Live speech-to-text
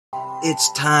It's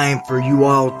time for you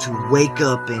all to wake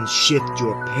up and shift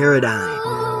your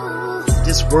paradigm.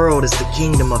 This world is the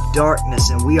kingdom of darkness,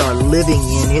 and we are living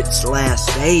in its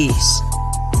last days.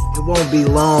 It won't be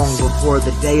long before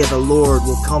the day of the Lord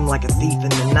will come like a thief in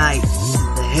the night.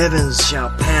 The heavens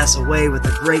shall pass away with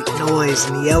a great noise,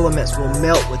 and the elements will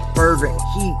melt with fervent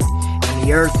heat, and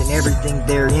the earth and everything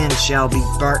therein shall be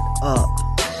burnt up.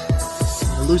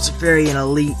 The Luciferian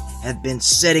elite have been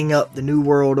setting up the New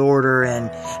World Order, and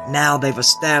now they've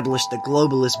established the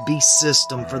globalist beast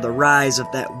system for the rise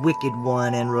of that wicked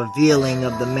one and revealing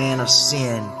of the man of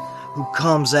sin who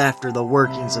comes after the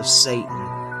workings of Satan.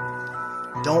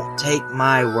 Don't take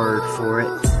my word for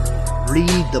it.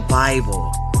 Read the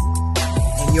Bible,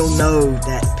 and you'll know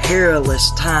that perilous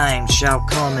times shall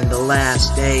come in the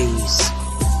last days.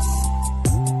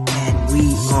 And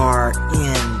we are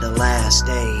in the last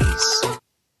days.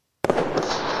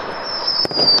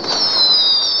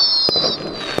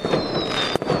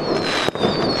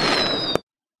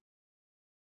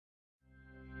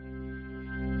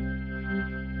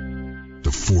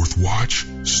 The Fourth Watch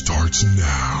starts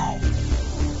now.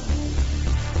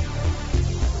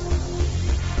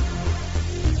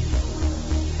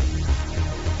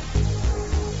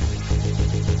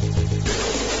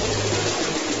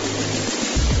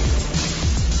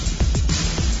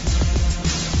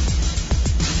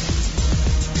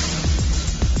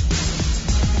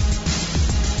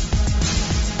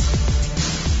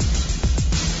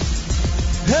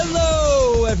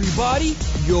 Hello, everybody.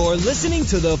 You're listening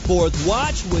to The Fourth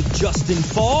Watch with Justin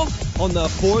Fall on the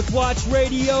Fourth Watch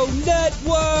Radio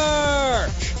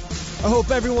Network. I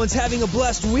hope everyone's having a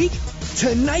blessed week.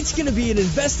 Tonight's going to be an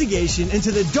investigation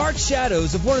into the dark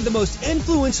shadows of one of the most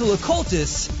influential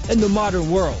occultists in the modern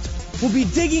world. We'll be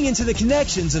digging into the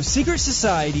connections of secret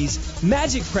societies,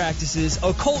 magic practices,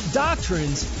 occult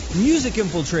doctrines, music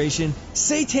infiltration,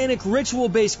 satanic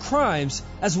ritual-based crimes,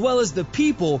 as well as the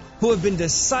people who have been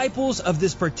disciples of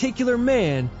this particular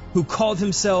man who called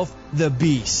himself the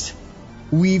Beast.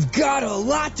 We've got a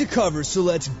lot to cover, so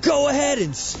let's go ahead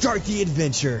and start the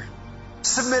adventure.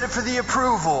 Submitted for the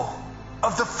approval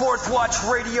of the Fourth Watch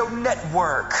Radio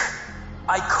Network,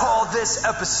 I call this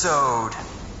episode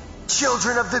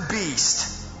Children of the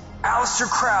Beast, Aleister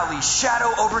Crowley,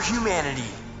 Shadow Over Humanity,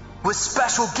 with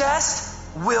special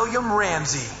guest, William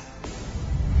Ramsey.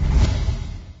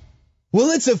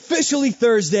 Well, it's officially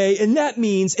Thursday, and that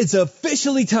means it's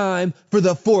officially time for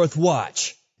the Fourth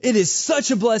Watch. It is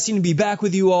such a blessing to be back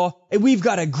with you all, and we've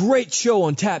got a great show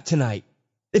on tap tonight.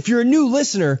 If you're a new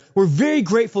listener, we're very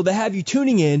grateful to have you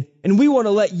tuning in, and we want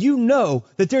to let you know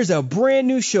that there's a brand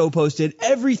new show posted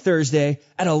every Thursday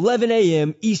at 11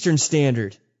 a.m. Eastern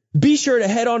Standard. Be sure to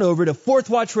head on over to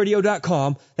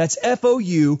fourthwatchradio.com. That's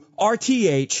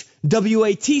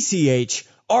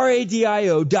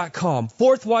FOURTHWATCHRADIO.com,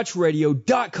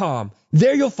 fourthwatchradio.com.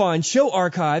 There you'll find show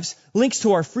archives, links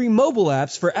to our free mobile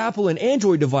apps for Apple and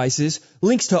Android devices,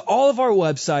 links to all of our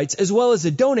websites, as well as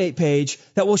a donate page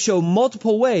that will show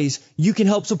multiple ways you can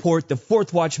help support the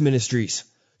Fourth Watch Ministries.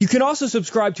 You can also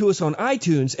subscribe to us on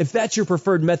iTunes if that's your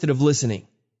preferred method of listening.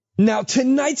 Now,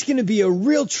 tonight's going to be a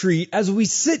real treat as we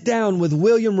sit down with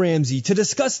William Ramsey to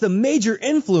discuss the major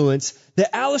influence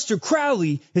that Aleister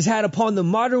Crowley has had upon the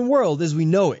modern world as we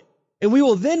know it. And we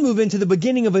will then move into the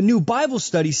beginning of a new Bible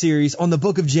study series on the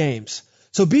book of James.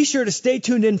 So be sure to stay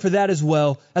tuned in for that as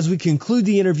well as we conclude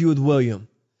the interview with William.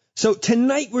 So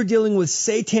tonight we're dealing with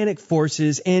satanic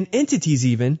forces and entities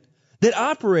even that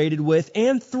operated with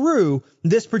and through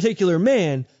this particular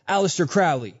man, Aleister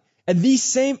Crowley. And these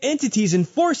same entities and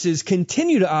forces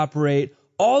continue to operate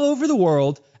all over the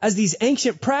world as these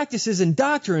ancient practices and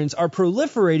doctrines are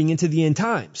proliferating into the end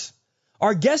times.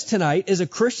 Our guest tonight is a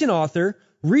Christian author,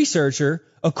 researcher,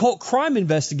 occult crime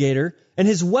investigator, and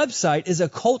his website is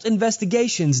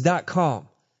occultinvestigations.com.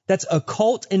 That's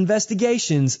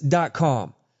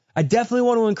occultinvestigations.com. I definitely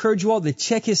want to encourage you all to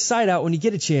check his site out when you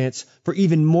get a chance for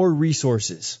even more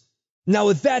resources. Now,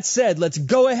 with that said, let's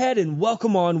go ahead and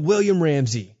welcome on William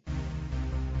Ramsey.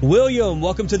 William,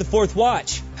 welcome to the Fourth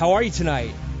Watch. How are you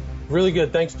tonight? Really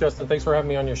good. Thanks, Justin. Thanks for having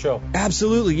me on your show.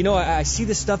 Absolutely. You know, I see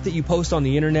the stuff that you post on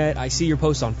the internet. I see your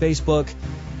posts on Facebook.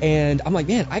 And I'm like,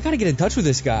 man, I got to get in touch with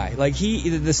this guy. Like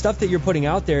the stuff that you're putting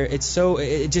out there, it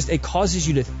causes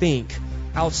you to think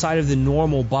outside of the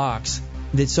normal box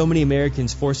that so many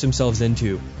Americans force themselves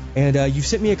into. And you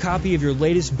sent me a copy of your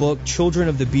latest book, Children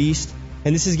of the Beast.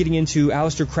 And this is getting into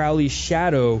Aleister Crowley's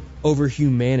Shadow Over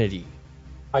Humanity.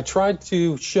 I tried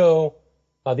to show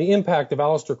the impact of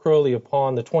Aleister Crowley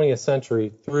upon the 20th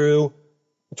century through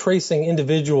tracing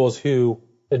individuals who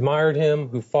admired him,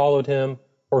 who followed him,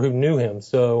 or who knew him.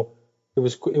 So It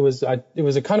was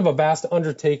a kind of a vast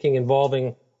undertaking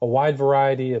involving a wide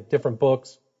variety of different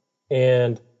books.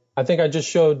 And I think I just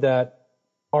showed that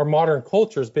our modern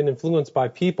culture has been influenced by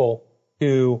people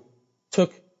who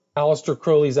took Aleister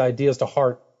Crowley's ideas to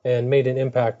heart and made an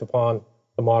impact upon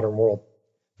the modern world.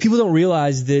 People don't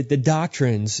realize that the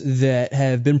doctrines that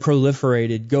have been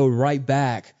proliferated go right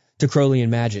back to Crowley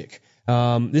and magic.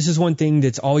 This is one thing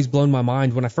that's always blown my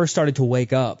mind. When I first started to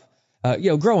wake up,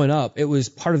 growing up, it was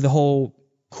part of the whole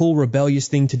cool rebellious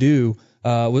thing to do,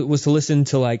 was to listen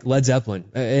to like Led Zeppelin.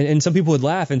 And some people would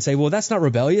laugh and say, well, that's not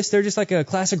rebellious. They're just like a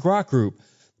classic rock group.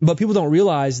 But people don't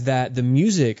realize that the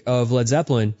music of Led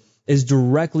Zeppelin is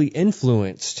directly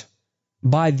influenced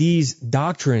by these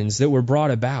doctrines that were brought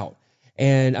about.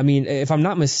 And I mean, if I'm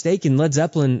not mistaken, Led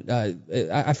Zeppelin,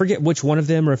 I forget which one of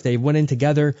them or if they went in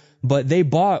together, but they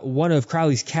bought one of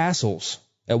Crowley's castles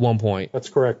at one point. That's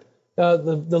correct.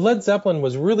 The Led Zeppelin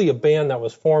was really a band that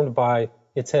was formed by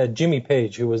its head, Jimmy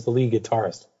Page, who was the lead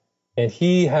guitarist. And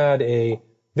he had a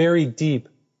very deep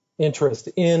interest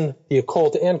in the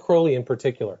occult and Crowley in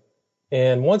particular.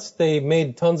 And once they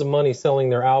made tons of money selling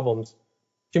their albums,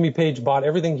 Jimmy Page bought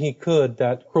everything he could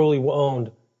that Crowley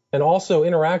owned and also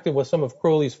interacted with some of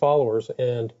Crowley's followers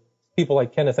and people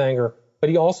like Kenneth Anger. But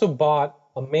he also bought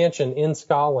a mansion in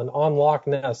Scotland on Loch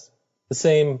Ness, the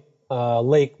same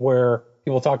lake where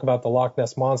people talk about the Loch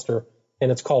Ness Monster,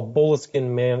 and it's called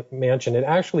Boleskine Mansion. It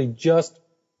actually just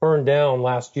burned down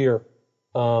last year,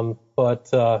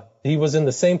 but he was in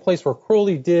the same place where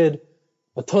Crowley did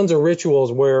tons of rituals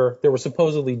where there were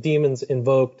supposedly demons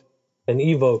invoked and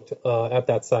evoked at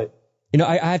that site. You know,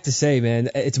 I have to say, man,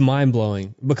 it's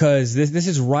mind-blowing because this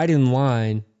is right in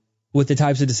line with the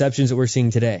types of deceptions that we're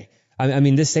seeing today. I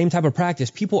mean, this same type of practice,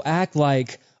 people act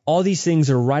like all these things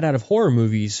are right out of horror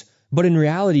movies, but in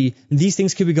reality, these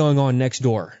things could be going on next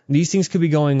door. These things could be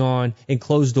going on in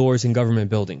closed doors in government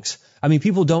buildings. I mean,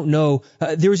 people don't know.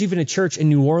 There was even a church in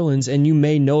New Orleans, and you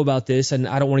may know about this, and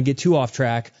I don't want to get too off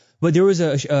track, but there was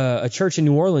a church in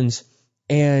New Orleans,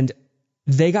 and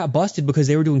they got busted because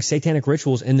they were doing satanic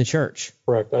rituals in the church.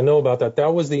 Correct. I know about that.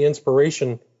 That was the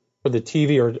inspiration for the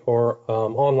TV or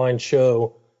online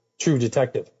show True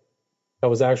Detective. That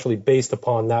was actually based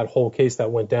upon that whole case that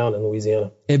went down in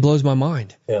Louisiana. It blows my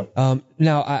mind. Yeah.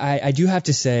 Now, I do have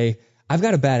to say, I've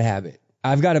got a bad habit.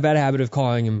 I've got a bad habit of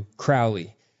calling him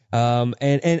Crowley. And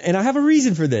I have a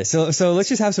reason for this. So let's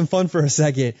just have some fun for a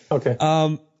second. Okay.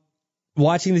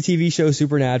 Watching the TV show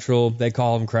Supernatural, they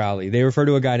call him Crowley. They refer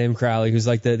to a guy named Crowley who's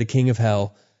like the king of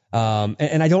hell.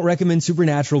 And I don't recommend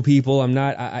Supernatural, people.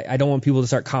 I don't want people to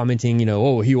start commenting,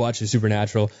 oh, he watches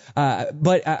Supernatural.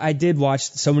 But I did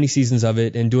watch so many seasons of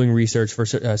it and doing research for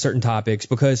certain topics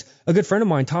because a good friend of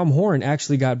mine, Tom Horn,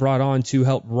 actually got brought on to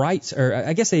help write, or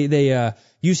I guess they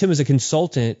used him as a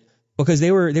consultant because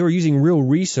they were using real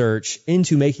research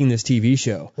into making this TV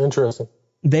show. Interesting.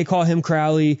 They call him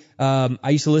Crowley.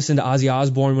 I used to listen to Ozzy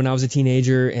Osbourne when I was a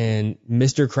teenager and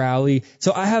Mr. Crowley.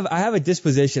 So I have a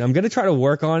disposition. I'm going to try to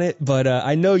work on it, but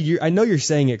I know you're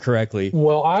saying it correctly.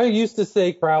 Well, I used to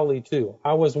say Crowley too.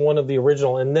 I was one of the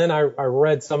original, and then I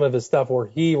read some of his stuff where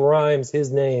he rhymes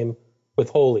his name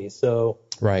with holy. So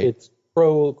right. It's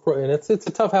Crow, and it's a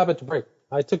tough habit to break.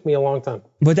 It took me a long time.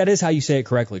 But that is how you say it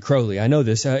correctly, Crowley. I know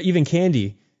this. Even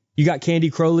Candy. You got Candy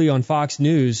Crowley on Fox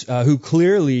News, who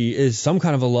clearly is some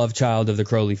kind of a love child of the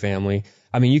Crowley family.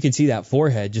 I mean, you can see that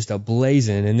forehead just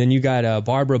ablazing. And then you got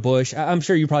Barbara Bush. I'm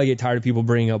sure you probably get tired of people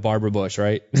bringing up Barbara Bush,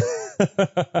 right?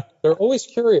 They're always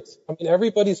curious. I mean,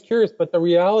 everybody's curious, but the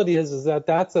reality is that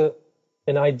that's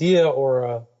an idea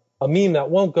or a meme that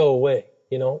won't go away.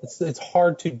 It's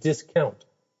hard to discount.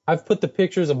 I've put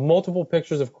multiple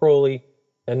pictures of Crowley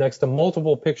and next to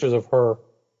multiple pictures of her,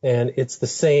 and it's the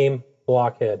same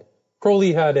blockhead.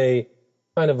 Crowley had a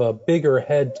kind of a bigger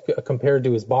head compared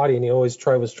to his body, and he always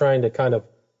was trying to kind of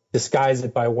disguise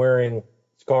it by wearing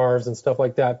scarves and stuff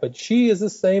like that. But she is the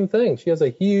same thing. She has a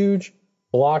huge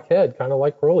blockhead, kind of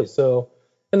like Crowley. So,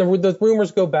 and the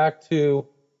rumors go back to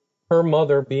her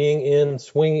mother being in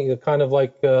swinging, kind of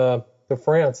like the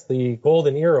France, the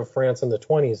golden era of France in the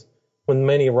 20s, when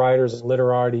many writers and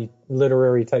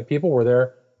literary type people were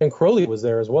there, and Crowley was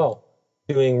there as well,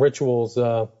 doing rituals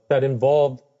that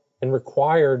involved and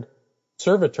required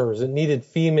servitors. It needed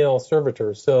female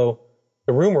servitors. So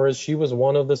the rumor is she was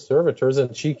one of the servitors,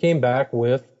 and she came back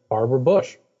with Barbara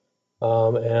Bush.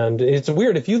 And it's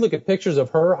weird. If you look at pictures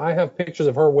of her, I have pictures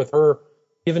of her with her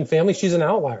given family. She's an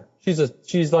outlier.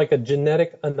 She's like a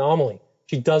genetic anomaly.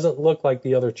 She doesn't look like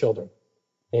the other children.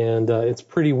 And it's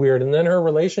pretty weird. And then her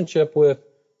relationship with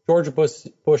George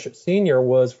Bush Sr.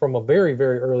 was from a very,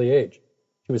 very early age.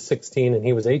 She was 16 and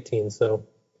he was 18. So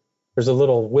there's a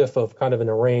little whiff of kind of an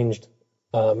arranged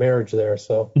marriage there.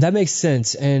 So that makes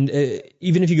sense. And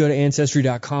even if you go to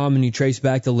Ancestry.com and you trace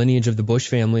back the lineage of the Bush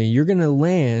family, you're going to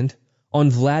land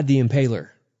on Vlad the Impaler.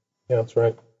 Yeah, that's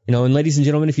right. You know, and ladies and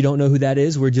gentlemen, if you don't know who that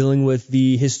is, we're dealing with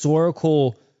the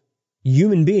historical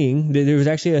human being. There was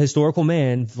actually a historical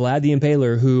man, Vlad the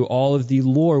Impaler, who all of the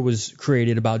lore was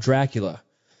created about Dracula.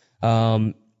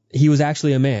 He was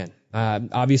actually a man.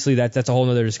 Obviously, that's a whole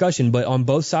other discussion. But on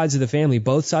both sides of the family,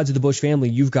 both sides of the Bush family,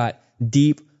 you've got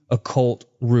deep occult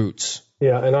roots.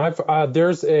 Yeah, and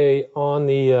there's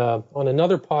on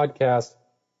another podcast,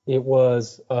 it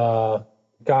was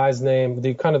guy's name,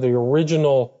 the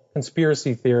original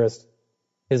conspiracy theorist.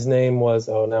 His name was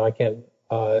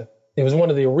it was one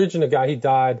of the original guy. He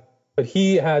died, but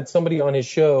he had somebody on his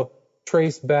show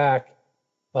trace back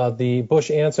the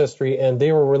Bush ancestry, and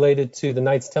they were related to the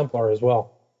Knights Templar as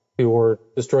well, who were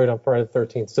destroyed on Friday the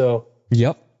 13th. So,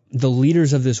 yep, the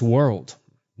leaders of this world,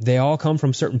 they all come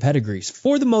from certain pedigrees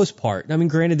for the most part. I mean,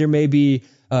 granted, there may be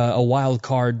a wild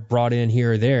card brought in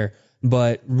here or there,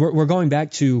 but we're going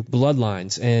back to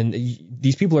bloodlines, and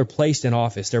these people are placed in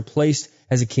office. They're placed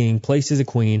as a king, placed as a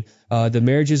queen. The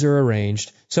marriages are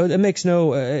arranged. So it makes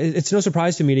it's no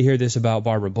surprise to me to hear this about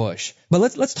Barbara Bush. But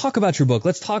let's talk about your book.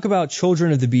 Let's talk about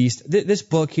Children of the Beast. This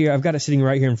book here, I've got it sitting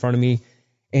right here in front of me.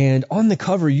 And on the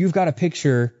cover, you've got a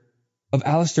picture of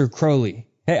Aleister Crowley.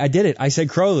 Hey, I did it. I said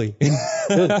Crowley.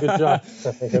 Good job.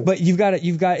 But you've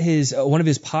got his one of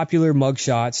his popular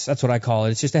mugshots. That's what I call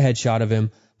it. It's just a headshot of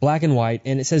him, black and white,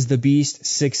 and it says The Beast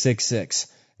 666.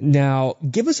 Now,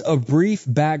 give us a brief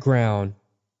background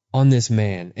on this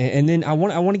man, and then I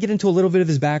want to get into a little bit of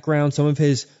his background, some of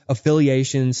his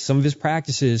affiliations, some of his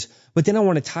practices, but then I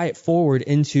want to tie it forward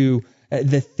into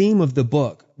the theme of the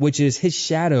book, which is his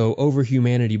shadow over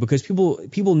humanity, because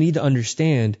people need to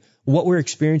understand what we're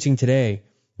experiencing today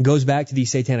goes back to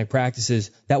these satanic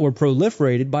practices that were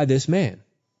proliferated by this man.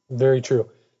 Very true.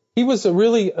 He was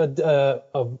really the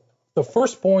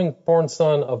firstborn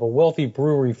son of a wealthy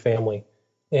brewery family,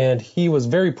 and he was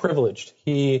very privileged.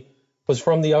 He was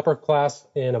from the upper class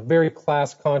in a very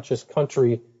class-conscious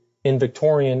country in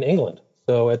Victorian England.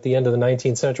 So at the end of the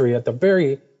 19th century, at the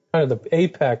very kind of the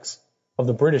apex of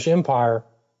the British Empire,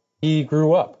 he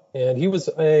grew up. And he was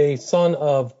a son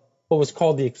of what was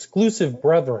called the Exclusive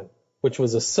Brethren, which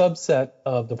was a subset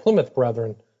of the Plymouth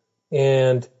Brethren.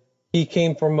 And he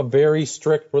came from a very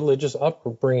strict religious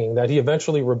upbringing that he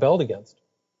eventually rebelled against.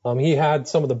 He had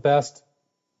some of the best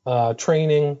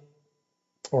training,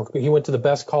 or he went to the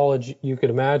best college you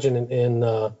could imagine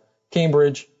in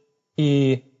Cambridge.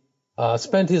 He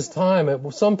spent his time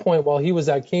at some point while he was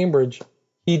at Cambridge,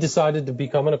 he decided to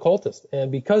become an occultist.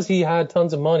 And because he had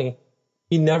tons of money,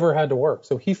 he never had to work.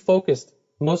 So he focused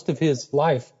most of his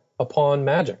life upon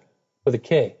magic with a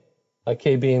K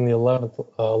being the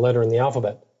 11th letter in the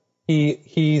alphabet.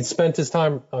 He spent his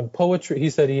time on poetry. He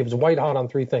said he was white hot on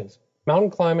three things: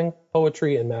 mountain climbing,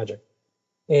 poetry, and magic.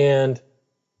 And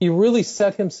he really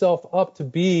set himself up to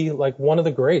be like one of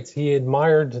the greats. He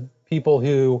admired people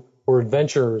who were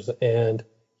adventurers, and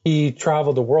he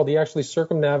traveled the world. He actually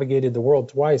circumnavigated the world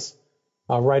twice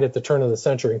right at the turn of the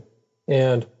century.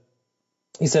 And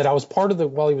he said,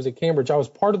 while he was at Cambridge, I was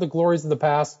part of the glories of the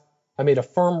past. I made a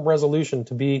firm resolution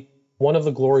to be one of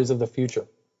the glories of the future.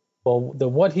 Well,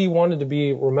 what he wanted to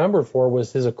be remembered for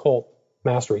was his occult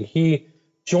mastery. He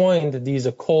joined these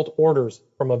occult orders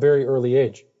from a very early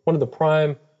age. One of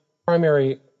the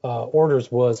primary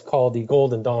orders was called the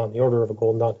Golden Dawn, the Order of a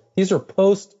Golden Dawn. These are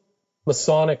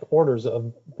post-Masonic orders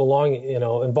of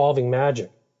involving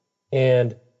magic.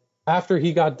 And after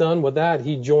he got done with that,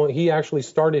 he actually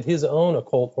started his own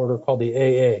occult order called the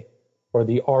AA, or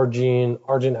the Argent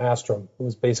Astrum. It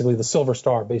was basically the silver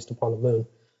star based upon the moon.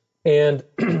 And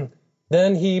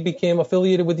then he became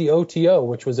affiliated with the OTO,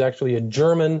 which was actually a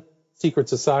German secret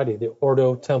society, the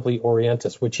Ordo Templi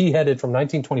Orientis, which he headed from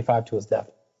 1925 to his death.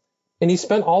 And he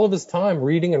spent all of his time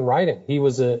reading and writing. He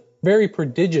was a very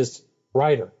prodigious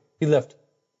writer. He left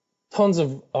tons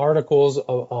of articles.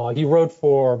 He wrote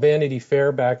for Vanity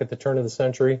Fair back at the turn of the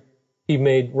century. He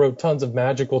wrote tons of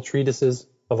magical treatises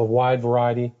of a wide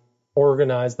variety,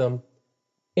 organized them.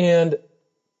 And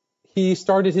he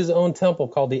started his own temple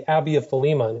called the Abbey of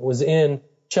Thelema. It was in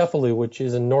Cefalù, which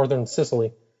is in northern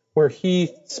Sicily, where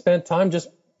he spent time just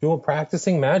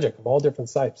practicing magic of all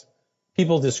different types.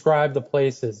 People described the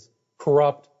place as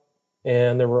corrupt,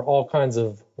 and there were all kinds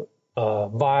of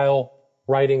vile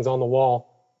writings on the wall.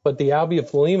 But the Abbey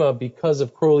of Thelema, because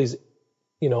of Crowley's,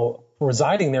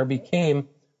 residing there, became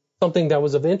something that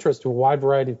was of interest to a wide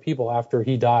variety of people after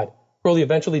he died. Crowley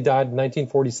eventually died in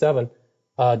 1947,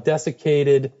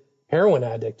 desiccated, heroin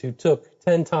addict who took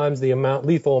 10 times the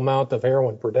lethal amount of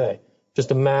heroin per day,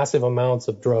 just a massive amounts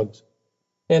of drugs.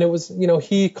 And it was,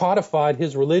 he codified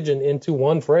his religion into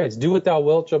one phrase: do what thou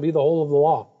wilt shall be the whole of the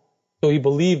law. So he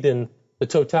believed in the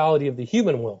totality of the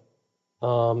human will.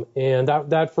 And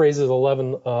that phrase is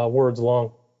 11 words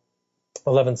long,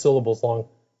 11 syllables long.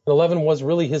 And 11 was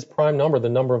really his prime number, the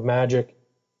number of magic,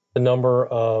 the number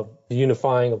of the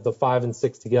unifying of the 5 and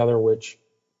 6 together, which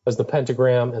is the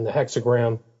pentagram and the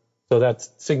hexagram. So that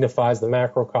signifies the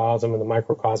macrocosm and the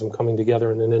microcosm coming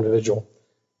together in an individual.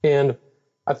 And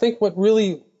I think what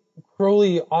really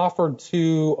Crowley offered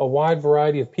to a wide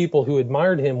variety of people who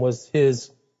admired him was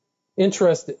his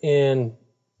interest in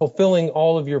fulfilling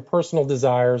all of your personal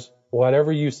desires,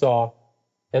 whatever you saw,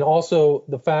 and also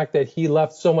the fact that he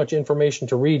left so much information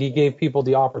to read. He gave people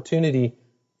the opportunity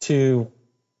to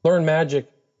learn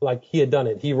magic like he had done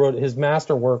it. He wrote, his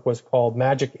master work was called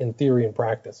Magic in Theory and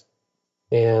Practice.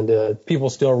 And people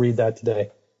still read that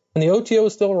today. And the OTO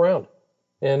is still around.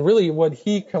 And really what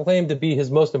he claimed to be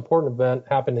his most important event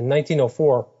happened in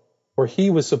 1904, where he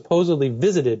was supposedly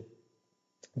visited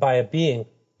by a being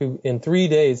who in 3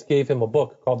 days gave him a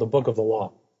book called the Book of the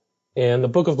Law. And the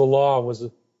Book of the Law was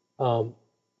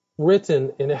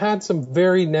written, and it had some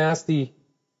very nasty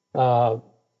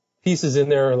pieces in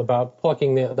there about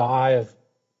plucking the eye of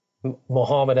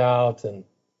Muhammad out, and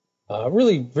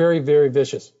really very, very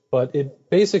vicious. But it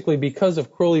basically, because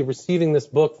of Crowley receiving this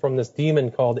book from this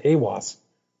demon called Awas,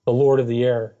 the Lord of the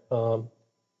Air,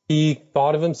 he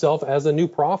thought of himself as a new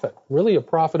prophet, really a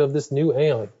prophet of this new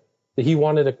aeon, that he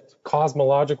wanted a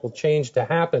cosmological change to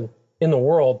happen in the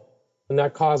world, and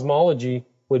that cosmology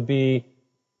would be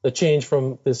the change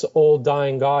from this old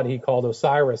dying god he called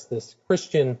Osiris, this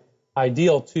Christian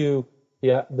ideal, to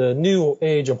the new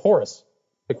age of Horus,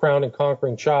 the crowned and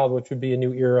conquering child, which would be a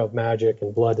new era of magic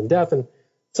and blood and death. And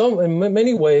in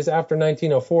many ways, after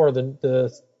 1904,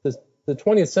 the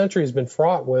 20th century has been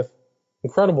fraught with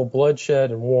incredible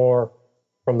bloodshed and war,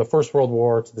 from the First World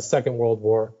War to the Second World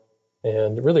War.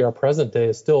 And really our present day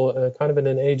is still kind of in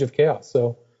an age of chaos.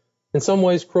 So in some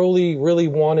ways, Crowley really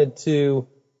wanted to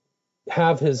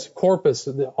have his corpus,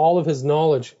 all of his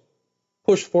knowledge,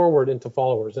 pushed forward into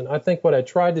followers. And I think what I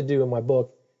tried to do in my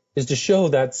book is to show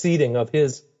that seeding of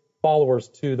his followers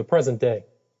to the present day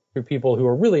through people who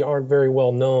really aren't very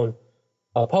well known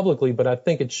publicly, but I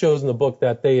think it shows in the book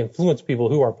that they influence people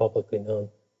who are publicly known.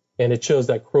 And it shows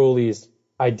that Crowley's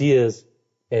ideas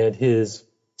and his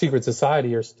secret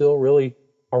society are still really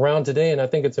around today. And I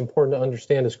think it's important to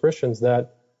understand as Christians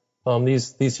that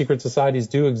these secret societies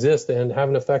do exist and have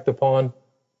an effect upon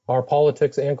our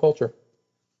politics and culture.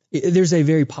 There's a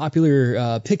very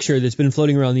popular picture that's been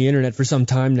floating around the internet for some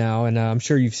time now, and I'm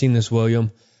sure you've seen this,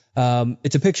 William.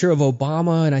 It's a picture of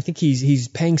Obama, and I think he's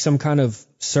paying some kind of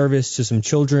service to some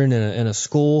children in a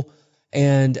school,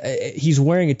 and he's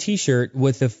wearing a T-shirt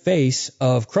with the face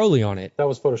of Crowley on it. That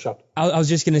was photoshopped. I was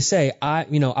just gonna say,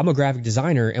 I'm a graphic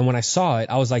designer, and when I saw it,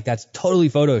 I was like, that's totally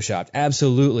photoshopped,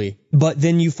 absolutely. But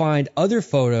then you find other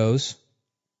photos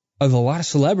of a lot of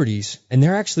celebrities, and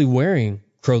they're actually wearing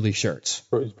Crowley shirts.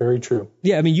 It's very true.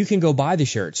 Yeah, I mean, you can go buy the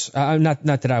shirts. Not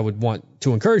that I would want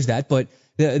to encourage that, but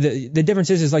the difference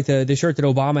is like the shirt that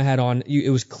Obama had on, it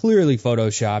was clearly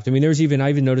photoshopped. I mean, I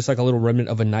even noticed like a little remnant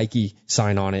of a Nike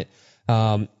sign on it.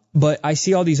 But I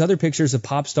see all these other pictures of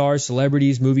pop stars,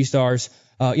 celebrities, movie stars.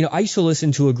 I used to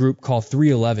listen to a group called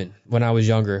 311 when I was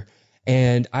younger.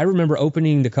 And I remember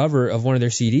opening the cover of one of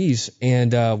their CDs,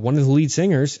 and one of the lead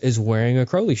singers is wearing a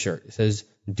Crowley shirt. It says,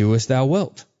 "Do as thou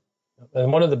wilt."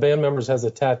 And one of the band members has a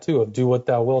tattoo of "Do what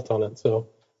thou wilt" on it. So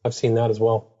I've seen that as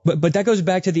well. But that goes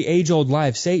back to the age-old lie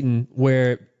of Satan,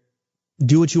 where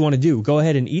do what you want to do. Go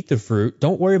ahead and eat the fruit.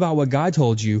 Don't worry about what God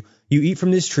told you. You eat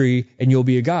from this tree and you'll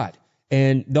be a god.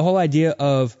 And the whole idea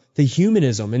of the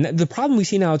humanism, and the problem we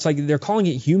see now, it's like they're calling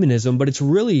it humanism, but it's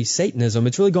really Satanism.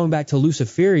 It's really going back to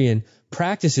Luciferian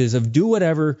practices of do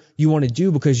whatever you want to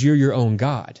do because you're your own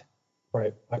god.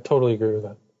 Right. I totally agree with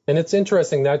that. And it's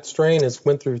interesting, that strain has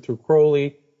went through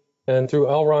Crowley and through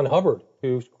L. Ron Hubbard,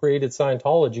 who created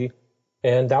Scientology.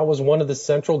 And that was one of the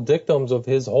central dictums of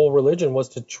his whole religion, was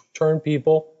to turn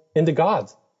people into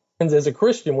gods. And as a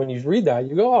Christian, when you read that,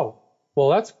 you go, oh, well,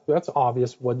 that's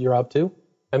obvious what you're up to.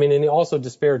 I mean, and he also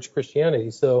disparaged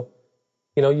Christianity. So,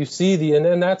 you see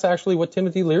and that's actually what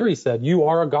Timothy Leary said. You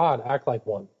are a god, act like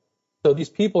one. So these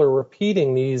people are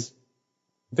repeating these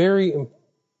very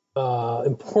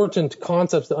important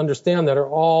concepts to understand that are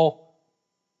all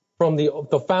from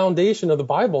the foundation of the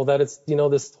Bible, that it's,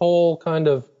 this whole kind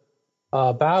of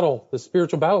battle, the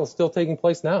spiritual battle is still taking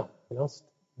place now,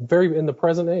 very in the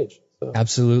present age. So.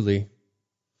 Absolutely.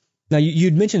 Now,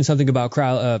 you'd mentioned something about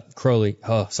Crowley.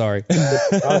 Oh, sorry.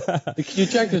 You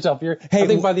checked yourself. I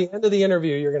think by the end of the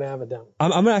interview, you're going to have it down.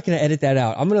 I'm not going to edit that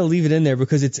out. I'm going to leave it in there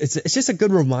because it's just a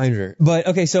good reminder. But,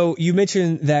 okay, so you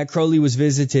mentioned that Crowley was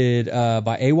visited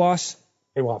by AWAS?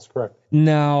 AWAS, correct.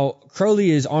 Now, Crowley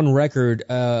is on record.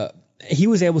 He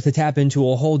was able to tap into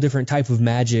a whole different type of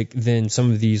magic than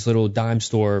some of these little dime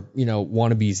store,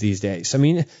 wannabes these days. I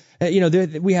mean,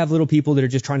 we have little people that are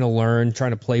just trying to learn, trying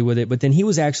to play with it. But then he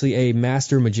was actually a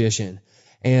master magician,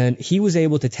 and he was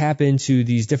able to tap into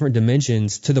these different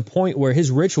dimensions to the point where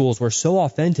his rituals were so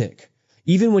authentic.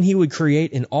 Even when he would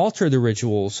create and alter the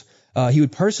rituals, he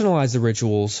would personalize the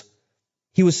rituals.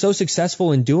 He was so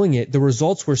successful in doing it. The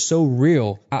results were so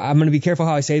real. I'm going to be careful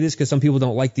how I say this because some people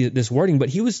don't like this wording, but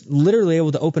he was literally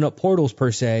able to open up portals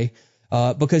per se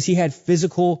because he had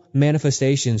physical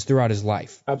manifestations throughout his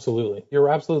life. Absolutely. You're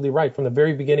absolutely right. From the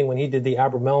very beginning when he did the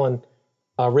Abramelin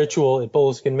ritual at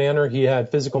Boleskine Manor, he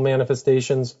had physical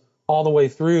manifestations all the way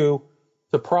through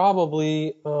to probably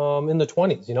in the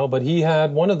 20s, but he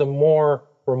had one of the more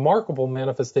remarkable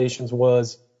manifestations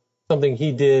was something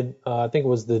he did, I think it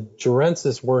was the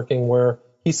Gerensis working, where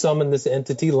he summoned this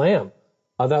entity lamb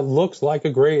that looks like a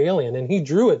gray alien. And he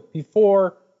drew it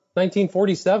before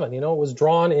 1947. It was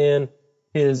drawn in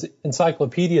his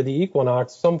Encyclopedia, the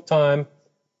Equinox, sometime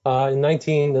in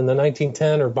the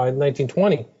 1910 or by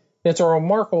 1920. It's a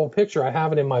remarkable picture. I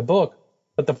have it in my book.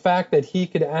 But the fact that he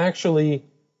could actually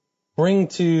bring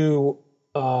to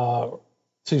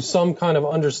some kind of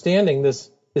understanding this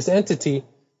entity,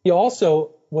 he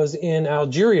also was in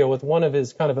Algeria with one of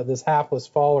his kind of this hapless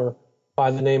follower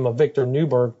by the name of Victor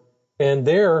Newberg. And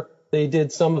there they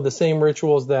did some of the same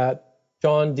rituals that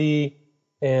John Dee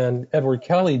and Edward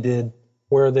Kelly did,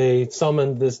 where they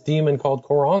summoned this demon called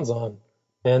Coranzon.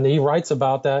 And he writes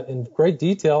about that in great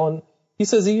detail. And he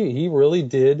says he really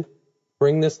did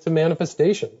bring this to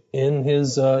manifestation in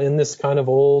his in this kind of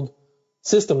old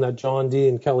system that John Dee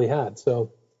and Kelly had.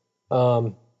 So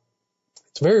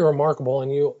it's very remarkable,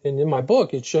 and in my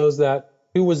book it shows that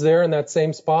who was there in that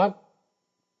same spot.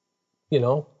 It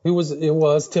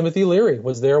was Timothy Leary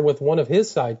was there with one of his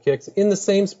sidekicks in the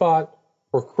same spot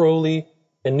where Crowley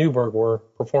and Newberg were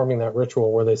performing that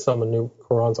ritual where they summoned New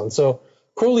Coranzon. So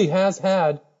Crowley has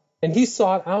had, and he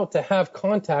sought out to have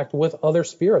contact with other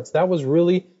spirits. That was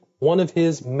really one of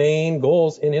his main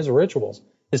goals in his rituals,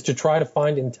 is to try to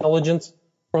find intelligence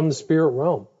from the spirit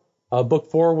realm.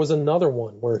 Book 4 was another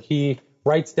one where he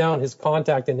writes down his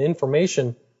contact and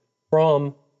information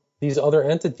from these other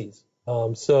entities.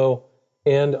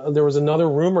 And there was another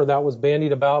rumor that was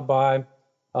bandied about by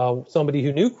somebody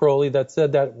who knew Crowley that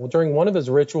said that during one of his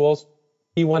rituals,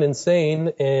 he went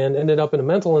insane and ended up in a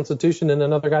mental institution and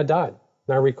another guy died.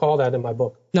 And I recall that in my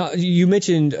book. Now, you've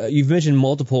mentioned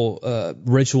multiple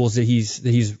rituals that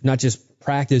he's not just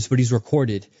practiced, but he's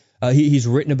recorded. He's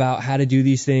written about how to do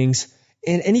these things.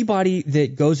 And anybody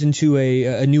that goes into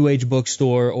a New Age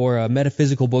bookstore or a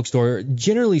metaphysical bookstore,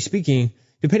 generally speaking,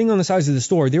 depending on the size of the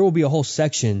store, there will be a whole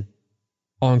section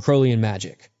on Crowley and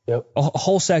magic. Yep. A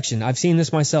whole section. I've seen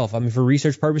this myself. I mean, for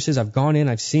research purposes, I've gone in,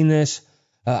 I've seen this.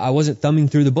 I wasn't thumbing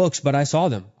through the books, but I saw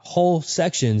them. Whole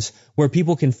sections where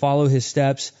people can follow his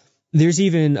steps. There's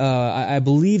even, I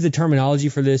believe the terminology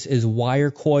for this is wire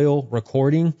coil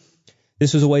recording.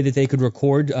 This was a way that they could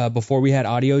record before we had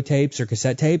audio tapes or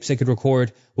cassette tapes. They could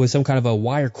record with some kind of a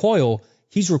wire coil.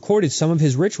 He's recorded some of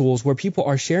his rituals where people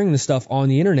are sharing the stuff on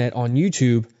the internet, on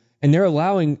YouTube, and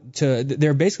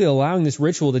they're basically allowing this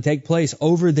ritual to take place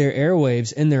over their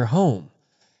airwaves in their home.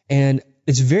 And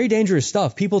it's very dangerous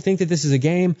stuff. People think that this is a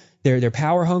game. They're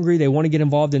power hungry. They want to get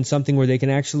involved in something where they can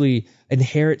actually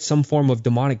inherit some form of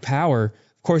demonic power.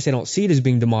 Of course, they don't see it as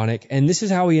being demonic, and this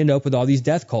is how we end up with all these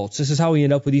death cults. This is how we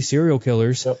end up with these serial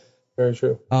killers. Yep, very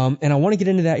true. And I want to get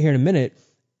into that here in a minute,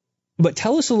 but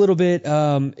tell us a little bit.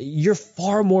 You're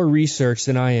far more research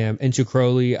than I am into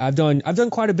Crowley. I've done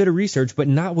quite a bit of research, but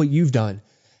not what you've done.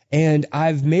 And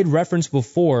I've made reference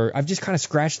before. I've just kind of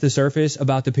scratched the surface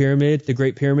about the pyramid, the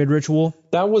Great Pyramid ritual.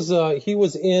 That was he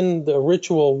was in the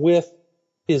ritual with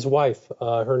his wife.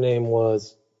 Her name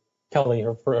was Kelly.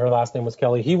 Her last name was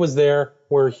Kelly. He was there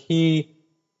where he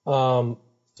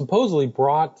supposedly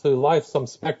brought to life some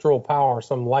spectral power,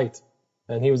 some light,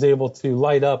 and he was able to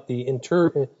light up the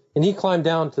and he climbed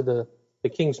down to the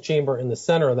king's chamber in the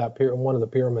center of that one of the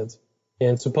pyramids,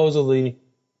 and supposedly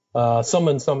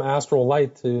summoned some astral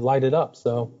light to light it up.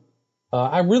 So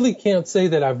I really can't say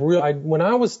that when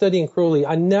I was studying Crowley,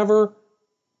 I never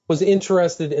was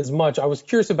interested as much. I was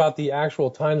curious about the actual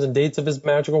times and dates of his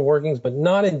magical workings, but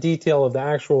not in detail of the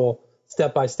actual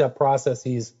step-by-step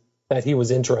processes that he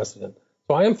was interested in.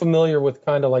 So I am familiar with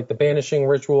kind of like the banishing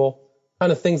ritual,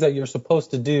 kind of things that you're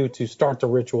supposed to do to start the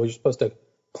ritual. You're supposed to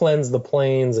cleanse the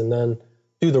planes and then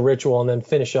do the ritual and then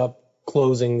finish up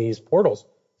closing these portals.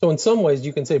 So in some ways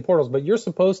you can say portals, but you're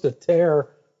supposed to tear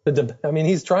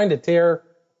he's trying to tear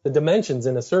the dimensions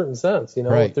in a certain sense,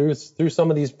 right, through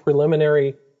some of these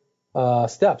preliminary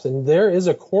steps. And there is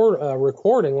a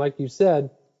recording, like you said,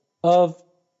 of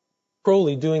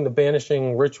Crowley doing the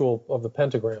banishing ritual of the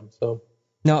pentagram. So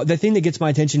now the thing that gets my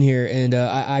attention here, and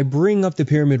I bring up the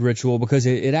pyramid ritual because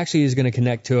it actually is going to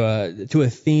connect to a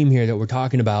theme here that we're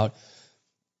talking about.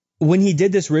 When he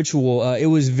did this ritual, it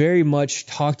was very much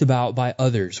talked about by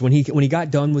others. When he got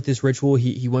done with this ritual,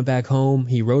 he went back home.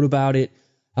 He wrote about it.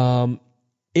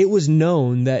 It was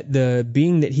known that the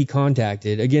being that he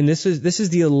contacted, again, this is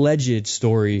the alleged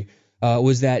story,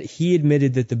 was that he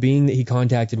admitted that the being that he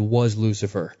contacted was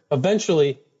Lucifer.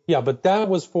 Eventually, yeah, but that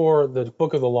was for the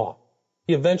Book of the Law.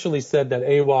 He eventually said that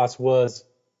Aiwass was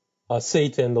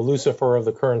Satan, the Lucifer of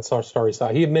the current starry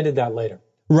side. He admitted that later.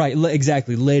 Right,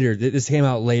 exactly. Later. This came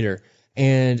out later.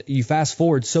 And you fast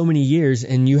forward so many years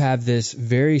and you have this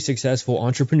very successful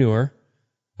entrepreneur.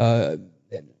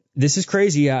 This is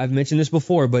crazy. I've mentioned this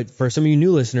before, but for some of you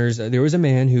new listeners, there was a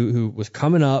man who was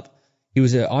coming up. He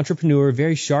was an entrepreneur,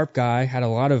 very sharp guy, had a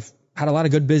lot of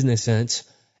good business sense,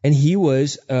 and he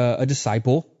was a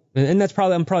disciple. And that's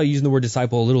I'm probably using the word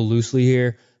disciple a little loosely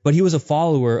here, but he was a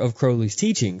follower of Crowley's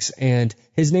teachings, and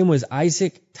his name was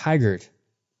Isaac Tigert.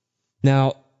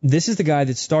 Now, this is the guy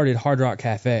that started Hard Rock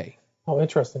Cafe. Oh,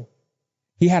 interesting.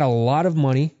 He had a lot of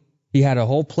money. He had a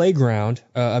whole playground.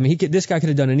 This guy could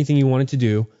have done anything he wanted to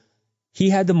do. He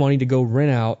had the money to go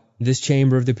rent out this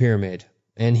chamber of the pyramid.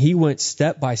 And he went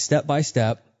step by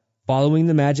step, following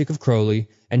the magic of Crowley.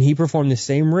 And he performed the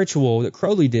same ritual that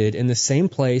Crowley did in the same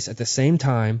place at the same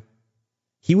time.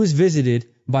 He was visited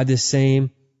by this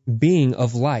same being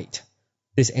of light.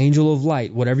 This angel of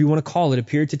light, whatever you want to call it,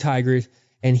 appeared to Tigert.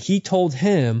 And he told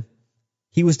him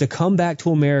he was to come back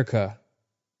to America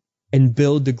and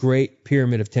build the Great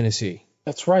Pyramid of Tennessee.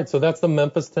 That's right. So that's the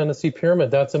Memphis, Tennessee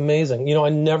Pyramid. That's amazing. I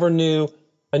never knew.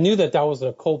 I knew that was an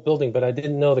occult building, but I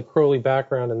didn't know the Crowley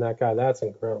background in that guy. That's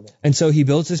incredible. And so he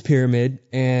built this pyramid,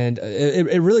 and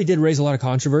it really did raise a lot of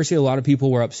controversy. A lot of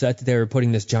people were upset that they were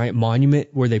putting this giant monument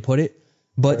where they put it.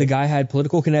 But right. The guy had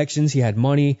political connections. He had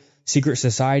money, secret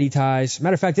society ties.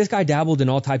 Matter of fact, this guy dabbled in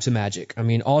all types of magic.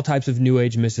 All types of New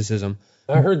Age mysticism.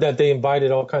 I heard that they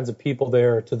invited all kinds of people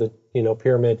there to the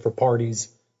pyramid for parties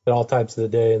at all types of the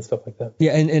day and stuff like that.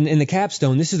 Yeah, and in the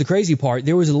capstone, this is the crazy part.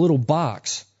 There was a little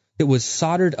box that was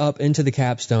soldered up into the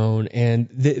capstone, and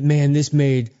this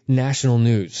made national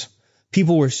news.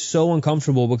 People were so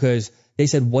uncomfortable because they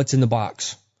said, "What's in the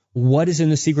box? What is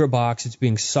in the secret box?" It's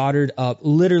being soldered up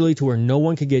literally to where no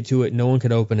one could get to it, no one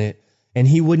could open it, and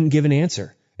he wouldn't give an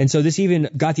answer. And so this even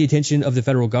got the attention of the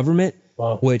federal government,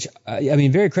 wow. Which,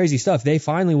 very crazy stuff. They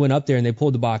finally went up there and they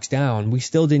pulled the box down. We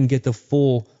still didn't get the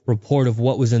full report of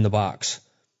what was in the box.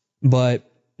 But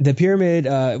the pyramid,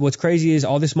 what's crazy is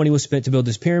all this money was spent to build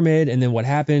this pyramid, and then what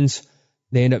happens?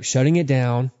 They end up shutting it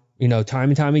down, time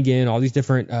and time again. All these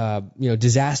different,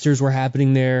 disasters were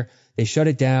happening there. They shut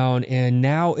it down, and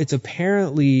now it's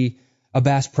apparently a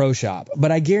Bass Pro Shop.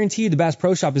 But I guarantee you the Bass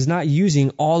Pro Shop is not using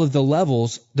all of the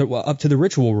levels that were up to the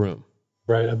ritual room.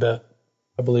 Right, I bet.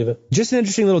 I believe it. Just an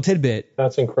interesting little tidbit.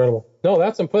 That's incredible. No,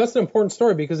 that's an important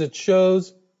story because it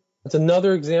shows, it's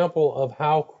another example of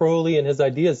how Crowley and his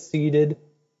ideas seeded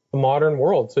the modern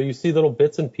world. So you see little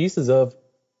bits and pieces of,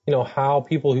 how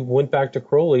people who went back to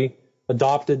Crowley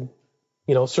adopted,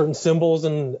 certain symbols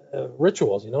and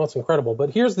rituals. It's incredible.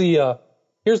 But here's the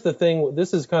thing.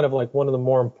 This is kind of like one of the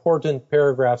more important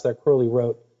paragraphs that Crowley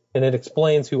wrote, and it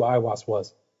explains who Aiwass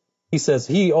was. He says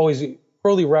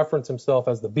Crowley referenced himself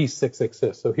as the Beast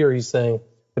 666. So here he's saying,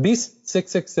 the Beast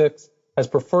 666 has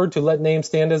preferred to let names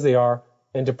stand as they are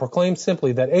and to proclaim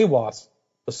simply that Aiwass,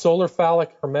 the solar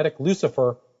phallic hermetic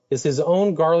Lucifer, is his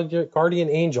own guardian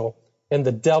angel and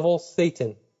the devil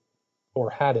Satan, or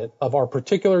Hadit, of our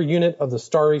particular unit of the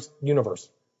starry universe.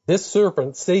 This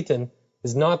serpent, Satan,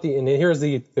 is not and here's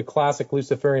the classic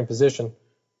Luciferian position.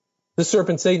 This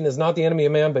serpent, Satan, is not the enemy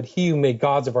of man, but he who made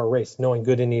gods of our race, knowing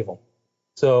good and evil.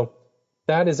 So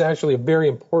that is actually a very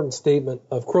important statement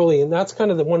of Crowley, and that's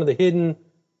kind of one of the hidden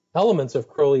elements of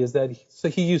Crowley is that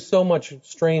he used so much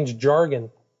strange jargon,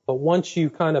 but once you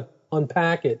kind of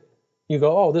unpack it, you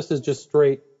go, oh, this is just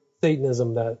straight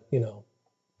Satanism that,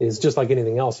 is just like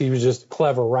anything else. He was just a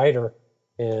clever writer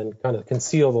and kind of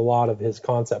concealed a lot of his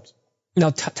concepts. Now,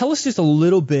 tell us just a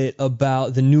little bit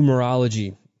about the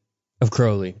numerology of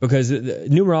Crowley, because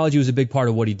numerology was a big part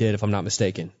of what he did, if I'm not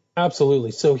mistaken.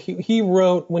 Absolutely. So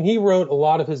when he wrote a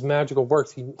lot of his magical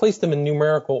works, he placed them in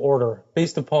numerical order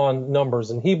based upon numbers,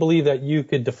 and he believed that you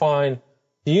could define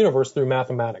the universe through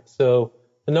mathematics. So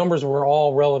the numbers were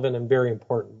all relevant and very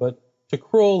important. But to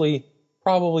Crowley,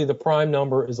 probably the prime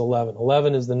number is 11.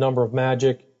 11 is the number of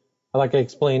magic. Like I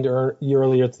explained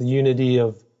earlier, it's the unity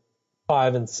of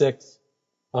 5 and 6.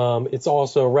 It's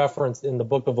also referenced in the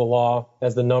Book of the Law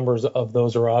as the numbers of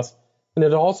those are us. And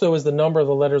it also is the number of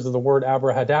the letters of the word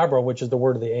abrahadabra, which is the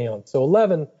word of the aeon. So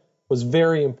 11 was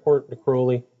very important to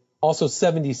Crowley. Also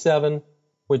 77,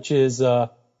 which is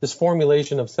this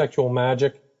formulation of sexual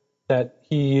magic that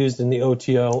he used in the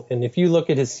OTO. And if you look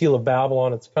at his Seal of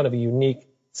Babylon, it's kind of a unique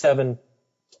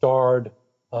 7-starred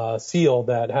seal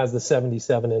that has the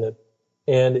 77 in it.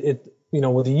 And it,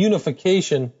 with the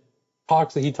unification,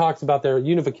 he talks about their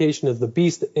unification as the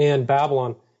beast and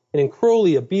Babylon. And in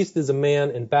Crowley, a beast is a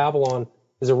man and Babylon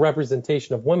is a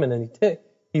representation of women. And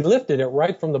he lifted it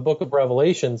right from the Book of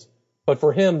Revelations. But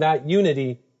for him, that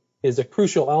unity is a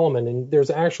crucial element. And there's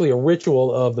actually a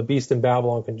ritual of the beast and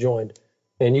Babylon conjoined.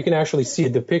 And you can actually see a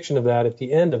depiction of that at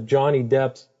the end of Johnny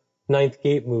Depp's Ninth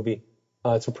Gate movie.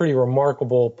 It's a pretty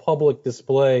remarkable public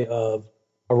display of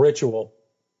a ritual.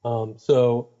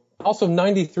 So also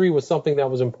 93 was something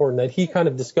that was important that he kind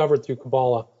of discovered through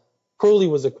Kabbalah. Crowley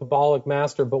was a Kabbalic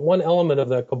master, but one element of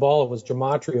that Kabbalah was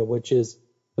gematria, which is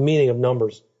the meaning of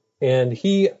numbers. And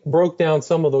he broke down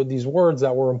some of these words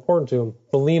that were important to him,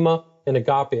 thelema and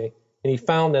agape. And he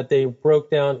found that they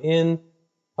broke down in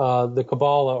the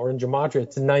Kabbalah or in gematria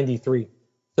to 93.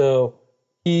 So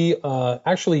he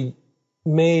actually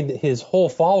made his whole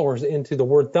followers into the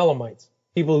word Thelemites,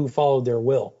 people who followed their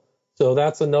will. So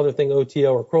that's another thing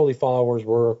OTO or Crowley followers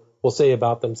will say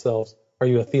about themselves. Are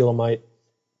you a Thelemite?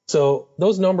 So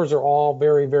those numbers are all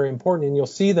very, very important, and you'll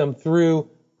see them through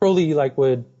Crowley.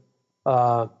 Would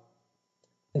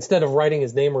instead of writing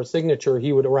his name or signature,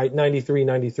 he would write 93,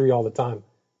 93 all the time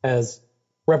as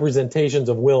representations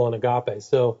of will and agape.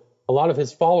 So a lot of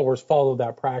his followers follow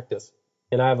that practice.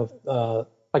 And I have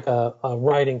a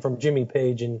writing from Jimmy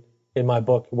Page in my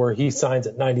book where he signs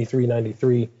at 93,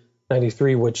 93,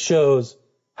 93, which shows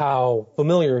how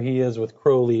familiar he is with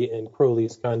Crowley and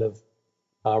Crowley's kind of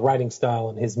writing style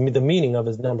and the meaning of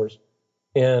his numbers.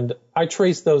 And I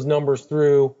trace those numbers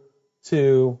through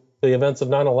to the events of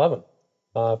 9/11.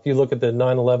 If you look at the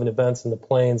 9/11 events in the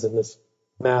plains and this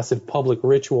massive public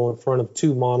ritual in front of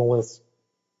two monoliths,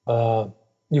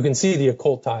 you can see the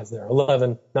occult ties there.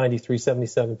 11, 93,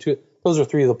 77. Those are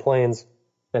three of the planes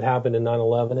that happened in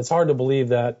 9/11. It's hard to believe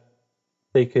that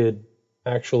they could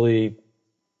actually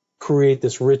create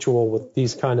this ritual with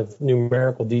these kind of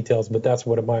numerical details, but that's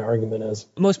what my argument is.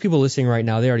 Most people listening right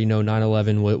now, they already know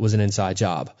 9/11 was an inside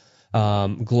job.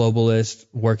 Globalist,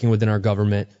 working within our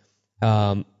government.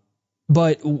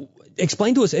 But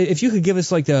explain to us, if you could give us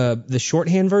the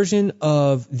shorthand version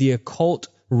of the occult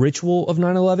ritual of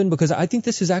 9/11, because I think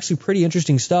this is actually pretty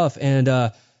interesting stuff. And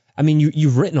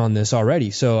you've written on this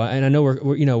already. So, and I know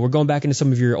we're going back into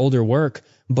some of your older work,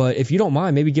 but if you don't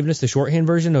mind, maybe giving us the shorthand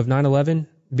version of 9/11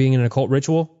 being an occult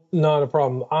ritual. Not a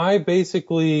problem. I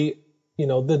basically,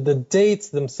 the dates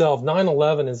themselves,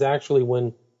 9/11 is actually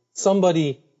when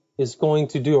somebody is going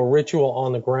to do a ritual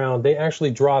on the ground. They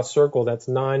actually draw a circle that's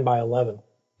 9 by 11.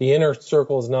 The inner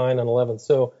circle is 9 and 11.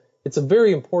 So these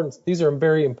are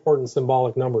very important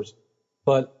symbolic numbers.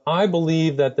 But I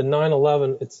believe that the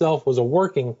 9/11 itself was a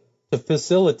working to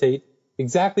facilitate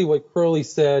exactly what Crowley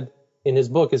said in his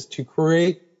book, is to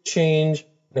create change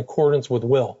in accordance with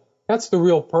will. That's the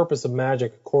real purpose of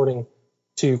magic, according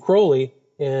to Crowley.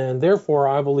 And therefore,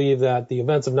 I believe that the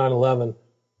events of 9/11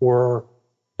 were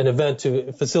an event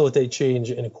to facilitate change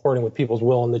in accordance with people's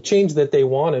will. And the change that they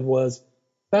wanted was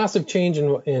massive change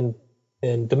in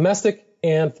domestic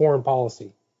and foreign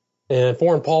policy. And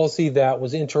foreign policy that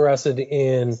was interested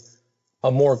in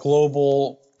a more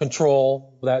global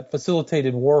control that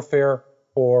facilitated warfare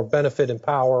for benefit and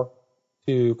power,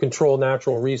 to control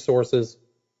natural resources,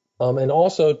 and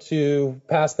also to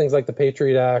pass things like the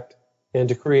Patriot Act and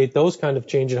to create those kind of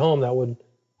change at home that would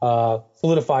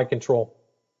solidify control.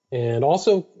 And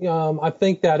also, I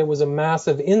think that it was a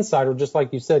massive insider, just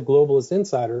like you said, globalist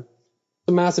insider. It's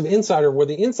a massive insider where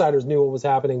the insiders knew what was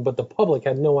happening, but the public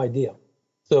had no idea.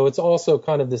 So it's also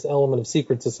kind of this element of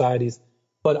secret societies.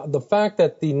 But the fact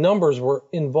that the numbers were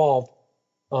involved,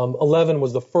 11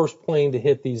 was the first plane to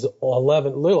hit these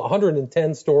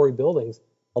 110-story buildings.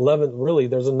 11, really,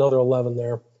 there's another 11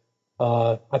 there.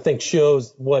 I think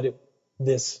shows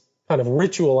this kind of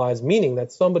ritualized meaning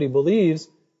that somebody believes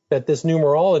that this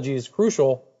numerology is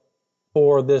crucial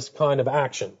for this kind of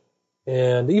action.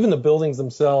 And even the buildings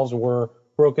themselves were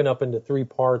broken up into 3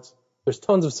 parts. There's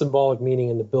tons of symbolic meaning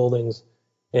in the buildings,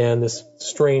 and this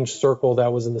strange circle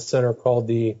that was in the center called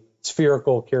the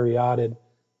spherical caryatid.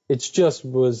 It just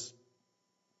was,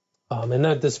 and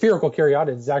that the spherical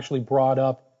caryatid is actually brought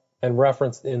up and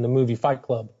referenced in the movie Fight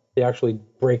Club. They actually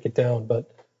break it down,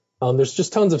 but there's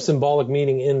just tons of symbolic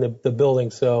meaning in the building.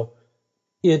 So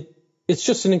it's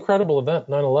just an incredible event,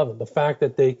 9/11. The fact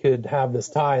that they could have this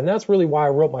tie, and that's really why I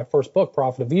wrote my first book,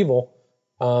 Prophet of Evil.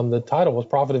 The title was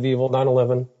Prophet of Evil,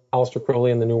 9/11, Aleister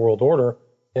Crowley and the New World Order.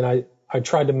 And I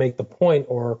tried to make the point,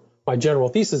 or my general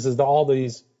thesis is that all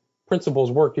these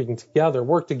principles work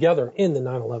together in the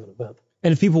 9/11 event.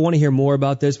 And if people want to hear more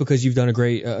about this, because you've done a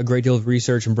great deal of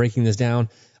research and breaking this down,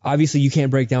 obviously you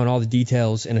can't break down all the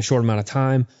details in a short amount of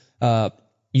time.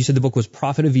 You said the book was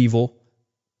Prophet of Evil,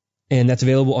 and that's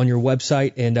available on your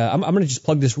website. And I'm going to just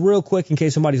plug this real quick in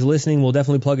case somebody's listening. We'll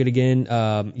definitely plug it again.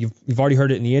 You've already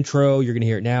heard it in the intro. You're going to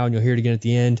hear it now, and you'll hear it again at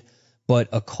the end. But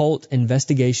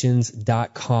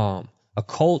occultinvestigations.com.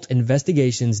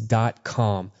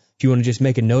 occultinvestigations.com. If you want to just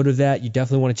make a note of that, you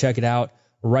definitely want to check it out.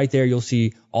 Right there, you'll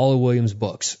see all of William's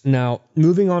books. Now,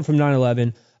 moving on from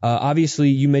 9/11, obviously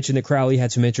you mentioned that Crowley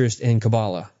had some interest in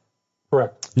Kabbalah.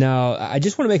 Correct. Now, I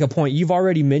just want to make a point. You've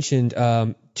already mentioned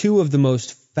 2 of the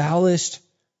most foulest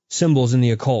symbols in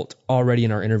the occult already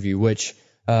in our interview, which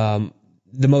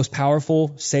the most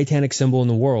powerful satanic symbol in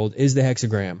the world is the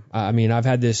hexagram. I mean, I've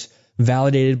had this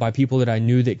validated by people that I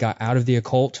knew that got out of the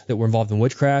occult, that were involved in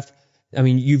witchcraft. I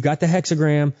mean, you've got the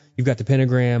hexagram, you've got the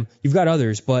pentagram, you've got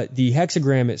others, but the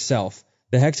hexagram itself,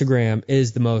 the hexagram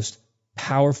is the most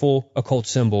powerful occult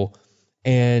symbol.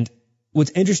 And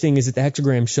what's interesting is that the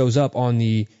hexagram shows up on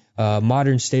the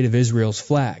modern state of Israel's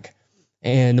flag.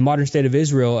 And the modern state of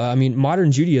Israel,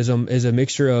 modern Judaism is a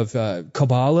mixture of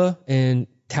Kabbalah and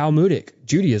Talmudic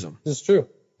Judaism. This is true.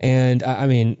 And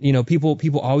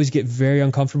people always get very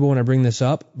uncomfortable when I bring this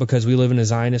up, because we live in a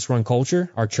Zionist-run culture.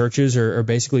 Our churches are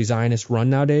basically Zionist-run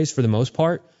nowadays for the most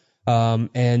part,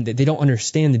 and they don't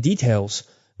understand the details.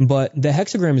 But the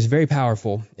hexagram is very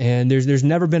powerful, and there's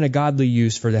never been a godly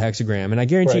use for the hexagram. And I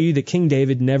guarantee you that King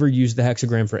David never used the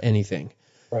hexagram for anything.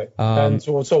 Right. And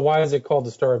so why is it called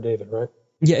the Star of David, right?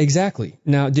 Yeah, exactly.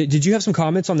 Now, did you have some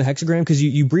comments on the hexagram? Because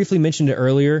you briefly mentioned it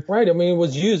earlier. Right. I mean, it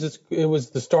was used. It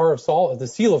was the Star of Sol, the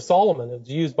Seal of Solomon. It was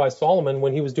used by Solomon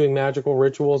when he was doing magical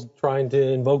rituals, trying to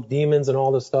invoke demons and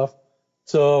all this stuff.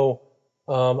 So,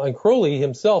 and Crowley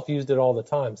himself used it all the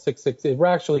time. 666. It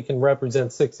actually can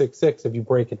represent 666 if you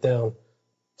break it down.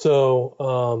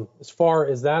 So, as far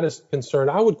as that is concerned,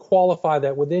 I would qualify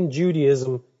that within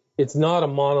Judaism, it's not a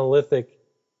monolithic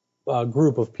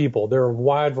group of people. There are a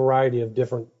wide variety of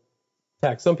different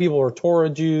texts. Some people are Torah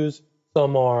Jews,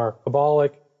 some are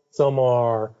Kabbalic, some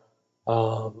are,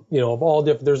 of all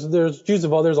different. There's Jews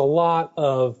of all. There's a lot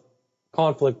of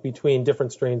conflict between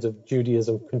different strains of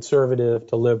Judaism, conservative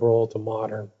to liberal to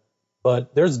modern.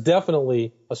 But there's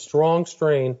definitely a strong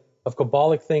strain of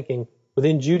Kabbalic thinking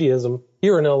within Judaism.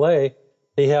 Here in LA,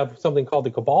 they have something called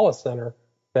the Kabbalah Center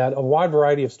that a wide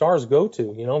variety of stars go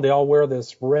to. They all wear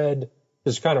this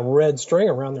kind of red string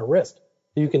around their wrist.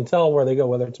 You can tell where they go,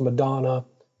 whether it's Madonna,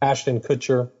 Ashton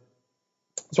Kutcher.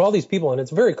 So all these people, and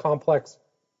it's a very complex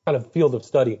kind of field of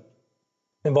study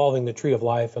involving the tree of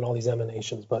life and all these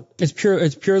emanations. But it's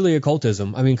purely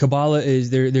occultism. I mean, Kabbalah is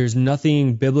there's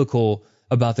nothing biblical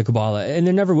about the Kabbalah, and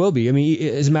there never will be. I mean,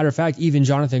 as a matter of fact, even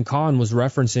Jonathan Cahn was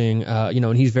referencing,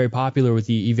 and he's very popular with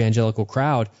the evangelical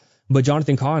crowd. But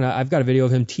Jonathan Cahn, I've got a video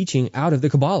of him teaching out of the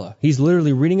Kabbalah. He's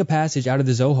literally reading a passage out of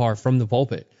the Zohar from the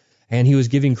pulpit, and he was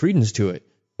giving credence to it.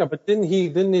 Yeah, but didn't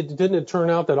it turn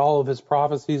out that all of his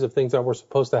prophecies of things that were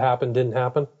supposed to happen didn't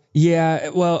happen?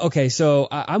 Yeah, well, okay, so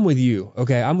I'm with you.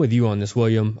 Okay, I'm with you on this,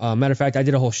 William. Matter of fact, I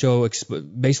did a whole show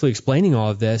basically explaining all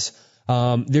of this.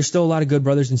 There's still a lot of good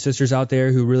brothers and sisters out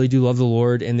there who really do love the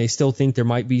Lord, and they still think there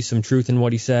might be some truth in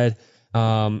what he said.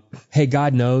 Hey,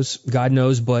 God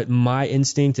knows, but my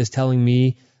instinct is telling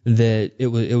me that it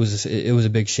was a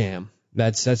big sham.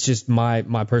 That's just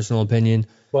my personal opinion.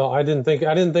 Well, I didn't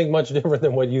think much different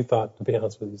than what you thought, to be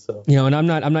honest with you. So, and I'm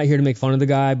not here to make fun of the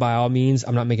guy by all means.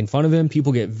 I'm not making fun of him.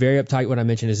 People get very uptight when I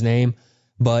mention his name,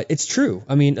 but it's true.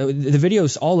 I mean, the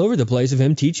video's all over the place of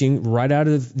him teaching right out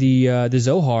of the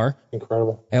Zohar.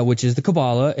 Incredible. Which is the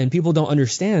Kabbalah, and people don't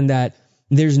understand that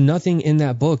there's nothing in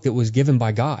that book that was given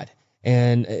by God.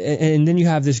 And then you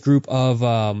have this group of,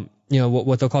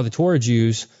 what they'll call the Torah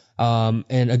Jews, and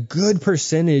a good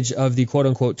percentage of the quote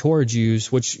unquote Torah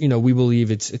Jews, which, we believe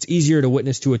it's easier to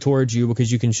witness to a Torah Jew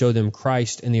because you can show them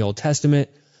Christ in the Old Testament.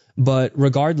 But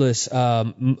regardless,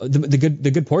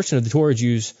 the good portion of the Torah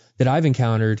Jews that I've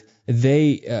encountered,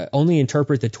 they only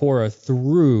interpret the Torah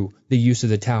through the use of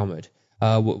the Talmud,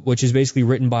 which is basically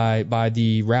written by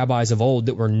the rabbis of old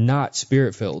that were not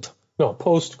spirit-filled. No,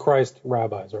 post-Christ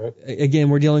rabbis, right? Again,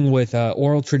 we're dealing with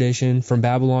oral tradition from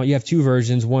Babylon. You have two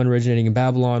versions, one originating in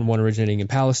Babylon, one originating in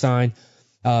Palestine.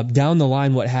 Down the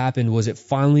line, what happened was it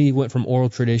finally went from oral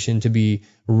tradition to be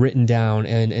written down,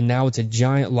 and now it's a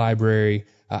giant library.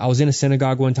 I was in a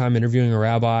synagogue one time interviewing a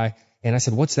rabbi, and I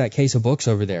said, "What's that case of books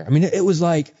over there?" I mean, it was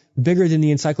like bigger than the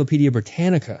Encyclopedia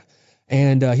Britannica.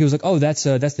 And he was like, "Oh, that's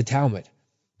the Talmud."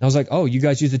 And I was like, "Oh, you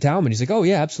guys use the Talmud?" He's like, "Oh,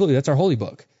 yeah, absolutely. That's our holy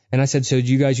book." And I said, "So do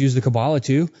you guys use the Kabbalah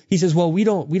too?" He says, "Well, we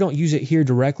don't use it here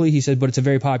directly." He said, "But it's a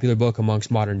very popular book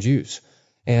amongst modern Jews."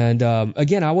 And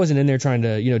again, I wasn't in there trying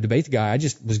to debate the guy. I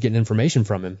just was getting information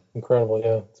from him. Incredible,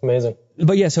 yeah, it's amazing.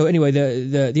 But yeah, so anyway,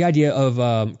 the idea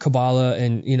of Kabbalah,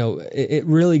 and it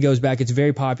really goes back. It's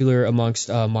very popular amongst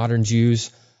modern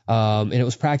Jews, and it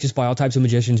was practiced by all types of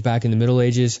magicians back in the Middle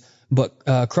Ages.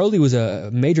 But Crowley was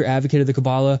a major advocate of the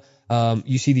Kabbalah.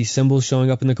 You see these symbols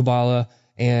showing up in the Kabbalah.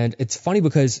 And it's funny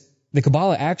because the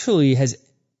Kabbalah actually has,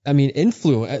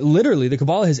 literally the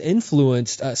Kabbalah has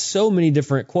influenced so many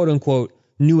different quote unquote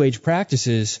New Age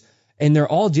practices, and they're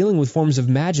all dealing with forms of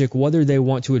magic, whether they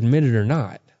want to admit it or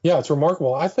not. Yeah, it's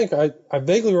remarkable. I think I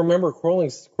vaguely remember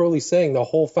Crowley saying the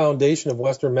whole foundation of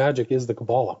Western magic is the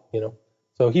Kabbalah,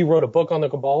 So he wrote a book on the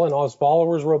Kabbalah, and all his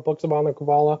followers wrote books about the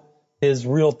Kabbalah. His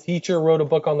real teacher wrote a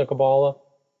book on the Kabbalah.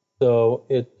 So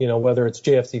whether it's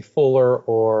J.F.C. Fuller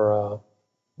or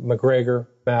McGregor,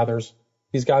 Mathers,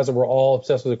 these guys that were all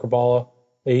obsessed with the Kabbalah,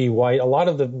 A.E. White, a lot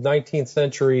of the 19th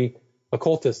century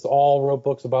occultists all wrote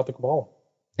books about the Kabbalah.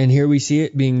 And here we see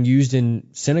it being used in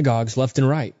synagogues left and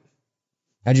right.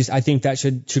 I think that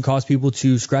should cause people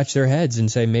to scratch their heads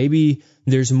and say, maybe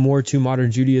there's more to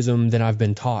modern Judaism than I've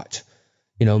been taught.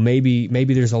 Maybe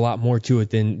there's a lot more to it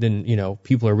than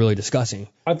people are really discussing.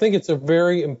 I think it's a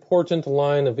very important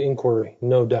line of inquiry,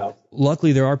 no doubt.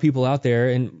 Luckily, there are people out there,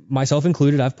 and myself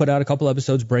included. I've put out a couple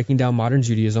episodes breaking down modern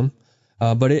Judaism,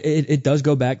 but it does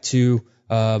go back to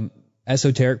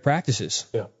esoteric practices.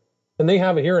 Yeah, and they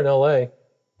have it here in L.A.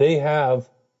 They have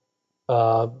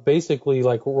basically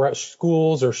like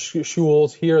schools or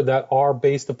shuls here that are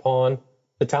based upon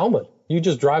the Talmud. You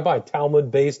just drive by,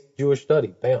 Talmud-based Jewish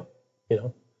study, bam.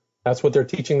 That's what they're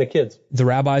teaching the kids. The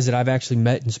rabbis that I've actually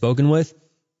met and spoken with,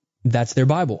 that's their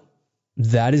Bible.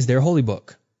 That is their holy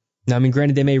book. Now,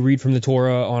 granted, they may read from the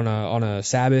Torah on a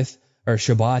Sabbath or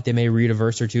Shabbat. They may read a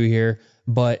verse or two here,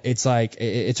 but it's like,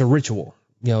 it's a ritual.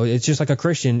 It's just like a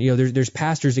Christian. There's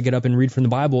pastors that get up and read from the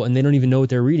Bible, and they don't even know what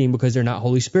they're reading because they're not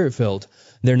Holy Spirit filled.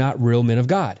 They're not real men of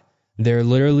God. They're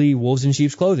literally wolves in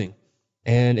sheep's clothing.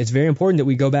 And it's very important that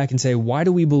we go back and say, why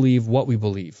do we believe what we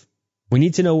believe? We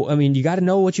need to know, you got to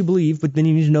know what you believe, but then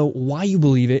you need to know why you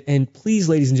believe it. And please,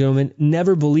 ladies and gentlemen,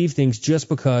 never believe things just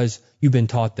because you've been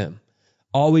taught them.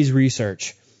 Always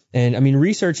research. And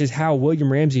research is how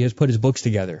William Ramsey has put his books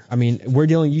together.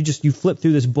 You flip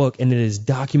through this book and it is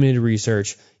documented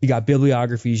research. You got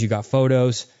bibliographies, you got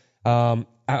photos.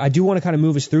 I do want to kind of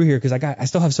move us through here because I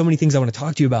still have so many things I want to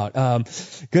talk to you about.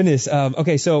 Goodness.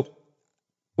 Okay. So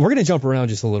we're going to jump around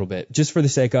just a little bit just for the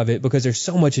sake of it, because there's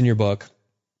so much in your book.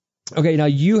 Okay, now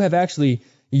you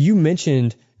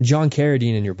mentioned John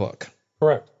Carradine in your book.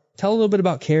 Correct. Tell a little bit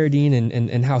about Carradine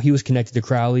and how he was connected to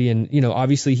Crowley, and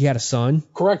obviously he had a son.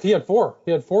 Correct. He had four.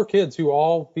 He had four kids who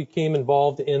all became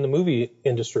involved in the movie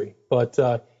industry. But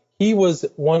he was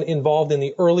one involved in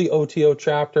the early OTO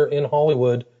chapter in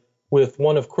Hollywood with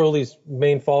one of Crowley's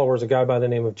main followers, a guy by the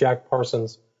name of Jack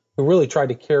Parsons, who really tried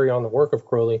to carry on the work of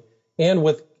Crowley, and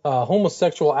with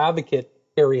homosexual advocate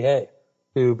Harry Hay,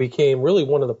 who became really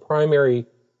one of the primary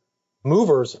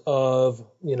movers of,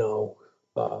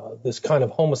 this kind of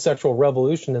homosexual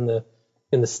revolution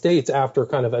in the States after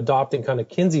kind of adopting kind of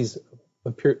Kinsey's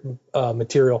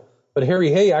material. But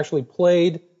Harry Hay actually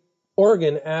played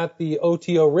organ at the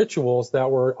OTO rituals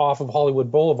that were off of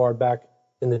Hollywood Boulevard back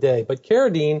in the day. But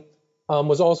Carradine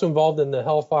was also involved in the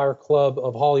Hellfire Club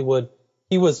of Hollywood.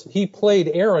 He played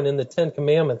Aaron in the Ten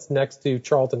Commandments next to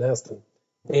Charlton Heston.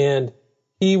 And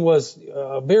he was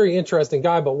a very interesting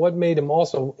guy, but what made him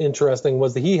also interesting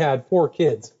was that he had four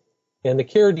kids. And the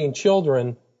Carradine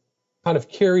children kind of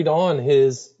carried on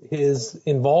his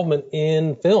involvement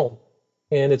in film.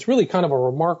 And it's really kind of a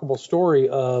remarkable story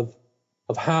of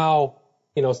how,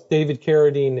 David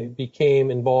Carradine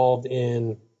became involved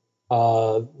in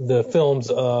the films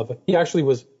of, he actually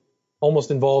was almost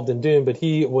involved in Dune, but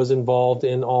he was involved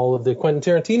in all of the Quentin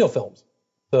Tarantino films.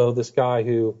 So this guy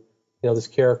who, this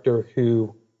character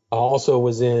who also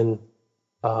was in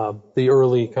the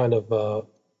early kind of,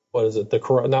 what is it?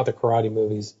 Not the karate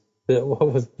movies.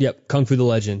 Yep. Kung Fu the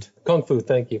Legend. Kung Fu.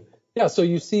 Thank you. Yeah. So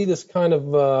you see this kind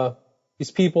of,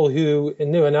 these people who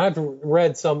knew, and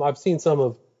I've seen some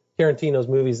of Tarantino's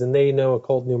movies, and they know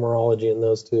occult numerology in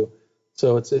those too.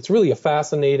 So it's really a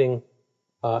fascinating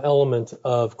element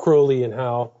of Crowley and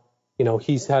how,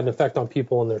 he's had an effect on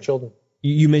people and their children.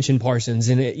 You mentioned Parsons,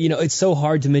 and it's so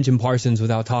hard to mention Parsons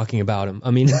without talking about him. I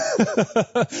mean,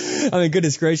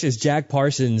 goodness gracious, Jack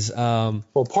Parsons.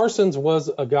 Well, Parsons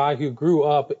was a guy who grew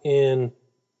up in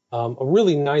a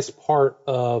really nice part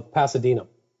of Pasadena.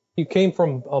 He came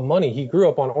from money. He grew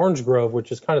up on Orange Grove,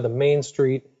 which is kind of the main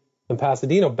street in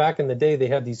Pasadena. Back in the day, they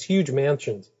had these huge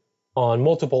mansions on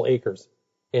multiple acres,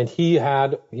 and he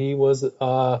was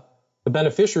the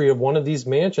beneficiary of one of these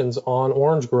mansions on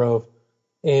Orange Grove,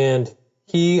 and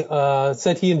he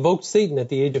said he invoked Satan at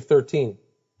the age of 13.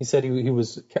 He said he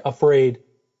was afraid,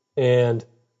 and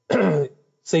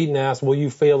Satan asked, "Will you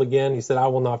fail again?" He said, "I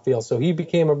will not fail." So he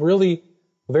became a really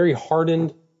very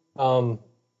hardened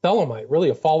Thelemite, really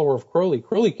a follower of Crowley.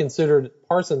 Crowley considered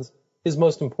Parsons his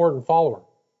most important follower,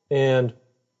 and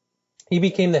he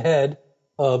became the head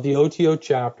of the OTO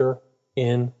chapter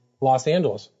in Los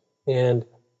Angeles. And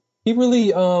he really,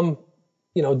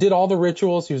 did all the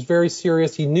rituals. He was very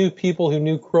serious. He knew people who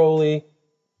knew Crowley.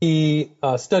 He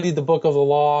studied the Book of the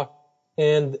Law.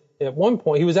 And at one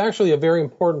point, he was actually a very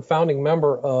important founding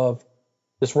member of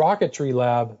this rocketry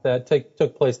lab that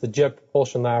took place, the Jet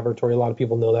Propulsion Laboratory. A lot of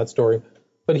people know that story.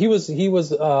 But he was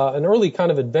an early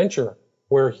kind of adventurer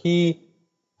where he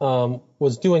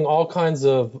was doing all kinds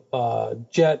of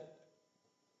jet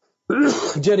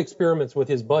experiments with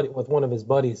one of his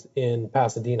buddies in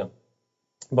Pasadena.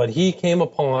 But he came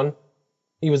upon,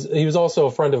 he was also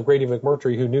a friend of Grady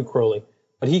McMurtry who knew Crowley,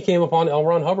 but he came upon L.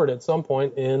 Ron Hubbard at some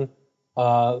point in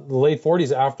the late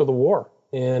 40s after the war.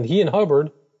 And he and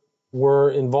Hubbard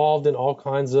were involved in all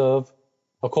kinds of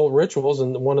occult rituals.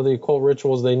 And one of the occult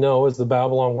rituals they know is the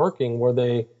Babylon working, where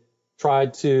they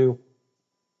tried to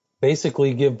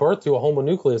basically give birth to a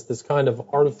homonucleus, this kind of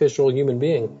artificial human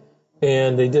being.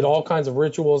 And they did all kinds of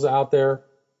rituals out there.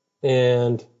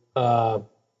 And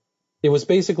it was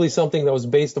basically something that was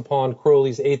based upon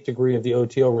Crowley's 8th degree of the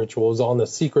OTO rituals on the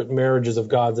secret marriages of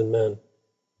gods and men.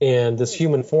 And this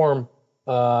human form,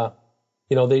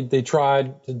 they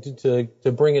tried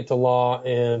to bring it to law,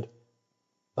 and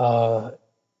it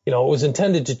was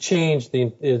intended to change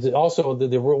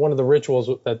one of the rituals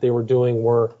that they were doing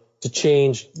were to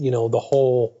change, the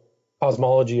whole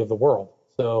cosmology of the world.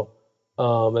 So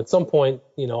at some point,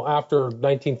 after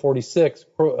 1946,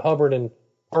 Hubbard and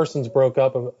Parsons broke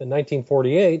up. In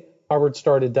 1948, Hubbard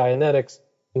started Dianetics,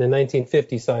 and in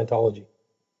 1950, Scientology.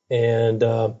 And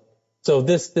so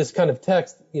this kind of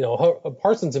text,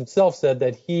 Parsons himself said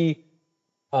that he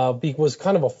was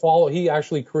kind of a follower. He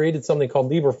actually created something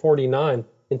called Liber 49,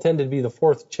 intended to be the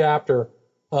 4th chapter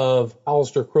of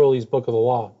Aleister Crowley's Book of the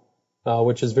Law,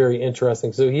 which is very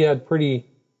interesting. So he had pretty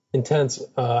intense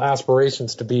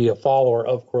aspirations to be a follower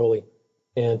of Crowley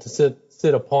and to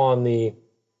sit upon the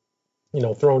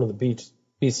throne of the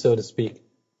beast, so to speak.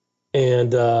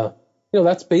 And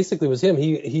that's basically was him.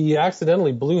 He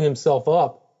accidentally blew himself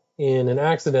up in an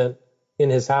accident in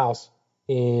his house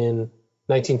in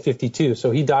 1952.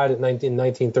 So he died in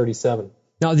 1937.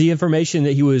 Now, the information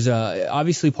that he was,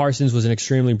 obviously Parsons was an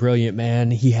extremely brilliant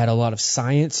man. He had a lot of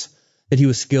science that he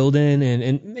was skilled in.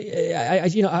 And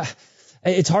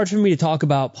it's hard for me to talk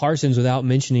about Parsons without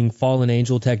mentioning fallen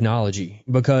angel technology,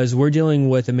 because we're dealing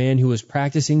with a man who was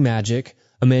practicing magic,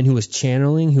 a man who was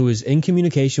channeling, who was in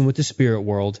communication with the spirit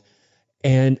world.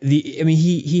 And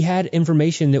he had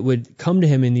information that would come to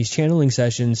him in these channeling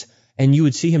sessions, and you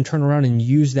would see him turn around and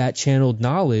use that channeled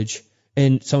knowledge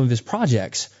in some of his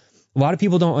projects. A lot of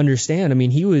people don't understand. I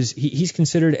mean, he's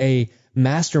considered a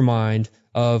mastermind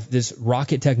of this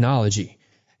rocket technology.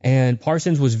 And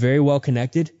Parsons was very well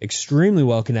connected, extremely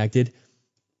well connected.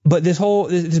 But this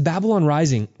Babylon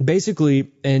Rising,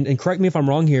 basically, and correct me if I'm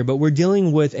wrong here, but we're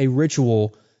dealing with a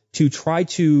ritual to try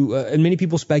to, and many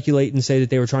people speculate and say that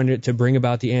they were trying to bring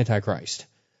about the Antichrist.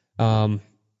 But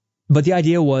the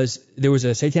idea was there was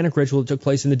a satanic ritual that took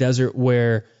place in the desert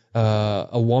where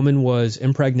a woman was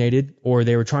impregnated, or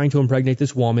they were trying to impregnate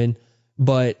this woman,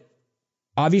 but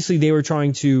obviously they were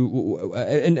trying to,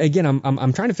 and again,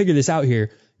 I'm trying to figure this out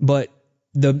here, but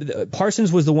the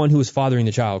Parsons was the one who was fathering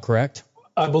the child, correct?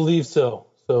 I believe so.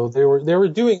 So they were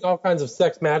doing all kinds of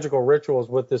sex magical rituals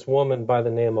with this woman by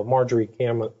the name of Marjorie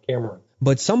Cameron.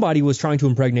 But somebody was trying to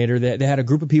impregnate her. They had a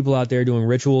group of people out there doing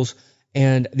rituals,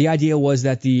 and the idea was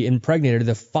that the impregnator,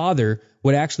 the father,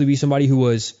 would actually be somebody who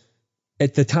was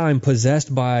at the time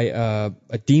possessed by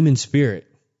a demon spirit.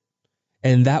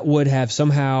 And that would have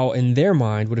somehow, in their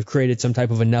mind, would have created some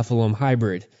type of a Nephilim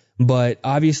hybrid. But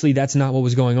obviously that's not what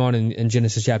was going on in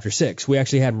Genesis chapter 6. We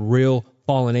actually had real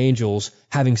fallen angels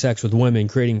having sex with women,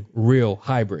 creating real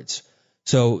hybrids.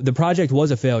 So the project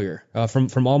was a failure.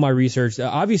 From all my research,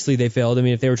 obviously they failed. I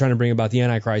mean, if they were trying to bring about the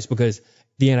Antichrist, because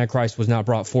the Antichrist was not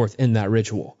brought forth in that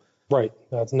ritual. Right,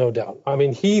 that's no doubt. I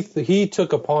mean, he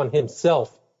took upon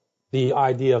himself the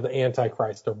idea of the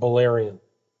Antichrist or Valerian.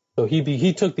 So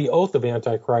he took the oath of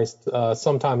Antichrist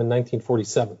sometime in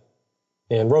 1947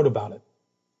 and wrote about it.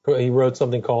 He wrote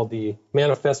something called the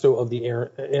Manifesto of the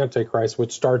Antichrist,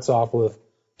 which starts off with,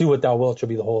 "Do what thou wilt shall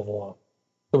be the whole of the law."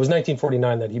 It was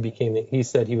 1949 that he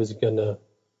said he was going to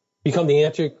become the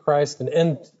Antichrist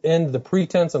and end the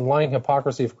pretense and lying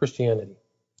hypocrisy of Christianity.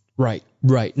 Right.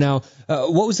 Now,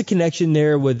 what was the connection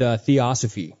there with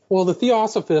Theosophy? Well, the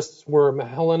Theosophists were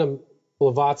Helena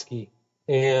Blavatsky,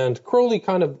 and Crowley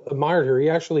kind of admired her.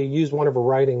 He actually used one of her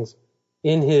writings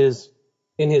in his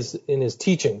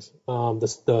teachings,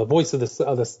 the voice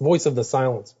of the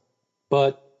silence.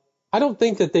 But I don't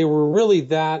think that they were really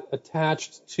that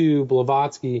attached to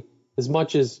Blavatsky as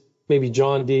much as maybe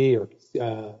John Dee or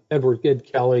Edward Ed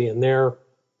Kelly and their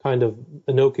kind of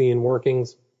Enochian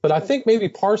workings. But I think maybe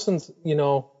Parsons,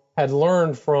 had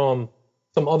learned from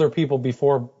some other people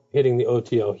before hitting the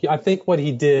OTO. I think what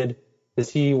he did is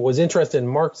he was interested in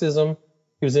Marxism.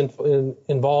 He was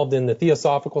involved in the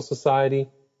Theosophical Society.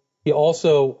 He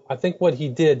also, I think what he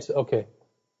did,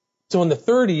 so in the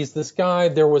 30s,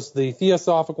 there was the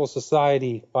Theosophical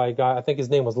Society by a guy, I think his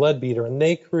name was Leadbeater, and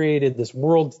they created this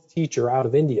world teacher out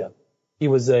of India. He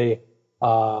was a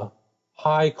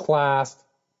high-class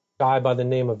guy by the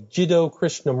name of Jiddu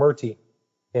Krishnamurti,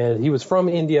 and he was from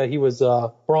India. He was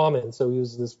Brahmin, so he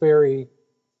was this very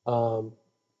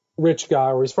rich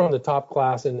guy, or he's from the top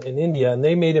class in India, and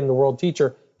they made him the world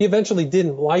teacher. He eventually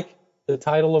didn't like the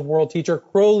title of world teacher.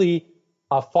 Crowley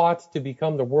fought to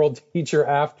become the world teacher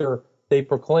after they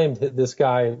proclaimed this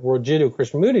guy, Jiddu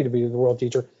Krishnamurti, to be the world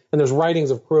teacher. And there's writings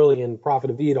of Crowley in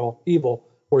Prophet of Evil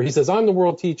where he says, "I'm the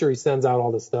world teacher." He sends out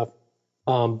all this stuff.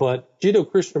 But Jiddu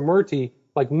Krishnamurti,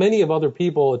 like many of other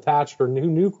people attached or who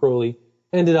knew Crowley,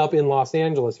 ended up in Los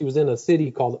Angeles. He was in a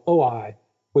city called Ojai,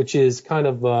 which is kind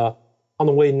of on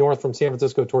the way north from San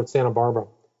Francisco towards Santa Barbara.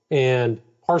 And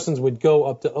Parsons would go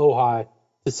up to Ojai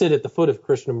to sit at the foot of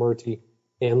Krishnamurti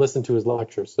and listen to his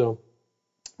lectures. So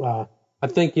I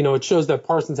think, it shows that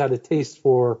Parsons had a taste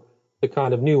for the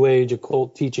kind of New Age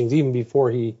occult teachings even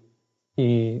before he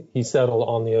settled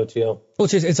on the OTO. Well,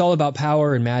 it's all about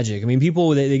power and magic. I mean, people,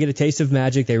 they get a taste of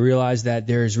magic. They realize that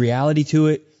there's reality to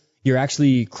it. You're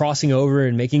actually crossing over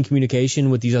and making communication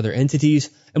with these other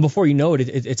entities. And before you know it,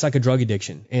 it's like a drug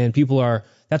addiction. And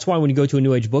that's why when you go to a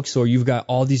New Age bookstore, you've got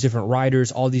all these different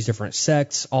writers, all these different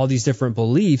sects, all these different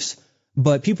beliefs.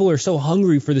 But people are so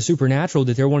hungry for the supernatural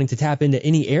that they're wanting to tap into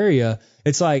any area.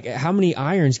 It's like, how many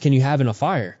irons can you have in a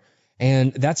fire?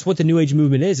 And that's what the New Age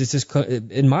movement is. It's just,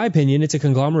 in my opinion, it's a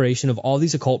conglomeration of all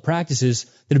these occult practices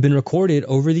that have been recorded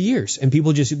over the years. And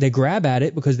people they grab at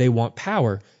it because they want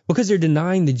power, because they're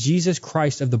denying the Jesus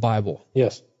Christ of the Bible.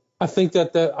 Yes. I think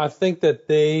that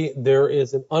there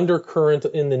is an undercurrent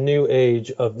in the New Age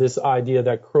of this idea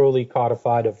that Crowley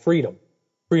codified of freedom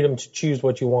to choose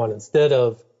what you want. Instead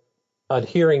of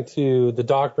adhering to the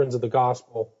doctrines of the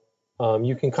gospel,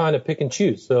 you can kind of pick and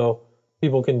choose. So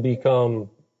people can become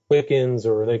Wiccans,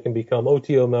 or they can become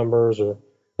OTO members, or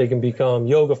they can become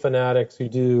yoga fanatics who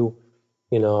do,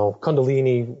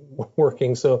 Kundalini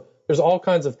working. So there's all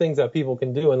kinds of things that people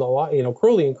can do, and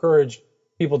Crowley encouraged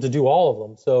people to do all of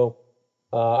them. So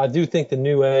I do think the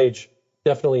New Age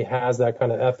definitely has that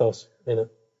kind of ethos in it.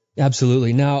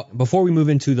 Absolutely. Now, before we move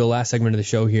into the last segment of the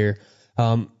show here,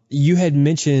 you had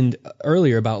mentioned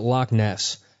earlier about Loch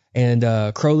Ness, and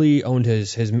Crowley owned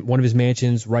one of his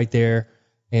mansions right there.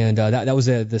 And that was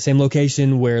the same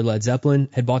location where Led Zeppelin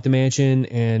had bought the mansion.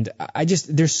 And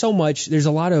there's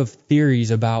a lot of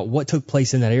theories about what took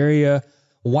place in that area.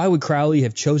 Why would Crowley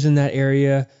have chosen that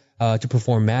area to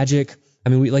perform magic? I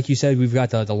mean, like you said, we've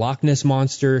got the Loch Ness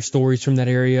monster stories from that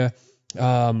area.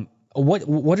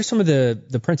 What are some of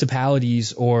the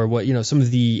principalities, or some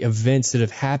of the events that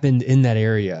have happened in that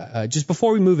area? Just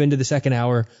before we move into the second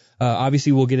hour,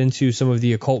 obviously we'll get into some of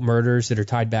the occult murders that are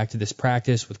tied back to this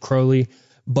practice with Crowley.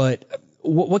 But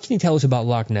what can you tell us about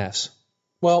Loch Ness?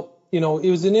 Well, it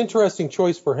was an interesting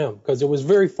choice for him because it was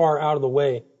very far out of the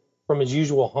way from his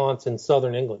usual haunts in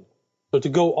southern England. So to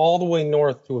go all the way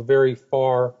north to a very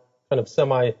far kind of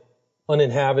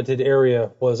semi-uninhabited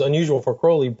area was unusual for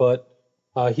Crowley, but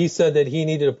he said that he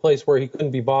needed a place where he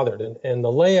couldn't be bothered. And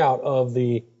the layout of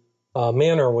the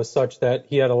manor was such that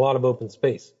he had a lot of open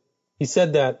space. He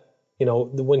said that,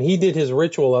 when he did his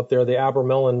ritual up there, the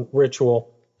Abramelin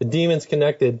ritual, the demons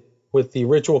connected with the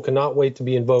ritual cannot wait to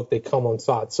be invoked. They come on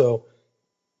sot. So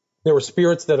there were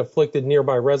spirits that afflicted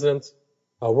nearby residents.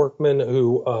 A workman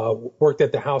who worked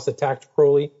at the house attacked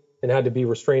Crowley and had to be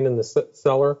restrained in the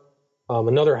cellar.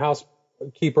 Another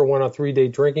housekeeper went on a 3-day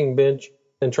drinking binge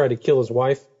and tried to kill his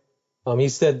wife. He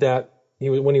said that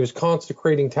when he was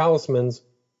consecrating talismans,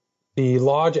 the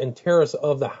lodge and terrace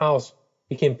of the house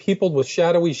became peopled with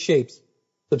shadowy shapes,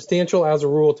 substantial as a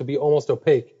rule to be almost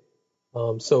opaque.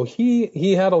 So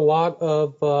he had a lot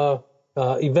of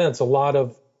events, a lot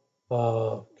of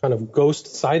kind of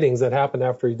ghost sightings that happened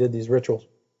after he did these rituals.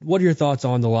 What are your thoughts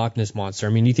on the Loch Ness Monster? I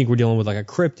mean, you think we're dealing with like a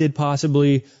cryptid,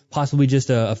 possibly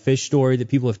just a fish story that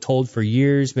people have told for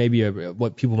years, maybe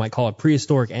what people might call a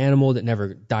prehistoric animal that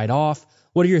never died off?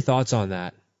 What are your thoughts on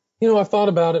that? I've thought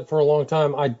about it for a long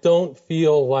time. I don't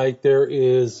feel like there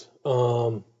is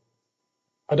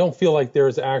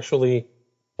actually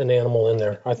an animal in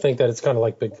there. I think that it's kind of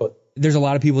like Bigfoot. There's a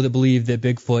lot of people that believe that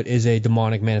Bigfoot is a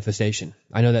demonic manifestation.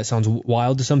 I know that sounds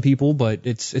wild to some people, but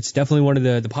it's definitely one of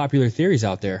the popular theories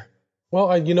out there. Well,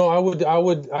 I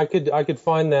could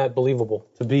find that believable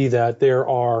to be that there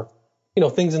are,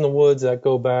 things in the woods that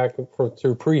go back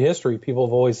through prehistory. People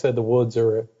have always said the woods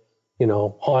are,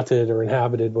 haunted or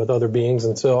inhabited with other beings,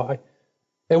 and so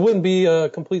it wouldn't be a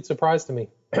complete surprise to me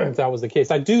if that was the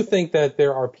case. I do think that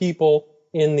there are people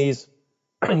in these,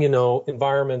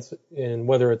 environments, in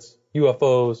whether it's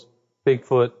UFOs,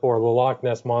 Bigfoot, or the Loch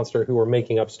Ness Monster, who are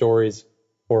making up stories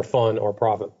for fun or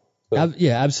profit. So.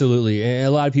 Yeah, absolutely. And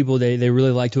a lot of people, they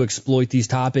really like to exploit these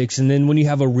topics. And then when you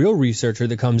have a real researcher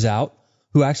that comes out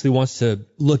who actually wants to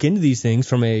look into these things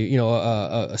from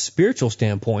a spiritual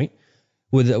standpoint,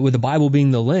 with the Bible being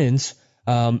the lens,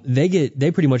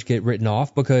 they pretty much get written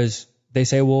off because they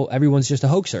say, well, everyone's just a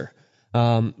hoaxer.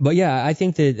 But yeah, I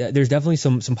think that there's definitely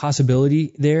some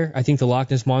possibility there. I think the Loch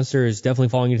Ness Monster is definitely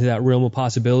falling into that realm of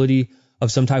possibility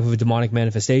of some type of a demonic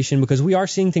manifestation, because we are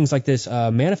seeing things like this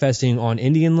manifesting on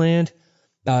Indian land.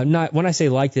 Not when I say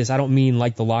like this, I don't mean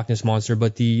like the Loch Ness Monster,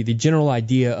 but the general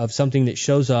idea of something that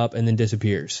shows up and then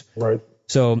disappears. Right.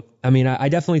 So, I mean, I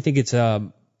definitely think it's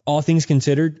all things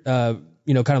considered,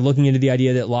 kind of looking into the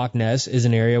idea that Loch Ness is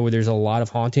an area where there's a lot of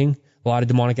haunting, a lot of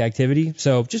demonic activity.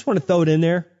 So just want to throw it in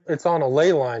there. It's on a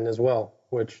ley line as well,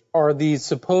 which are these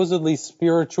supposedly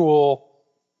spiritual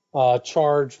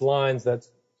charged lines that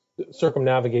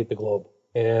circumnavigate the globe.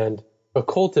 And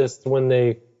occultists, when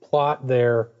they plot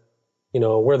their,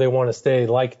 where they want to stay,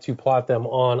 like to plot them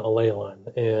on a ley line.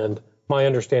 And my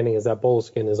understanding is that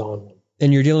Boleskine is on one.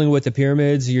 And you're dealing with the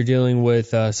pyramids, you're dealing with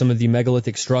some of the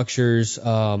megalithic structures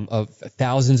of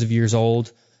thousands of years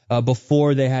old,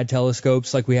 before they had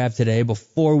telescopes like we have today,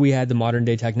 before we had the modern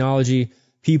day technology.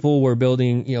 People were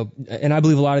building, and I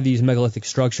believe a lot of these megalithic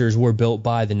structures were built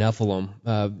by the Nephilim.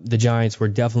 The giants were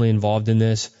definitely involved in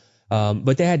this,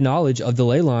 but they had knowledge of the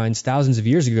ley lines thousands of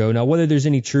years ago. Now, whether there's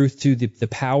any truth to the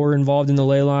power involved in the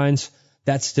ley lines,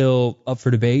 that's still up for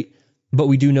debate. But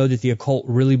we do know that the occult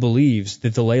really believes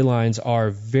that the ley lines are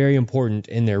very important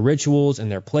in their rituals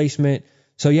and their placement.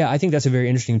 So, yeah, I think that's a very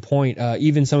interesting point.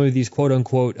 Even some of these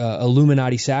quote-unquote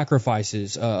Illuminati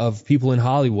sacrifices of people in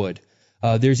Hollywood,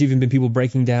 there's even been people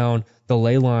breaking down the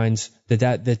ley lines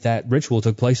that ritual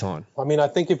took place on. I mean, I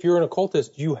think if you're an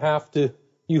occultist, you have to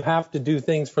do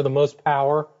things for the most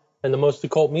power and the most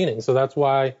occult meaning. So that's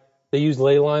why they use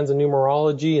ley lines and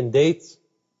numerology and dates.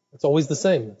 It's always the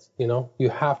same. You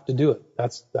have to do it.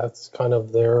 That's kind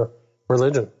of their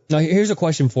religion. Now, here's a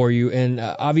question for you. And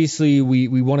obviously,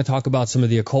 we want to talk about some of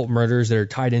the occult murders that are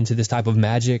tied into this type of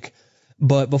magic.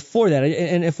 But before that,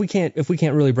 and if we can't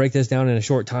really break this down in a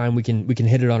short time, we can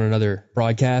hit it on another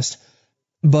broadcast.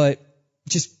 But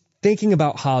just thinking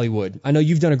about Hollywood, I know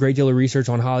you've done a great deal of research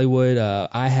on Hollywood.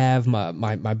 I have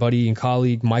my buddy and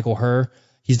colleague Michael Herr.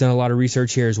 He's done a lot of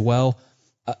research here as well.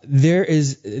 There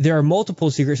are multiple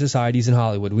secret societies in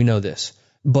Hollywood. We know this,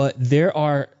 but there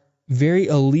are very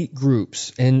elite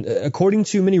groups, and according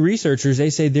to many researchers, they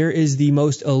say there is the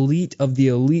most elite of the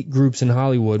elite groups in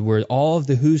Hollywood, where all of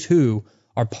the who's who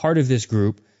are part of this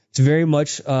group. It's very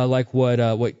much like what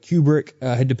Kubrick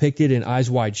had depicted in Eyes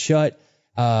Wide Shut.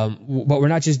 But we're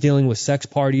not just dealing with sex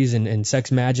parties and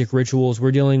sex magic rituals.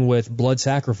 We're dealing with blood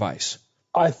sacrifice.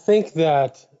 I think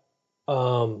that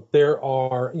there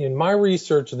are, in my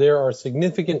research, there are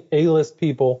significant A-list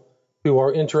people who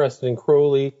are interested in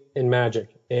Crowley and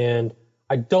magic. And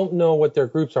I don't know what their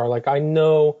groups are. Like, I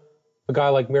know a guy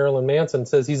like Marilyn Manson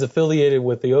says he's affiliated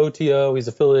with the OTO, he's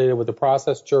affiliated with the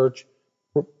Process Church.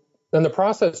 And the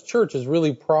Process Church is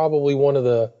really probably one of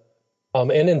the,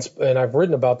 and I've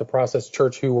written about the Process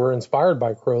Church who were inspired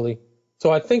by Crowley.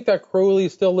 So I think that Crowley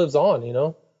still lives on,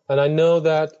 and I know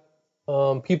that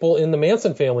people in the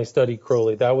Manson family study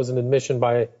Crowley. That was an admission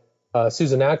by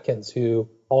Susan Atkins, who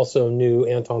also knew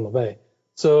Anton LaVey.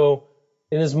 So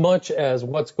in as much as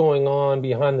what's going on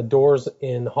behind the doors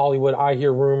in Hollywood, I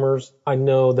hear rumors. I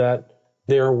know that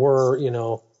there were,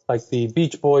 like the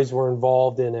Beach Boys were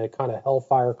involved in a kind of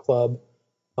Hellfire Club.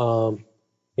 The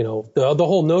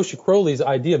whole notion, Crowley's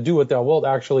idea of do what thou wilt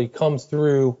actually comes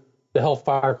through the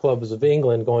Hellfire Clubs of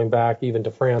England, going back even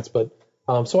to France. But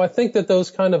so I think that those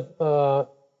kind of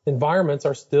environments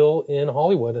are still in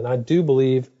Hollywood, and I do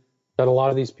believe that a lot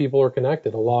of these people are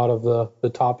connected. A lot of the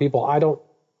top people.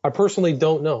 I personally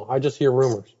don't know. I just hear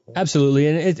rumors. Absolutely,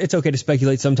 and it's okay to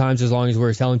speculate sometimes, as long as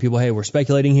we're telling people, hey, we're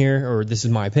speculating here, or this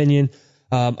is my opinion.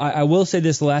 I will say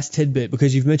this last tidbit,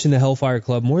 because you've mentioned the Hellfire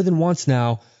Club more than once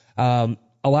now.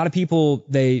 A lot of people,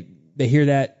 they hear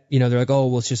that, they're like, oh,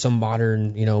 well, it's just some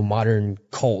modern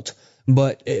cult.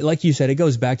 But like you said, it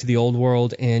goes back to the old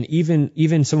world, and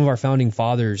even some of our founding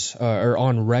fathers are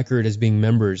on record as being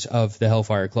members of the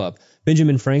Hellfire Club.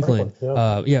 Benjamin Franklin,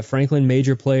 Franklin,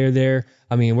 major player there.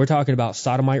 I mean, we're talking about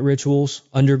sodomite rituals,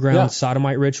 underground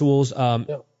sodomite rituals.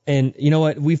 And you know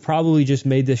what? We've probably just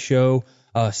made this show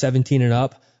 17 and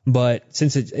up, but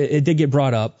since it did get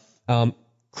brought up,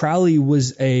 Crowley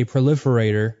was a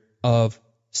proliferator of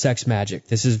sex magic.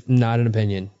 This is not an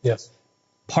opinion. Yes.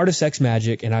 Part of sex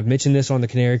magic, and I've mentioned this on the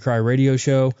Canary Cry radio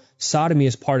show, sodomy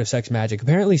is part of sex magic.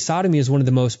 Apparently, sodomy is one of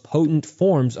the most potent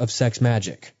forms of sex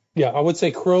magic. Yeah, I would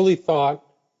say Crowley thought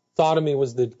sodomy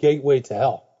was the gateway to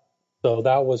hell. So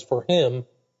that was for him,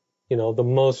 the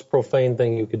most profane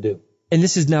thing you could do. And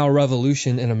this is now a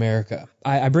revolution in America.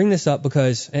 I bring this up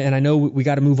because, and I know we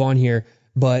got to move on here,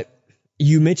 but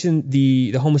you mentioned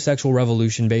the homosexual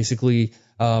revolution, basically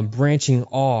branching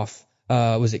off.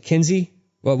 Was it Kinsey?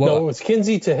 No, it was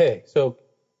Kinsey to Hay. So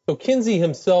Kinsey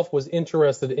himself was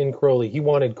interested in Crowley. He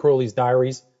wanted Crowley's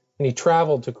diaries, and he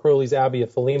traveled to Crowley's Abbey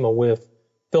of Thelema with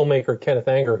filmmaker Kenneth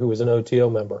Anger, who was an OTO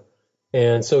member.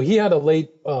 And so he had a late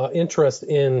interest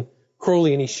in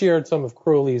Crowley, and he shared some of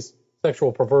Crowley's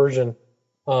sexual perversion.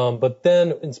 But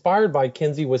then, inspired by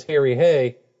Kinsey, was Harry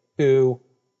Hay, who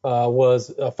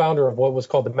was a founder of what was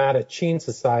called the Mattachine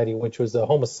Society, which was a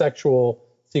homosexual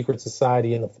secret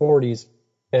society in the 40s.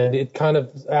 And it kind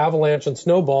of avalanched and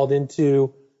snowballed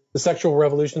into the sexual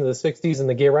revolution of the 60s and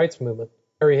the gay rights movement.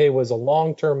 Harry Hay was a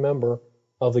long-term member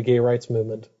of the gay rights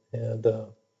movement. And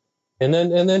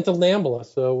then to Nambla,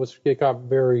 so it got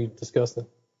very disgusting.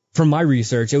 From my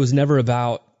research, it was never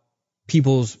about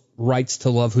people's rights to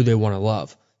love who they want to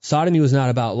love. Sodomy was not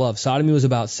about love. Sodomy was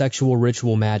about sexual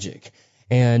ritual magic.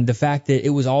 And the fact that it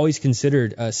was always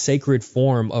considered a sacred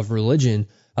form of religion,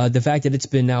 the fact that it's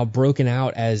been now broken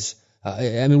out as,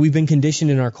 we've been conditioned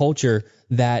in our culture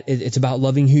that it's about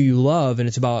loving who you love and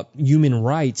it's about human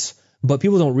rights. But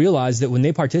people don't realize that when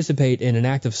they participate in an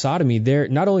act of sodomy,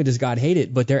 not only does God hate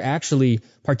it, but they're actually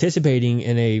participating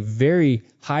in a very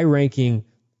high-ranking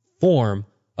form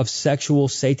of sexual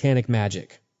satanic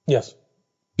magic. Yes.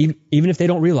 Even if they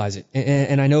don't realize it.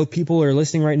 And I know people are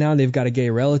listening right now, they've got a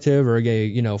gay relative or a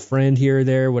gay, friend here or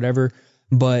there, whatever.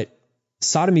 But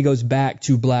sodomy goes back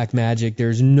to black magic.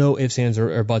 There's no ifs, ands,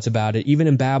 or buts about it. Even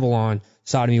in Babylon,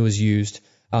 sodomy was used.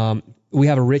 We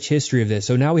have a rich history of this.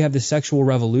 So now we have this sexual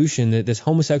revolution, this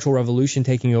homosexual revolution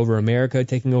taking over America,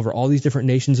 taking over all these different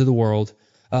nations of the world,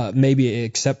 maybe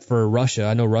except for Russia.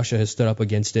 I know Russia has stood up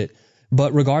against it.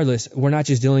 But regardless, we're not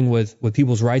just dealing with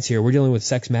people's rights here. We're dealing with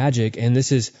sex magic. And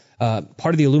this is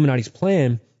part of the Illuminati's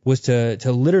plan was to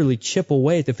literally chip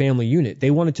away at the family unit.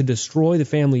 They wanted to destroy the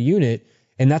family unit,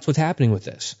 and that's what's happening with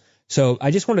this. So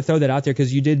I just want to throw that out there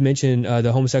because you did mention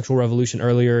the homosexual revolution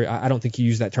earlier. I don't think you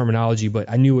used that terminology, but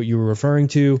I knew what you were referring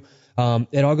to.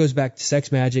 It all goes back to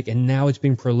sex magic, and now it's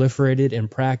being proliferated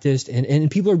and practiced, and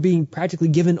people are being practically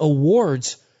given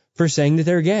awards for saying that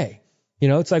they're gay.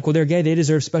 It's like, well, they're gay, they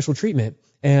deserve special treatment.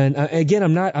 And again,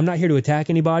 I'm not here to attack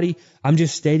anybody. I'm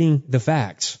just stating the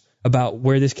facts about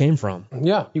where this came from.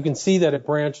 Yeah, you can see that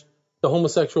the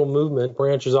homosexual movement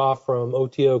branches off from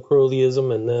OTO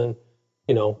Crowleyism, and then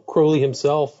Crowley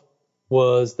himself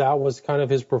was kind of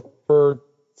his preferred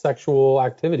sexual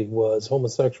activity was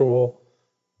homosexual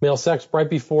male sex. Right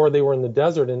before they were in the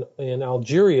desert in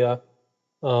Algeria,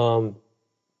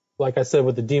 like I said,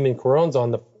 with the demon Corons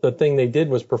on, the thing they did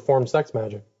was perform sex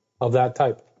magic of that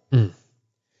type.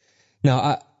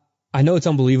 Now, I know it's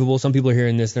unbelievable. Some people are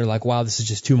hearing this. They're like, wow, this is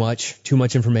just too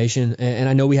much information. And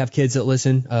I know we have kids that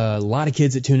listen, a lot of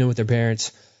kids that tune in with their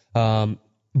parents.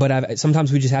 But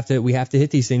sometimes we just have to hit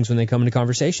these things when they come into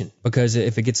conversation, because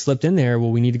if it gets slipped in there,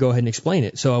 well, we need to go ahead and explain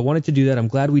it. So I wanted to do that. I'm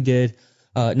glad we did.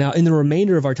 Now, in the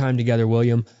remainder of our time together,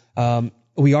 William,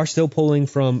 we are still pulling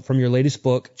from your latest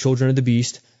book, Children of the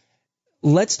Beast.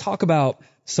 Let's talk about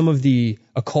some of the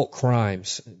occult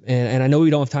crimes. And I know we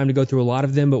don't have time to go through a lot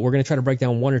of them, but we're going to try to break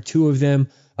down one or two of them,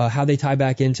 how they tie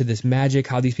back into this magic,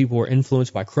 how these people were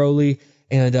influenced by Crowley.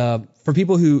 And for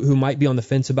people who might be on the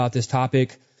fence about this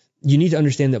topic, you need to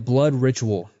understand that blood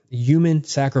ritual, human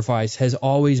sacrifice, has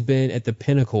always been at the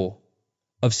pinnacle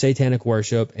of satanic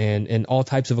worship and all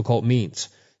types of occult means.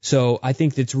 So I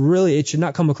think it should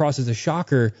not come across as a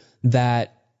shocker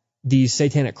that these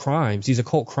satanic crimes, these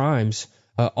occult crimes,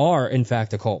 are in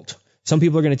fact occult. Some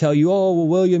people are going to tell you, oh, well,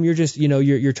 William, you're just,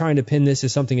 you're trying to pin this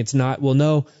as something it's not. Well,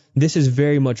 no, this is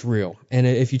very much real. And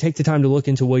if you take the time to look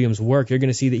into William's work, you're going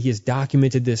to see that he has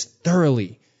documented this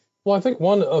thoroughly. Well, I think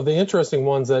one of the interesting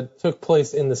ones that took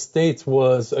place in the States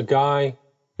was a guy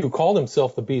who called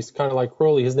himself the Beast, kind of like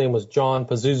Crowley. His name was John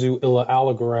Pazuzu Illa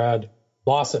Algarad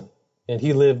Lawson, and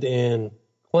he lived in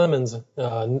Clemens,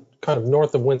 kind of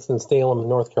north of Winston-Salem in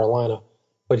North Carolina.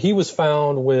 But he was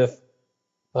found with,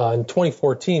 in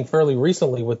 2014, fairly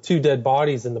recently, with 2 dead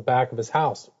bodies in the back of his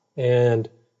house. And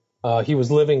he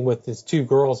was living with his 2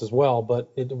 girls as well.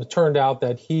 But it turned out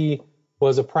that he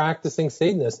was a practicing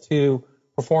Satanist who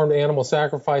performed animal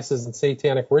sacrifices and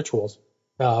satanic rituals.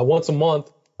 Once a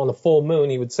month on the full moon,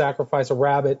 he would sacrifice a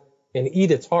rabbit and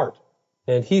eat its heart.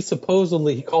 And he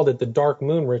called it the dark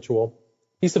moon ritual.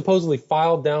 He supposedly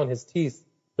filed down his teeth.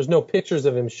 There's no pictures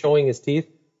of him showing his teeth,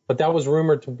 but that was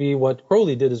rumored to be what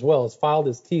Crowley did as well, is filed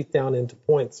his teeth down into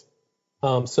points.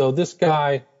 So this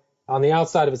guy, on the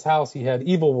outside of his house, he had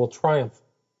evil will triumph.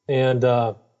 And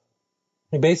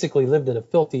he basically lived in a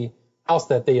filthy house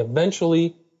that they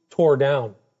eventually tore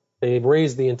down. They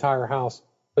razed the entire house.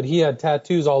 But he had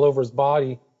tattoos all over his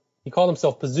body. He called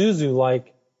himself Pazuzu,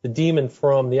 like the demon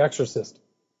from The Exorcist.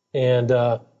 And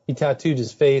he tattooed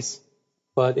his face.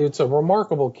 But it's a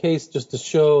remarkable case just to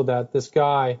show that this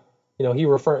guy, he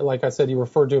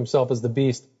referred to himself as the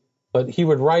Beast. But he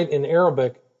would write in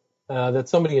Arabic that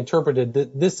somebody interpreted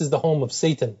that this is the home of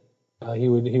Satan. He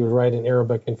would write in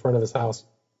Arabic in front of his house.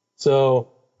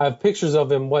 So I have pictures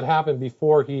of him, what happened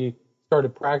before he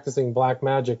started practicing black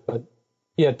magic, but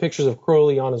he had pictures of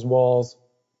Crowley on his walls,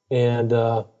 and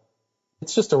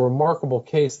it's just a remarkable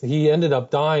case. He ended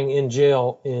up dying in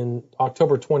jail in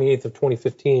October 28th of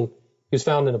 2015. He was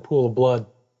found in a pool of blood,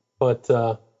 but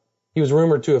he was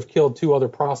rumored to have killed 2 other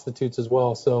prostitutes as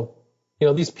well. So,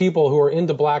 these people who are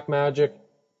into black magic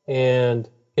and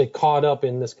get caught up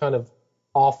in this kind of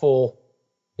awful,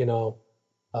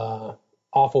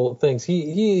 awful things.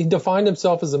 He defined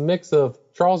himself as a mix of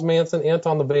Charles Manson,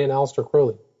 Anton LaVey, and Aleister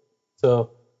Crowley.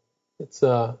 So it's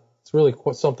really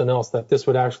something else that this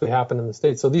would actually happen in the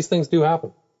States. So these things do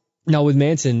happen. Now with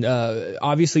Manson,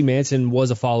 obviously Manson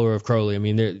was a follower of Crowley.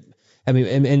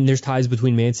 And there's ties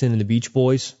between Manson and the Beach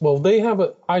Boys. Well, they have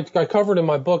I covered in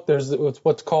my book. There's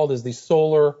what's called as the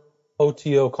Solar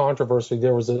OTO controversy.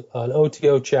 There was an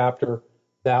OTO chapter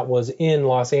that was in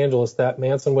Los Angeles that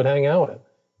Manson would hang out at.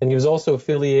 And he was also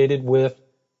affiliated with,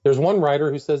 there's one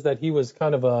writer who says that he was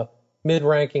kind of a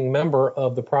mid-ranking member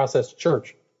of the Process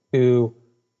Church, who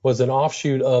was an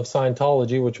offshoot of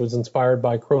Scientology, which was inspired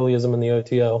by Crowleyism and the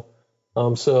OTO.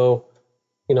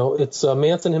 It's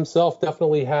Manson himself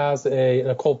definitely has an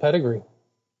occult pedigree.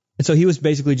 And so he was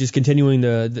basically just continuing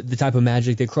the type of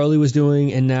magic that Crowley was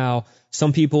doing, and now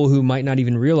some people who might not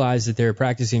even realize that they're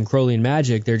practicing Crowleyan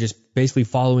magic, they're just basically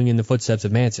following in the footsteps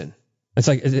of Manson.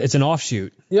 It's an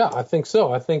offshoot. Yeah, I think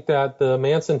so. I think that the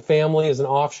Manson family is an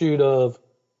offshoot of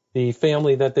the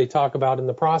family that they talk about in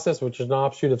the Process, which is an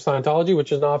offshoot of Scientology,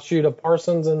 which is an offshoot of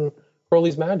Parsons and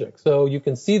Crowley's magic. So you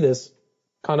can see this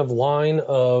kind of line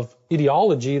of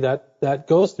ideology that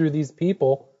goes through these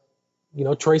people,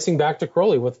 tracing back to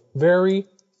Crowley with very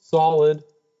solid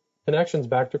connections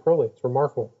back to Crowley. It's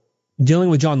remarkable. Dealing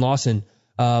with John Lawson,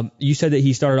 you said that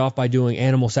he started off by doing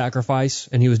animal sacrifice,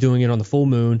 and he was doing it on the full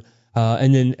moon.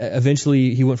 And then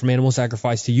eventually he went from animal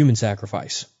sacrifice to human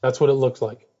sacrifice. That's what it looks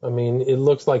like. It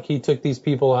looks like he took these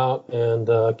people out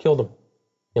and killed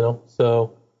them.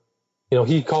 So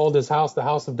he called his house the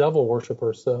house of devil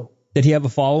worshippers. So did he have a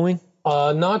following?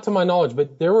 Not to my knowledge,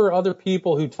 but there were other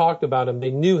people who talked about him.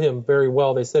 They knew him very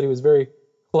well. They said he was very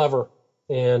clever,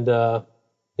 and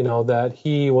that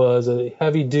he was a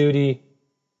heavy duty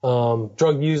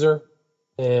drug user.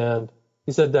 And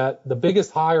he said that the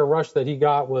biggest high or rush that he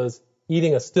got was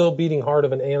eating a still beating heart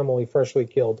of an animal he freshly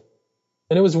killed.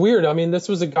 And it was weird. I mean, this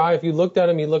was a guy, if you looked at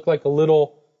him, he looked like a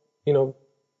little,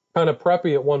 kind of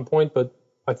preppy at one point, but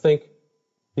I think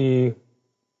he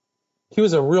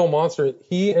was a real monster.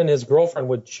 He and his girlfriend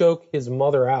would choke his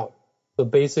mother out. So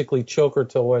basically choke her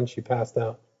till when she passed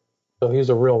out. So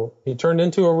he turned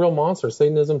into a real monster.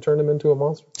 Satanism turned him into a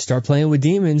monster. Start playing with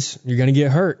demons, you're going to get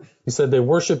hurt. He said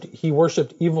he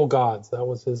worshipped evil gods. That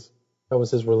was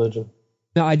his religion.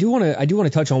 Now, I do want to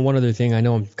touch on one other thing. I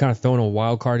know I'm kind of throwing a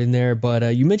wild card in there,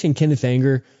 but you mentioned Kenneth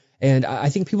Anger, and I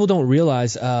think people don't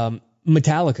realize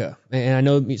Metallica. And I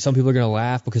know some people are going to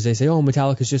laugh because they say, oh,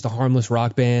 Metallica's just a harmless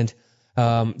rock band.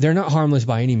 They're not harmless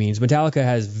by any means. Metallica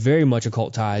has very much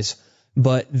occult ties,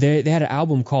 but they had an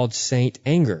album called Saint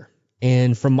Anger.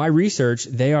 And from my research,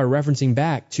 they are referencing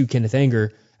back to Kenneth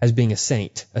Anger as being a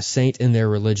saint in their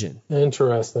religion.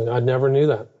 Interesting. I never knew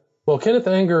that. Well, Kenneth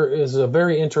Anger is a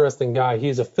very interesting guy.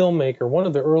 He's a filmmaker, one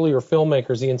of the earlier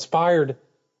filmmakers. He inspired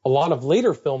a lot of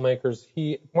later filmmakers.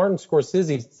 Martin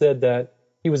Scorsese said that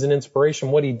he was an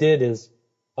inspiration. What he did is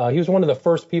he was one of the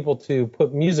first people to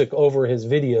put music over his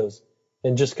videos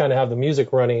and just kind of have the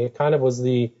music running. It kind of was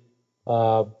the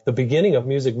beginning of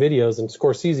music videos, and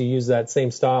Scorsese used that same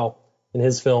style in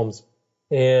his films.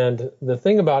 And the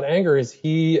thing about Anger is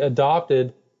he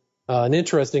adopted an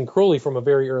interest in Crowley from a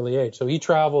very early age. So he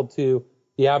traveled to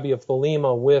the Abbey of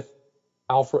Thelema with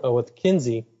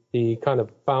Kinsey, the kind of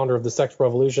founder of the sex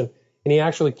revolution.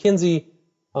 And Kinsey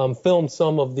filmed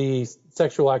some of the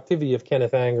sexual activity of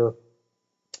Kenneth Anger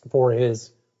for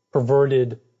his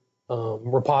perverted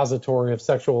repository of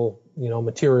sexual,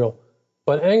 material.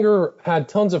 But Anger had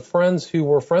tons of friends who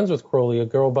were friends with Crowley, a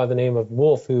girl by the name of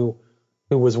Wolfe who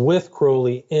was with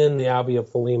Crowley in the Abbey of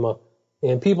Thelema,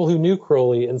 and people who knew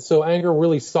Crowley. And so Anger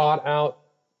really sought out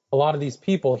a lot of these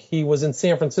people. He was in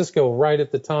San Francisco right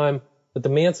at the time that the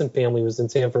Manson family was in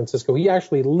San Francisco. He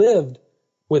actually lived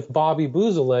with Bobby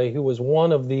Bouzoulet, who was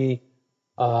one of the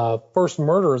first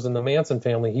murderers in the Manson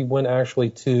family. He went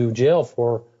actually to jail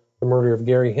for the murder of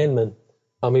Gary Hinman.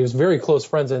 He was very close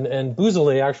friends, and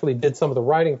Bouzoulet actually did some of the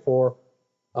writing for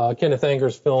Kenneth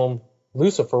Anger's film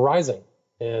Lucifer Rising.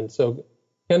 And so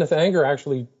Kenneth Anger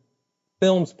actually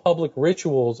films public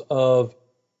rituals of,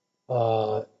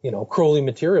 Crowley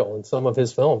material in some of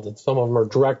his films. And some of them are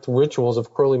direct rituals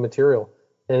of Crowley material.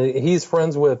 And he's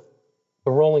friends with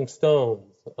the Rolling Stones.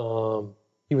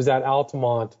 He was at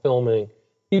Altamont filming.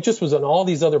 He just was in all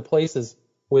these other places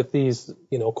with these,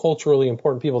 culturally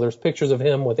important people. There's pictures of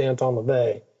him with Anton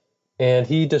LaVey. And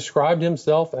he described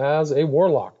himself as a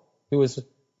warlock who was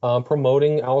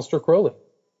promoting Aleister Crowley.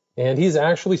 And he's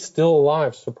actually still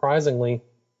alive, surprisingly.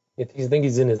 I think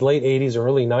he's in his late 80s or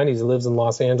early 90s. He lives in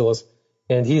Los Angeles.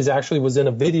 And he's actually was in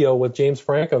a video with James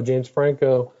Franco. James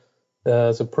Franco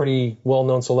is a pretty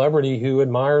well-known celebrity who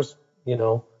admires,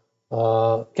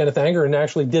 Kenneth Anger, and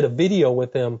actually did a video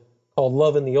with him called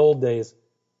Love in the Old Days,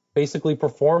 basically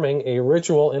performing a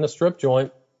ritual in a strip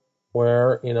joint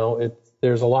where,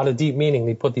 there's a lot of deep meaning.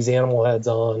 They put these animal heads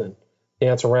on and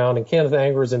dance around. And Kenneth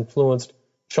Anger has influenced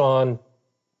Sean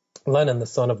Lennon, the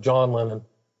son of John Lennon.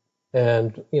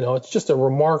 And, it's just a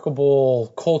remarkable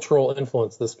cultural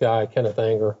influence, this guy, Kenneth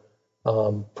Anger,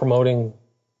 promoting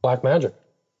black magic.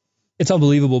 It's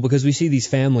unbelievable because we see these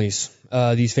families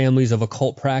of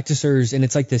occult practitioners, and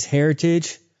it's like this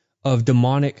heritage of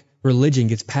demonic religion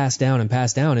gets passed down,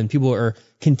 and people are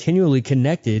continually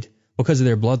connected because of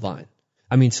their bloodline.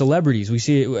 I mean, celebrities, we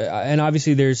see it, and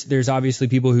obviously there's obviously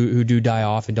people who do die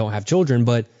off and don't have children,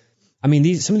 but I mean,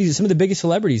 some of the biggest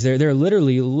celebrities, they're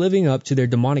literally living up to their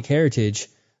demonic heritage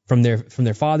from their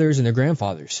fathers and their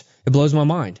grandfathers. It blows my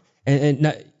mind. And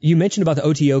now, you mentioned about the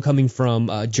OTO coming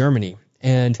from Germany,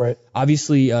 and right.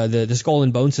 Obviously the Skull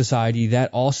and Bone Society,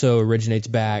 that also originates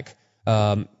back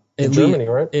in Germany,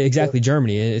 right? Exactly, yeah.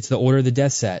 Germany. It's the Order of the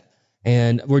Death Set,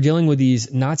 and we're dealing with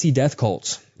these Nazi death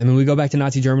cults. I mean, we go back to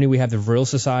Nazi Germany. We have the Vril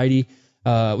Society.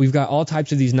 We've got all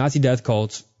types of these Nazi death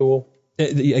cults. Cool.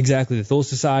 Exactly, the Thule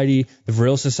Society, the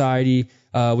Vril Society,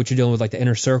 which you're dealing with like the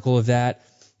inner circle of that.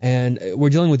 And we're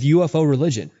dealing with UFO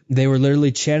religion. They were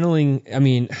literally channeling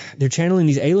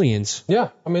these aliens. Yeah,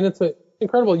 I mean, it's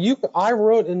incredible. I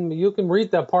wrote, and you can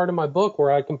read that part of my book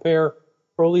where I compare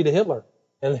Crowley to Hitler.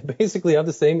 And they basically have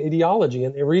the same ideology,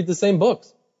 and they read the same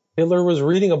books. Hitler was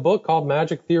reading a book called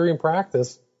Magic Theory and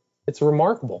Practice. It's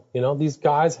remarkable. These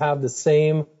guys have the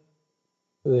same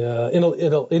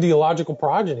ideological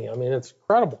progeny. I mean, it's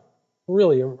incredible,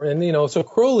 really. And, so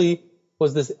Crowley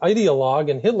was this ideologue,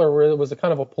 and Hitler was a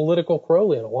kind of a political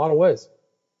Crowley in a lot of ways.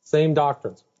 Same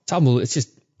doctrines. It's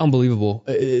just unbelievable.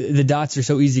 The dots are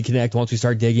so easy to connect once we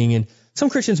start digging. And some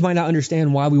Christians might not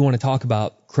understand why we want to talk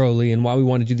about Crowley and why we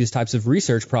want to do these types of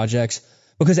research projects,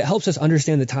 because it helps us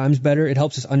understand the times better. It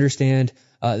helps us understand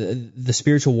the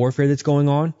spiritual warfare that's going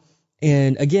on.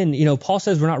 And again, Paul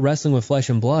says we're not wrestling with flesh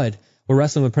and blood. We're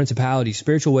wrestling with principalities,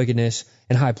 spiritual wickedness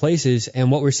in high places.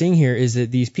 And what we're seeing here is that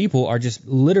these people are just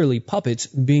literally puppets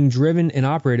being driven and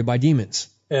operated by demons.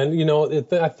 And,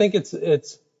 I think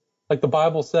it's like the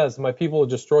Bible says, my people are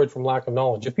destroyed from lack of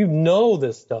knowledge. If you know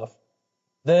this stuff,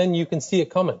 then you can see it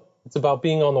coming. It's about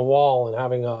being on the wall and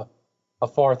having a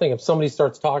far thing. If somebody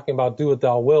starts talking about do what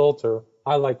thou wilt or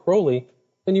I like Crowley,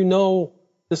 then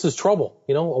this is trouble.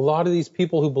 A lot of these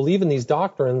people who believe in these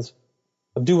doctrines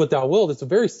of do what thou wilt, it's a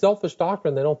very selfish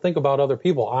doctrine. They don't think about other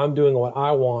people. I'm doing what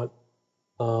I want.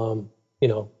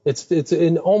 It's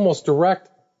an almost direct,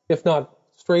 if not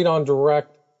straight on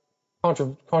direct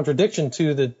contradiction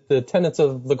to the tenets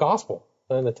of the gospel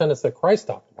and the tenets that Christ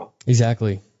talked about.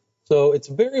 Exactly. So it's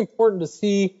very important to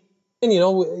see, and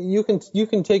you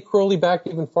can take Crowley back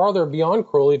even farther beyond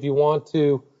Crowley if you want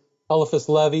to Eliphas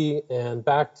Levi and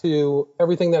back to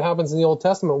everything that happens in the Old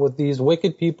Testament with these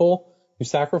wicked people who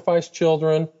sacrifice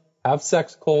children, have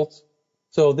sex cults.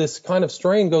 So this kind of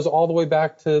strain goes all the way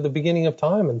back to the beginning of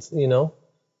time,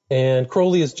 and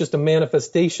Crowley is just a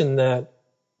manifestation that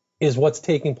is what's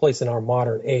taking place in our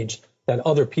modern age that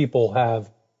other people have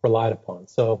relied upon.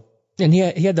 So. And he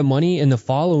had the money and the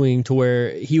following to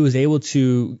where he was able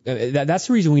to, that's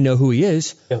the reason we know who he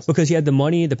is, yes. Because he had the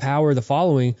money, the power, the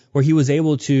following, where he was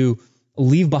able to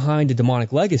leave behind a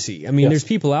demonic legacy. I mean, yes. There's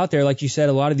people out there, like you said,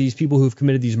 a lot of these people who've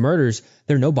committed these murders,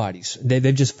 they're nobodies.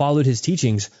 They've just followed his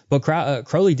teachings. But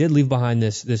Crowley did leave behind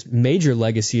this major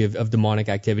legacy of demonic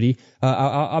activity.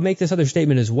 I'll make this other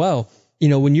statement as well.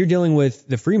 When you're dealing with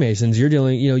the Freemasons,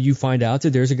 you find out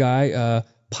that there's a guy,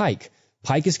 Pike.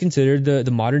 Pike is considered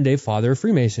the modern day father of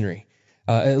Freemasonry,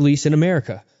 at least in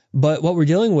America. But what we're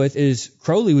dealing with is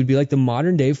Crowley would be like the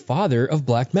modern day father of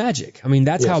black magic. I mean,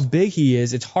 that's yes. how big he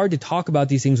is. It's hard to talk about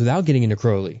these things without getting into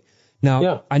Crowley. Now,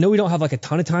 yeah. I know we don't have like a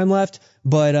ton of time left,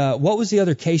 but what was the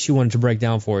other case you wanted to break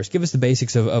down for us? Give us the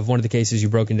basics of one of the cases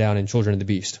you've broken down in Children of the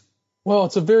Beast. Well,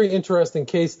 it's a very interesting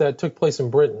case that took place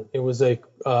in Britain. It was a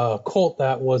cult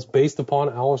that was based upon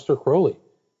Aleister Crowley.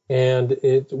 And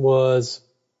it was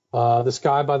this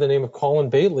guy by the name of Colin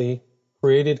Bailey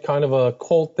created kind of a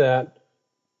cult that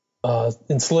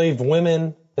enslaved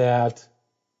women, that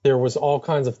there was all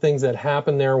kinds of things that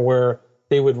happened there where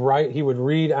he would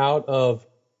read out of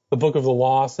the book of the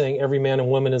law saying every man and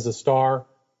woman is a star.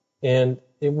 And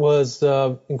it was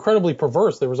incredibly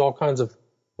perverse. There was all kinds of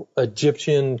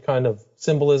Egyptian kind of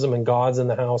symbolism and gods in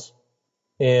the house.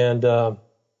 And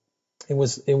it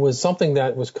was something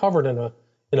that was covered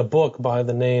in a book by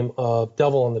the name of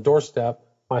Devil on the Doorstep,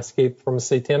 My Escape from a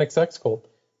Satanic Sex Cult.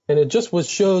 And it just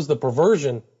shows the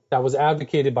perversion that was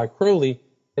advocated by Crowley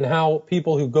and how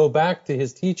people who go back to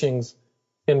his teachings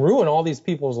can ruin all these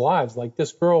people's lives. Like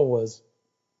this girl was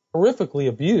horrifically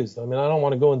abused. I mean, I don't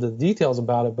want to go into the details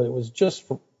about it, but it was just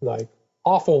like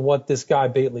awful what this guy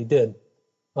Bailey did.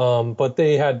 But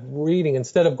they had reading,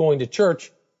 instead of going to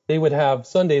church, they would have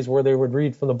Sundays where they would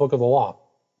read from the book of the law.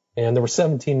 And there were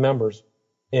 17 members.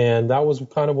 And that was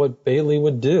kind of what Bailey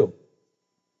would do.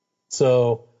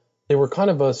 So they were kind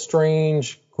of a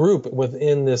strange group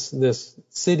within this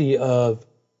city of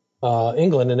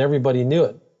England, and everybody knew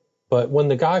it. But when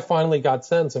the guy finally got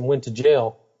sentenced and went to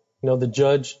jail, the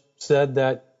judge said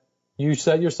that you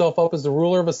set yourself up as the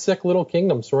ruler of a sick little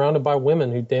kingdom surrounded by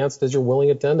women who danced as your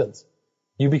willing attendants.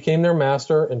 You became their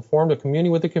master and formed a community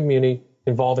with the community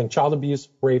involving child abuse,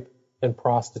 rape, and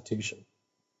prostitution.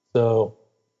 So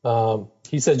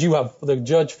he said the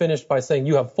judge finished by saying,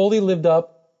 you have fully lived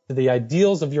up to the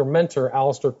ideals of your mentor,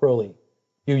 Aleister Crowley.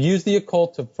 You used the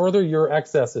occult to further your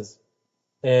excesses,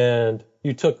 and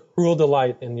you took cruel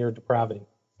delight in your depravity.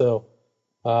 So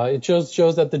it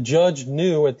shows that the judge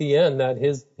knew at the end that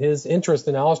his interest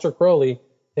in Aleister Crowley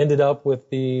ended up with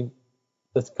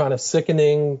this kind of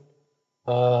sickening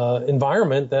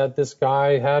environment that this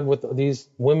guy had with these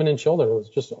women and children.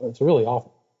 It's really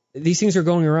awful. These things are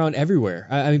going around everywhere.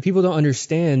 I mean, people don't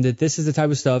understand that this is the type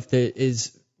of stuff that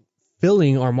is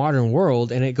filling our modern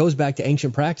world, and it goes back to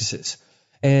ancient practices.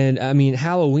 And I mean,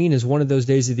 Halloween is one of those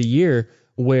days of the year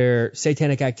where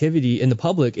satanic activity in the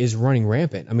public is running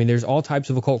rampant. I mean, there's all types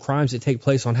of occult crimes that take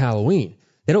place on Halloween.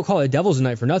 They don't call it Devil's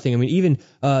Night for nothing. I mean, even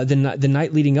the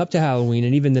night leading up to Halloween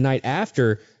and even the night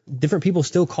after, different people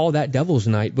still call that Devil's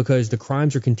Night because the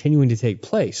crimes are continuing to take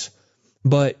place.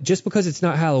 But just because it's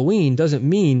not Halloween doesn't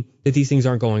mean that these things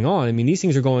aren't going on. I mean, these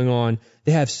things are going on.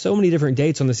 They have so many different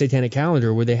dates on the satanic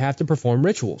calendar where they have to perform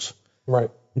rituals.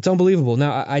 Right. It's unbelievable.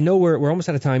 Now, I know we're almost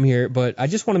out of time here, but I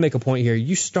just want to make a point here.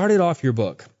 You started off your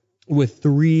book with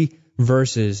 3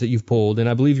 verses that you've pulled, and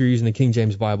I believe you're using the King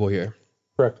James Bible here.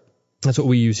 Correct. That's what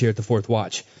we use here at the Fourth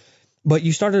Watch. But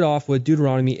you started off with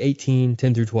Deuteronomy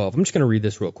 18:10-12. I'm just going to read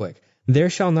this real quick.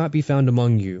 There shall not be found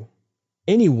among you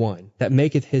anyone that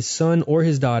maketh his son or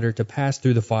his daughter to pass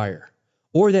through the fire,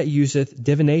 or that useth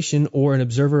divination, or an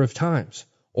observer of times,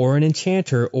 or an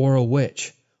enchanter, or a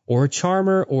witch, or a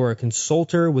charmer, or a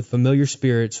consulter with familiar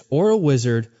spirits, or a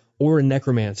wizard, or a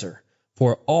necromancer.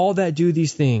 For all that do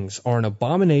these things are an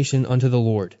abomination unto the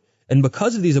Lord. And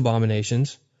because of these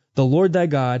abominations, the Lord thy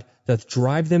God doth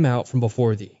drive them out from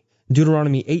before thee.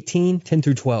 Deuteronomy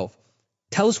 18:10-12.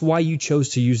 Tell us why you chose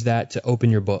to use that to open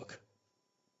your book.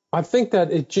 I think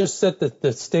that it just set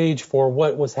the stage for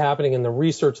what was happening in the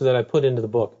research that I put into the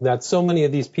book, that so many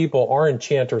of these people are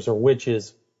enchanters or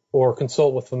witches or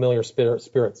consult with familiar spirits.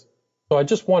 So I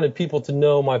just wanted people to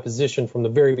know my position from the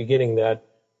very beginning, that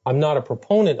I'm not a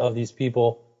proponent of these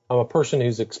people. I'm a person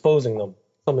who's exposing them,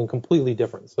 something completely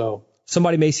different. So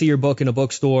somebody may see your book in a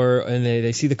bookstore and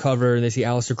they see the cover and they see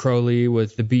Aleister Crowley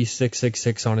with the Beast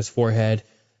 666 on his forehead.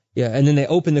 Yeah, and then they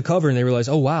open the cover and they realize,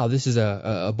 oh, wow, this is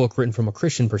a book written from a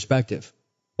Christian perspective.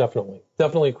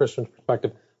 Definitely a Christian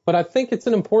perspective. But I think it's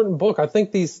an important book. I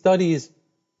think these studies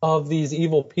of these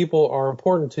evil people are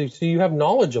important too, so you have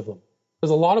knowledge of them.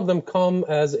 Because a lot of them come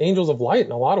as angels of light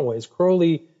in a lot of ways.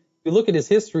 Crowley, if you look at his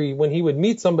history, when he would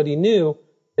meet somebody new,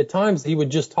 at times he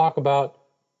would just talk about,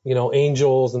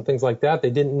 angels and things like that. They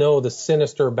didn't know the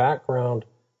sinister background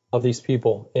of these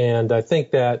people. And I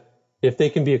think that if they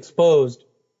can be exposed,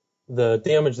 the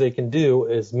damage they can do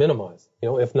is minimized.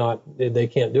 If not, they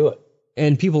can't do it.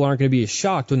 And people aren't going to be as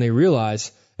shocked when they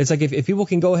realize, it's like if people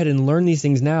can go ahead and learn these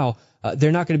things now,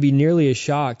 they're not going to be nearly as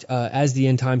shocked as the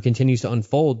end time continues to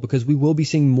unfold, because we will be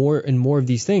seeing more and more of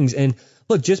these things. And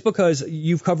look, just because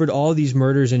you've covered all these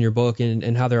murders in your book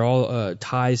and how they're all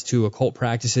ties to occult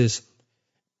practices,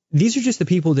 these are just the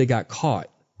people that got caught.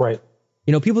 Right.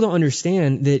 People don't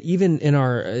understand that even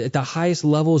at the highest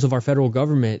levels of our federal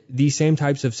government, these same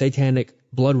types of satanic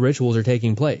blood rituals are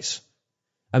taking place.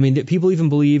 I mean, that people even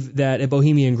believe that at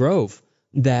Bohemian Grove,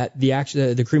 that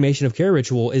the cremation of care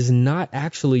ritual is not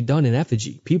actually done in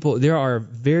effigy. There are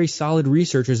very solid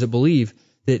researchers that believe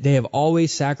that they have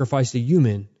always sacrificed a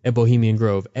human at Bohemian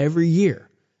Grove every year.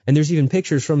 And there's even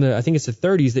pictures from I think it's the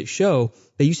 30s, that show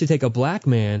they used to take a black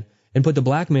man and put the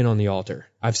black man on the altar.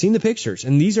 I've seen the pictures,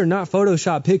 and these are not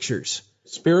Photoshop pictures.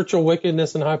 Spiritual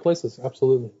wickedness in high places,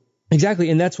 absolutely. Exactly,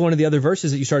 and that's one of the other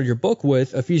verses that you started your book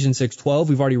with, Ephesians 6:12.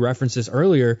 We've already referenced this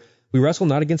earlier. We wrestle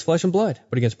not against flesh and blood,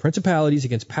 but against principalities,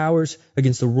 against powers,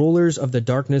 against the rulers of the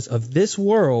darkness of this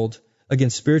world,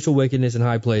 against spiritual wickedness in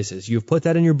high places. You've put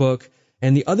that in your book.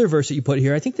 And the other verse that you put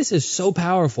here, I think this is so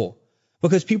powerful,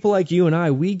 because people like you and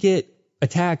I, we get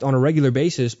attacked on a regular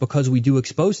basis because we do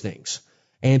expose things.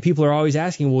 And people are always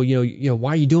asking, well,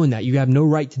 why are you doing that? You have no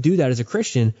right to do that as a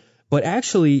Christian. But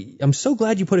actually, I'm so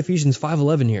glad you put Ephesians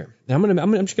 5:11 here. And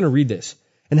I'm just going to read this.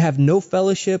 And have no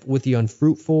fellowship with the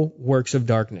unfruitful works of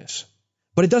darkness.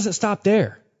 But it doesn't stop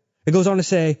there. It goes on to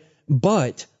say,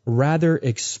 but rather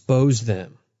expose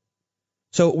them.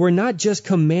 So we're not just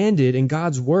commanded in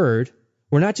God's word,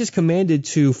 we're not just commanded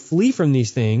to flee from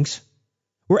these things,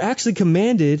 we're actually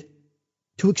commanded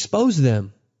to expose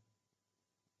them.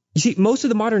 You see, most of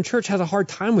the modern church has a hard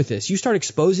time with this. You start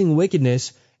exposing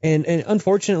wickedness, and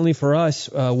unfortunately for us,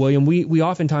 William, we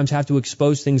oftentimes have to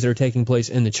expose things that are taking place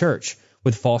in the church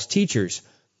with false teachers.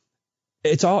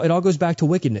 It all goes back to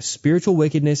wickedness, spiritual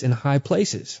wickedness in high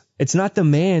places. It's not the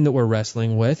man that we're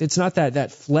wrestling with. It's not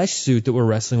that flesh suit that we're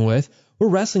wrestling with. We're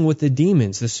wrestling with the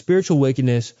demons, the spiritual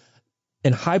wickedness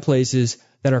in high places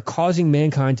that are causing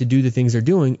mankind to do the things they're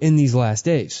doing in these last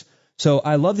days. So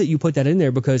I love that you put that in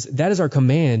there, because that is our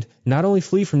command, not only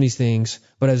flee from these things,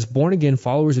 but as born-again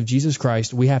followers of Jesus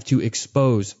Christ, we have to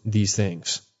expose these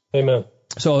things. Amen.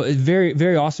 So it's very,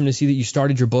 very awesome to see that you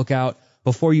started your book out.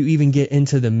 Before you even get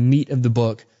into the meat of the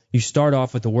book, you start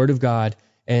off with the Word of God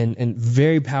and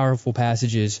very powerful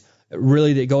passages,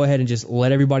 really, that go ahead and just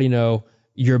let everybody know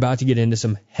you're about to get into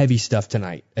some heavy stuff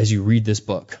tonight as you read this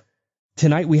book.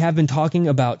 Tonight we have been talking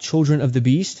about Children of the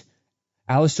Beast,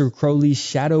 Aleister Crowley's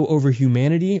Shadow over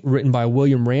Humanity, written by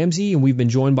William Ramsey, and we've been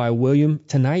joined by William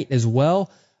tonight as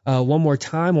well. One more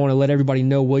time, I want to let everybody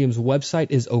know William's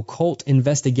website is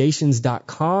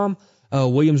occultinvestigations.com.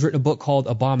 William's written a book called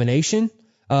Abomination.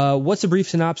 What's a brief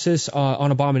synopsis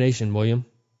on Abomination, William?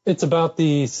 It's about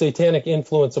the satanic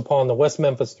influence upon the West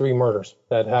Memphis 3 murders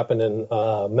that happened in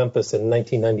Memphis in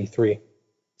 1993.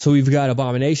 So we've got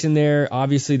Abomination there.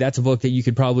 Obviously, that's a book that you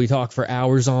could probably talk for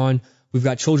hours on. We've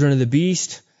got Children of the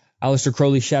Beast, Aleister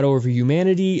Crowley's Shadow Over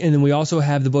Humanity, and then we also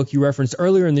have the book you referenced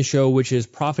earlier in the show, which is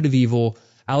Prophet of Evil,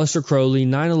 Aleister Crowley,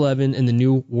 9/11, and the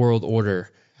New World Order.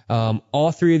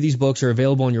 All three of these books are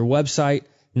available on your website,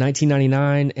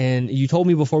 $19.99, and you told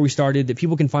me before we started that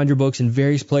people can find your books in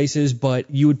various places, but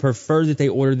you would prefer that they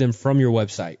order them from your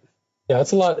website. Yeah,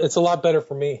 it's a lot better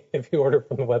for me if you order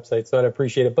from the website, so I'd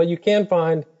appreciate it. But you can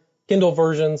find Kindle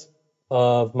versions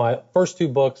of my first two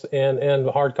books and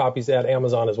hard copies at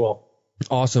Amazon as well.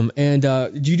 Awesome. And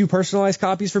do you do personalized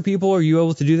copies for people? Are you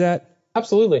able to do that?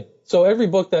 Absolutely. So every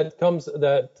book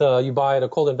that you buy at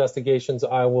Occult Investigations,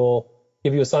 I will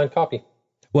give you a signed copy.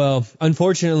 Well,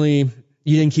 unfortunately,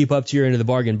 you didn't keep up to your end of the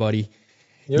bargain, buddy.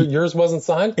 Yours wasn't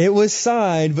signed? It was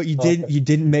signed, but you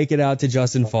didn't make it out to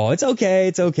Justin Fall. It's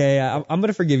okay. I'm going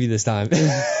to forgive you this time.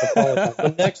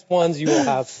 The next ones you will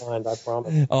have signed, I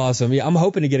promise. Awesome. Yeah, I'm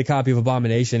hoping to get a copy of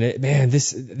Abomination.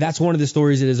 That's one of the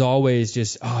stories that is always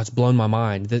just, it's blown my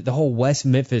mind. The whole West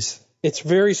Memphis. It's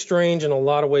very strange in a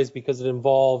lot of ways because it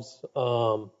involves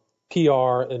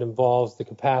PR. It involves the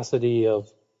capacity of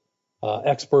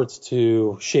experts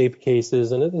to shape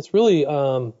cases, and it's really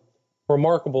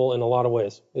remarkable in a lot of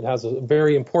ways. It has a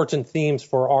very important themes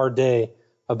for our day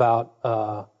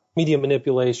about media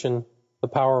manipulation, the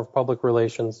power of public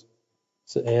relations,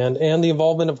 and the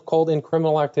involvement of occult in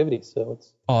criminal activities. So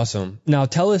it's awesome. Now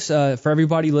tell us, for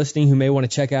everybody listening who may want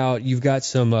to check out, you've got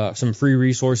some free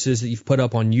resources that you've put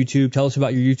up on YouTube. Tell us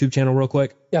about your YouTube channel real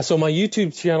quick. Yeah, so my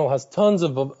YouTube channel has tons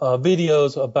of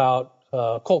videos about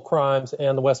occult crimes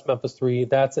and the West Memphis 3.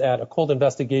 That's at Occult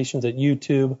Investigations at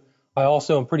YouTube. I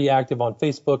also am pretty active on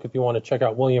Facebook. If you want to check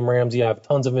out William Ramsey, I have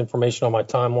tons of information on my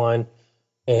timeline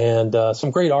and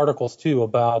some great articles, too,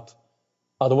 about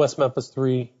the West Memphis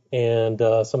 3 and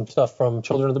some stuff from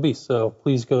Children of the Beast. So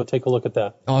please go take a look at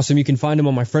that. Awesome. You can find them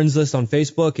on my friends list on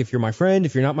Facebook. If you're my friend,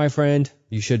 if you're not my friend,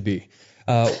 you should be.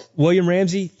 William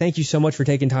Ramsey, thank you so much for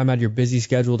taking time out of your busy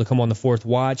schedule to come on the Fourth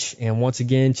Watch. And once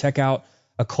again, check out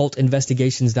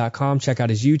occultinvestigations.com. Check out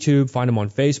his YouTube. Find him on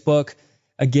Facebook.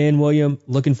 Again, William,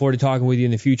 looking forward to talking with you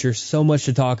in the future. So much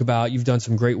to talk about. You've done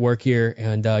some great work here,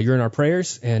 and you're in our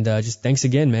prayers. And just thanks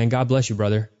again, man. God bless you,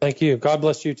 brother. Thank you. God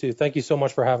bless you, too. Thank you so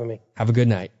much for having me. Have a good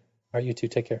night. All right, you too.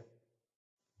 Take care.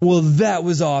 Well, that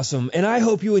was awesome, and I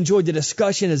hope you enjoyed the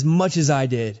discussion as much as I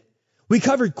did. We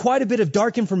covered quite a bit of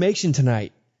dark information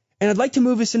tonight, and I'd like to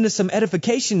move us into some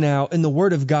edification now in the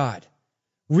Word of God.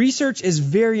 Research is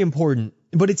very important,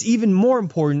 but it's even more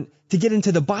important to get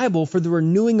into the Bible for the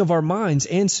renewing of our minds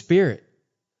and spirit.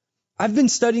 I've been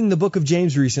studying the book of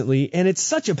James recently, and it's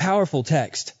such a powerful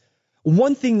text.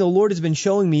 One thing the Lord has been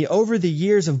showing me over the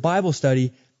years of Bible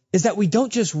study is that we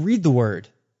don't just read the Word,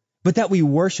 but that we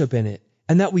worship in it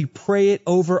and that we pray it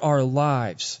over our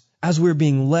lives as we're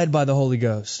being led by the Holy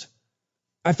Ghost.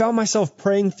 I found myself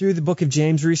praying through the book of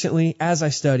James recently as I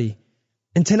study.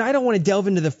 And tonight I want to delve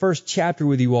into the first chapter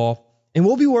with you all. And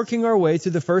we'll be working our way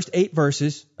through the first 8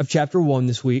 verses of chapter 1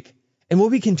 this week, and we'll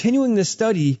be continuing this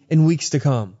study in weeks to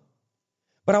come.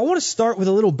 But I want to start with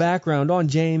a little background on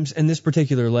James and this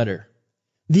particular letter.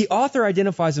 The author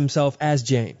identifies himself as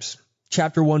James,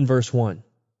 chapter 1, verse 1.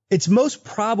 It's most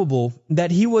probable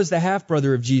that he was the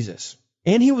half-brother of Jesus,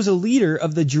 and he was a leader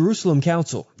of the Jerusalem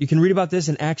Council. You can read about this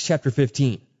in Acts chapter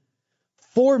 15.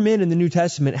 4 men in the New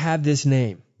Testament have this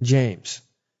name, James.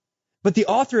 But the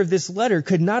author of this letter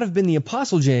could not have been the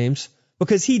Apostle James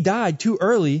because he died too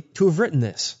early to have written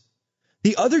this.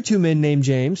 The other 2 men named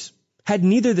James had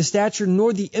neither the stature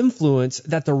nor the influence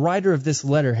that the writer of this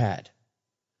letter had.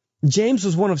 James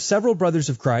was one of several brothers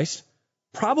of Christ,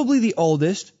 probably the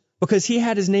oldest because he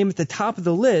had his name at the top of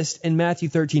the list in Matthew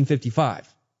 13:55.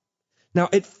 Now,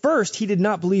 at first, he did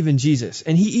not believe in Jesus,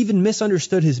 and he even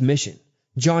misunderstood his mission.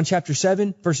 John chapter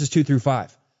 7, verses 2 through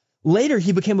 5. Later,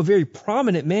 he became a very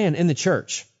prominent man in the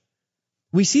church.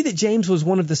 We see that James was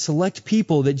one of the select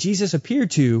people that Jesus appeared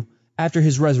to after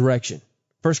his resurrection.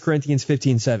 1 Corinthians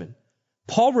 15:7.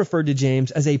 Paul referred to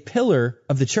James as a pillar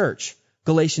of the church.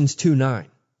 Galatians 2:9.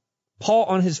 Paul,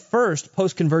 on his first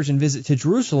post-conversion visit to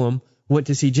Jerusalem, went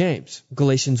to see James.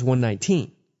 Galatians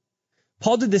 1:19.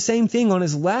 Paul did the same thing on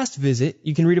his last visit.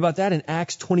 You can read about that in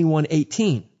Acts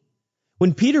 21:18.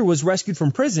 When Peter was rescued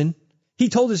from prison, he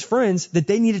told his friends that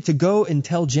they needed to go and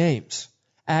tell James.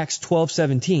 Acts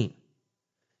 12:17.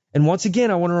 And once again,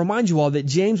 I want to remind you all that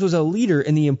James was a leader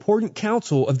in the important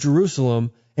council of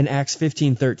Jerusalem in Acts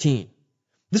 15:13.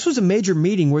 This was a major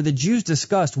meeting where the Jews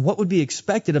discussed what would be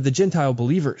expected of the Gentile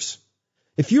believers.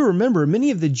 If you remember,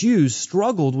 many of the Jews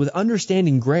struggled with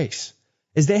understanding grace,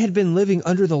 as they had been living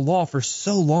under the law for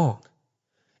so long.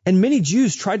 And many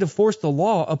Jews tried to force the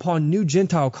law upon new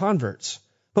Gentile converts.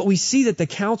 But we see that the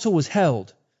council was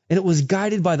held, and it was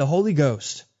guided by the Holy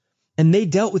Ghost, and they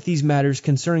dealt with these matters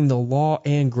concerning the law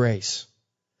and grace.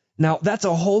 Now, that's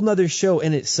a whole nother show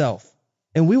in itself,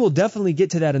 and we will definitely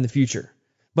get to that in the future.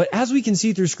 But as we can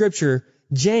see through Scripture,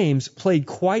 James played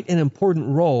quite an important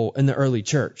role in the early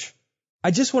church.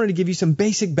 I just wanted to give you some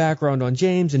basic background on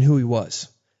James and who he was.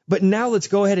 But now let's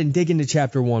go ahead and dig into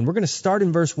chapter 1. We're going to start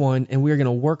in verse 1, and we are going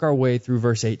to work our way through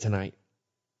verse 8 tonight.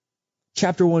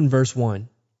 Chapter 1, verse 1.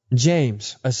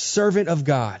 James, a servant of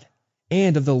God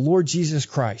and of the Lord Jesus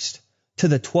Christ, to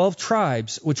the 12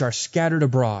 tribes which are scattered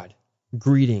abroad,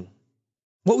 greeting.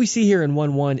 What we see here in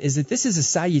 1:1 is that this is a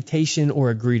salutation or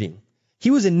a greeting.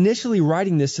 He was initially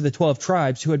writing this to the 12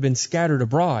 tribes who had been scattered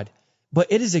abroad, but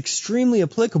it is extremely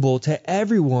applicable to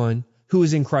everyone who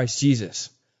is in Christ Jesus.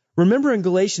 Remember in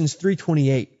Galatians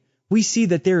 3:28, we see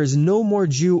that there is no more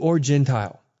Jew or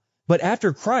Gentile. But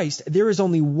after Christ, there is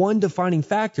only one defining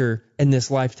factor in this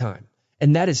lifetime,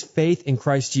 and that is faith in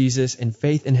Christ Jesus and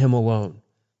faith in Him alone.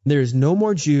 There is no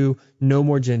more Jew, no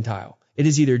more Gentile. It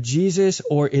is either Jesus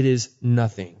or it is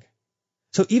nothing.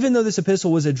 So even though this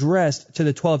epistle was addressed to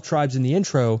the 12 tribes in the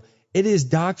intro, it is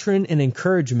doctrine and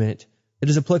encouragement that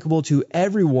is applicable to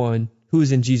everyone who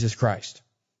is in Jesus Christ.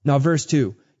 Now, verse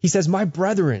 2, he says, "My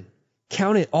brethren,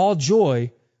 count it all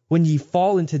joy when ye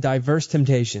fall into diverse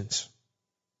temptations,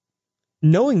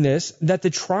 knowing this, that the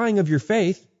trying of your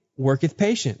faith worketh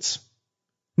patience.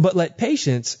 But let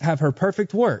patience have her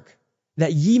perfect work,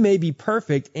 that ye may be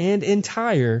perfect and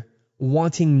entire,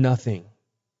 wanting nothing."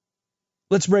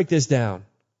 Let's break this down.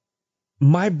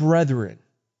 My brethren,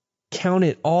 count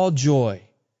it all joy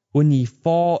when ye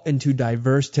fall into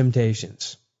diverse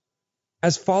temptations.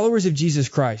 As followers of Jesus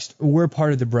Christ, we're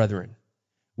part of the brethren.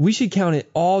 We should count it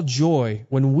all joy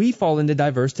when we fall into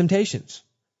diverse temptations.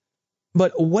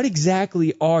 But what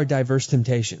exactly are diverse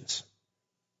temptations?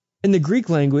 In the Greek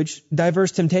language,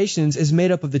 diverse temptations is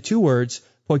made up of the two words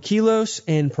poikilos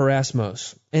and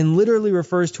parasmos, and literally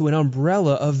refers to an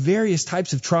umbrella of various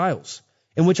types of trials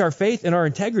in which our faith and our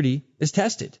integrity is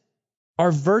tested.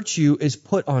 Our virtue is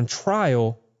put on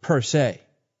trial per se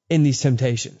in these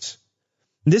temptations.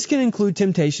 This can include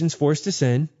temptations for us to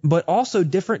sin, but also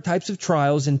different types of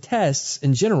trials and tests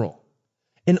in general.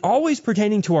 And always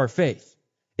pertaining to our faith.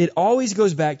 It always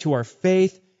goes back to our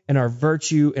faith and our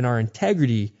virtue and our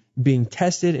integrity being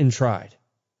tested and tried.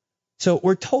 So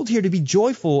we're told here to be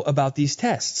joyful about these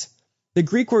tests. The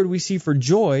Greek word we see for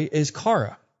joy is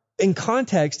chara. In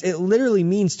context, it literally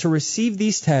means to receive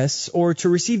these tests or to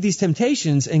receive these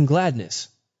temptations in gladness.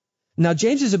 Now,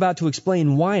 James is about to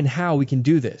explain why and how we can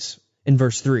do this in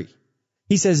verse 3.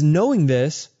 He says, "Knowing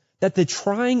this, that the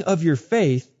trying of your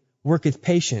faith worketh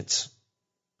patience."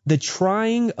 The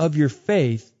trying of your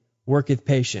faith worketh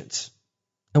patience.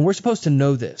 And we're supposed to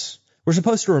know this. We're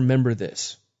supposed to remember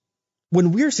this.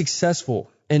 When we're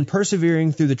successful in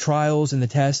persevering through the trials and the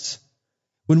tests,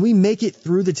 when we make it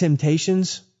through the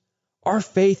temptations, our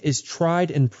faith is tried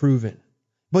and proven.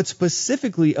 But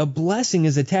specifically, a blessing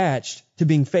is attached to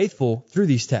being faithful through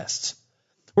these tests.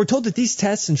 We're told that these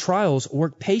tests and trials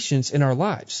work patience in our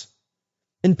lives.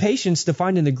 And patience,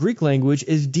 defined in the Greek language,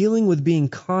 is dealing with being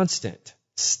constant,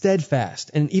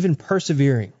 steadfast, and even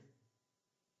persevering.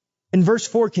 And verse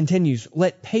 4 continues,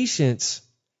 "Let patience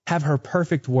have her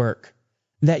perfect work,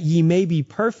 that ye may be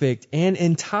perfect and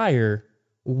entire,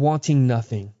 wanting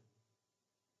nothing."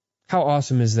 How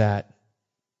awesome is that?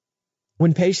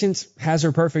 When patience has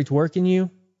her perfect work in you,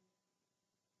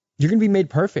 you're going to be made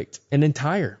perfect and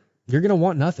entire. You're going to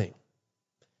want nothing.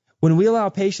 When we allow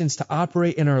patience to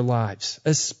operate in our lives,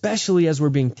 especially as we're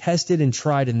being tested and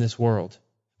tried in this world,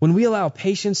 when we allow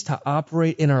patience to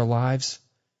operate in our lives,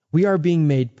 we are being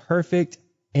made perfect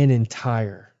and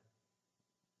entire,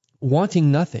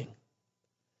 wanting nothing.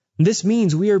 This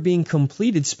means we are being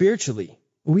completed spiritually.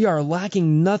 We are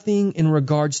lacking nothing in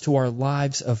regards to our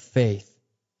lives of faith.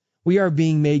 We are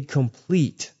being made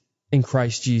complete in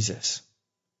Christ Jesus.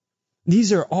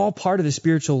 These are all part of the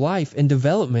spiritual life and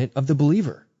development of the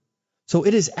believer. So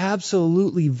it is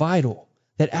absolutely vital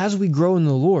that as we grow in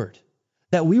the Lord,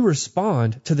 that we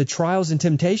respond to the trials and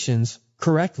temptations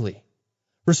correctly.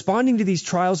 Responding to these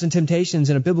trials and temptations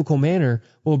in a biblical manner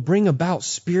will bring about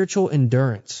spiritual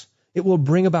endurance. It will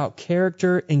bring about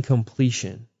character and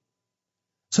completion.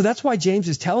 So that's why James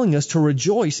is telling us to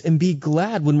rejoice and be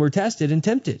glad when we're tested and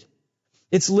tempted.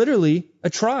 It's literally a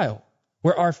trial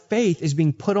where our faith is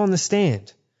being put on the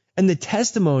stand, and the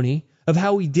testimony of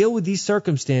how we deal with these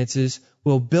circumstances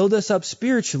will build us up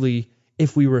spiritually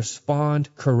if we respond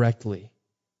correctly.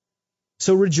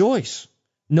 So rejoice,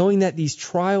 knowing that these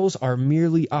trials are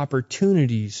merely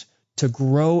opportunities to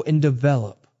grow and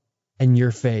develop in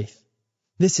your faith.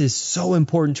 This is so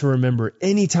important to remember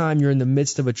anytime you're in the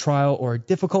midst of a trial or a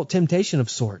difficult temptation of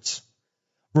sorts.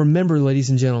 Remember, ladies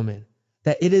and gentlemen,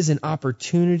 that it is an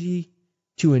opportunity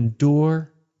to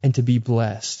endure and to be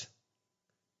blessed.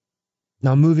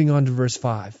 Now moving on to verse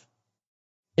 5.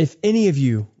 If any of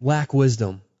you lack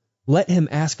wisdom, let him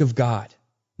ask of God,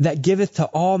 that giveth to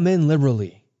all men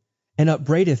liberally, and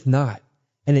upbraideth not,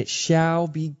 and it shall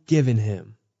be given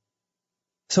him.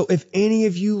 So if any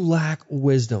of you lack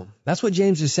wisdom, that's what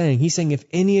James is saying. He's saying if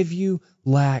any of you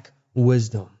lack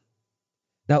wisdom.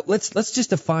 Now let's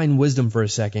just define wisdom for a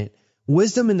second.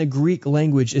 Wisdom in the Greek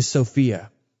language is Sophia.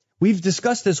 We've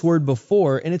discussed this word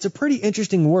before, and it's a pretty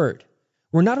interesting word.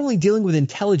 We're not only dealing with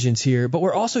intelligence here, but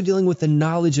we're also dealing with the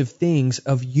knowledge of things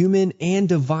of human and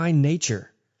divine nature,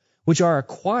 which are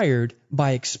acquired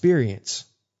by experience.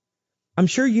 I'm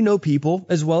sure you know people,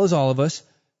 as well as all of us,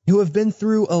 who have been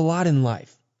through a lot in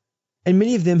life, and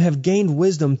many of them have gained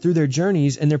wisdom through their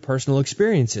journeys and their personal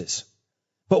experiences.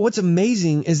 But what's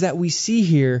amazing is that we see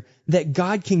here that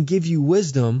God can give you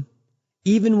wisdom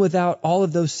even without all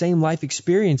of those same life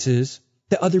experiences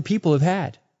that other people have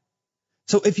had.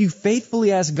 So if you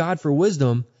faithfully ask God for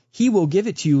wisdom, He will give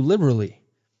it to you liberally.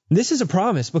 This is a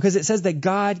promise because it says that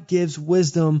God gives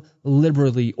wisdom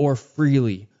liberally or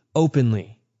freely,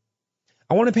 openly.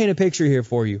 I want to paint a picture here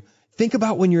for you. Think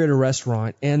about when you're at a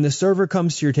restaurant and the server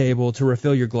comes to your table to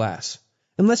refill your glass.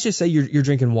 And let's just say you're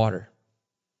drinking water.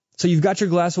 So you've got your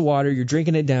glass of water, you're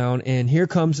drinking it down, and here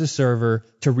comes the server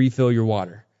to refill your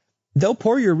water. They'll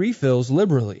pour your refills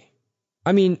liberally.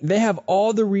 I mean, they have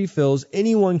all the refills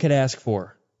anyone could ask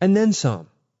for, and then some.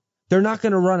 They're not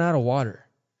going to run out of water.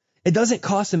 It doesn't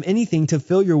cost them anything to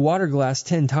fill your water glass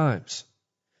 10 times.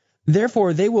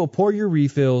 Therefore, they will pour your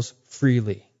refills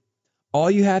freely. All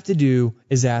you have to do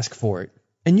is ask for it,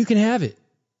 and you can have it.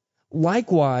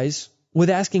 Likewise, with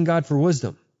asking God for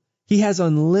wisdom, He has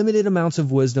unlimited amounts of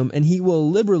wisdom, and He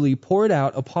will liberally pour it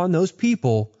out upon those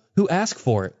people who ask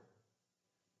for it.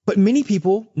 But many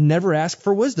people never ask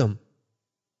for wisdom.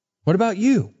 What about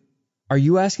you? Are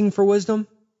you asking for wisdom?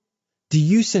 Do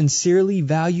you sincerely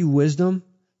value wisdom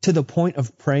to the point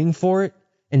of praying for it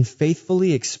and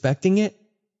faithfully expecting it?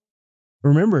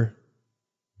 Remember,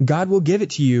 God will give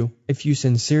it to you if you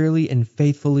sincerely and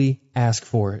faithfully ask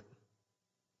for it.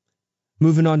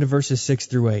 Moving on to verses 6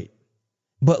 through 8.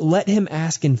 But let him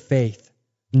ask in faith,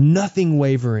 nothing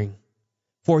wavering.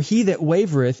 For he that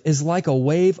wavereth is like a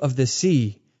wave of the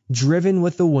sea, driven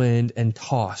with the wind and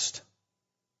tossed.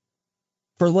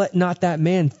 For let not that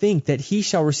man think that he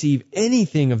shall receive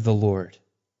anything of the Lord.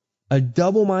 A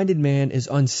double-minded man is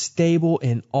unstable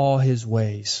in all his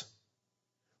ways.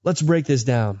 Let's break this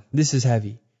down. This is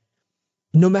heavy.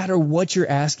 No matter what you're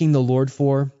asking the Lord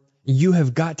for, you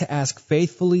have got to ask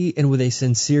faithfully and with a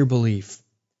sincere belief.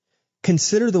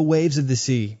 Consider the waves of the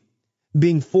sea,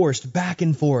 being forced back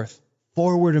and forth,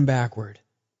 forward and backward.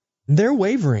 They're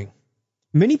wavering.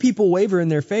 Many people waver in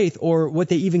their faith or what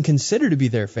they even consider to be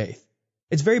their faith.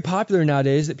 It's very popular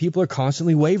nowadays that people are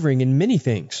constantly wavering in many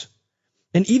things.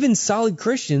 And even solid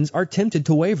Christians are tempted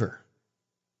to waver.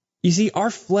 You see, our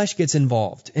flesh gets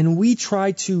involved, and we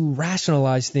try to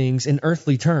rationalize things in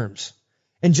earthly terms.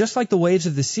 And just like the waves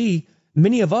of the sea,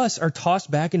 many of us are tossed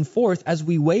back and forth as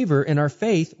we waver in our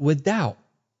faith with doubt.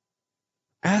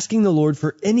 Asking the Lord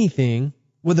for anything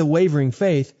with a wavering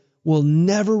faith will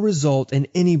never result in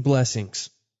any blessings.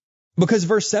 Because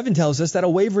verse 7 tells us that a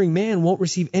wavering man won't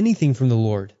receive anything from the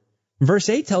Lord. Verse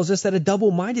 8 tells us that a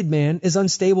double-minded man is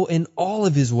unstable in all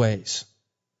of his ways.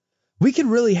 We could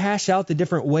really hash out the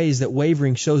different ways that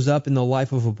wavering shows up in the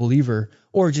life of a believer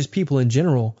or just people in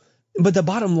general. But the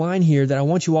bottom line here that I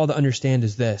want you all to understand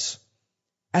is this.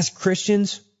 As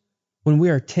Christians, when we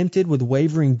are tempted with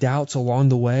wavering doubts along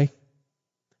the way,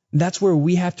 that's where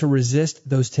we have to resist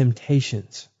those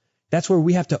temptations. That's where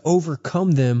we have to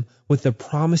overcome them with the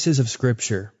promises of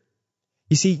Scripture.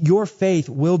 You see, your faith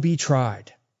will be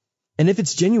tried. And if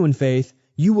it's genuine faith,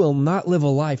 you will not live a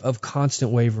life of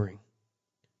constant wavering.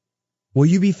 Will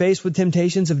you be faced with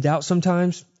temptations of doubt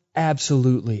sometimes?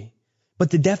 Absolutely. But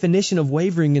the definition of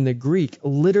wavering in the Greek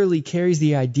literally carries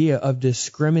the idea of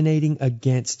discriminating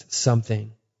against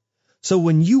something. So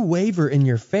when you waver in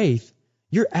your faith,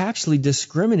 you're actually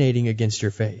discriminating against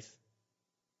your faith.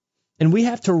 And we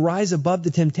have to rise above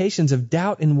the temptations of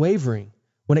doubt and wavering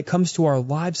when it comes to our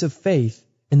lives of faith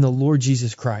in the Lord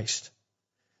Jesus Christ.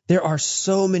 There are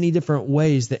so many different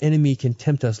ways the enemy can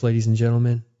tempt us, ladies and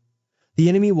gentlemen. The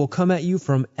enemy will come at you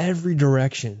from every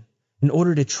direction in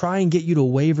order to try and get you to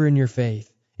waver in your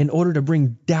faith, in order to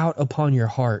bring doubt upon your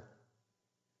heart.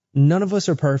 None of us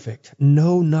are perfect.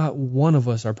 No, not one of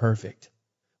us are perfect.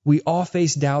 We all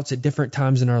face doubts at different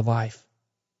times in our life.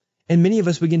 And many of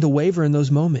us begin to waver in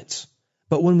those moments.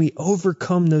 But when we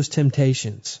overcome those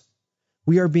temptations,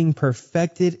 we are being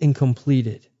perfected and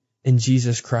completed in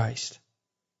Jesus Christ.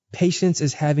 Patience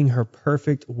is having her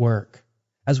perfect work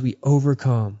as we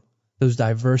overcome those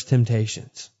diverse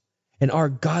temptations. And our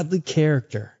godly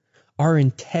character, our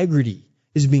integrity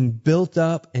is being built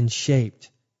up and shaped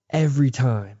every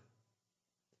time.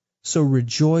 So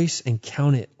rejoice and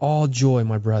count it all joy,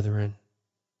 my brethren.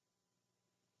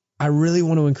 I really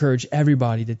want to encourage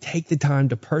everybody to take the time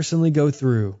to personally go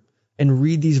through and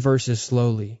read these verses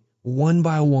slowly, one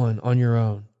by one on your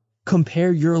own.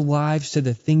 Compare your lives to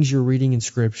the things you're reading in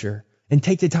Scripture and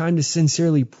take the time to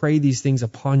sincerely pray these things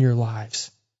upon your lives.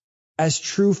 As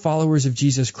true followers of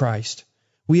Jesus Christ,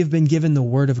 we have been given the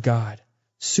Word of God,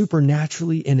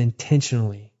 supernaturally and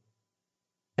intentionally.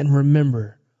 And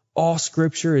remember, all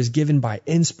Scripture is given by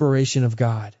inspiration of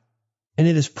God, and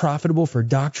it is profitable for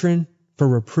doctrine, for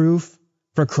reproof,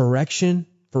 for correction,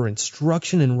 for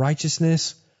instruction in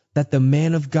righteousness, that the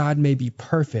man of God may be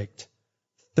perfect,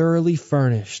 thoroughly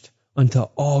furnished unto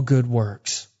all good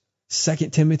works.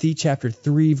 2 Timothy chapter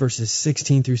 3, verses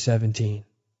 16 through 17.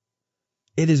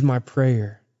 It is my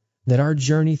prayer that our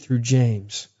journey through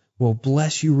James will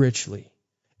bless you richly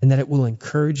and that it will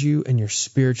encourage you in your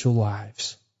spiritual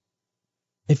lives.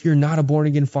 If you're not a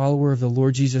born-again follower of the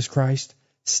Lord Jesus Christ,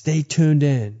 stay tuned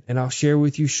in and I'll share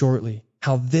with you shortly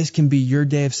how this can be your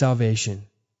day of salvation.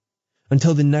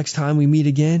 Until the next time we meet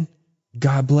again,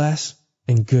 God bless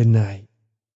and good night.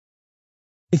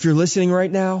 If you're listening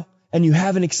right now and you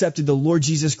haven't accepted the Lord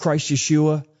Jesus Christ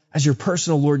Yeshua as your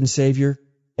personal Lord and Savior,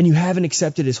 and you haven't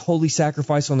accepted His holy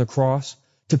sacrifice on the cross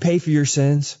to pay for your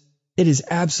sins, it is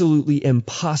absolutely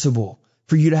impossible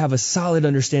for you to have a solid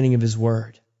understanding of His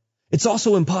Word. It's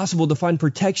also impossible to find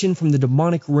protection from the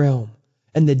demonic realm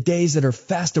and the days that are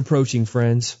fast approaching,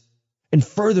 friends. And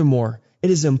furthermore, it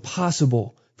is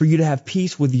impossible for you to have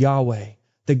peace with Yahweh,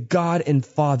 the God and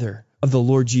Father of the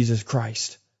Lord Jesus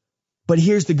Christ. But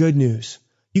here's the good news.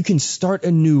 You can start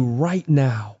anew right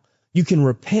now. You can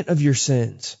repent of your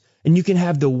sins, and you can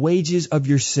have the wages of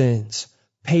your sins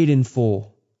paid in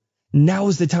full. Now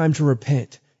is the time to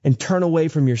repent and turn away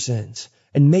from your sins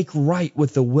and make right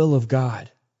with the will of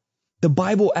God. The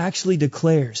Bible actually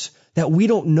declares that we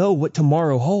don't know what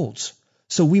tomorrow holds,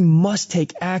 so we must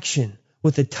take action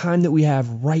with the time that we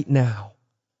have right now.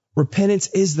 Repentance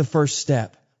is the first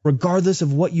step, regardless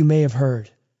of what you may have heard.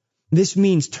 This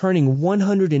means turning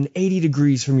 180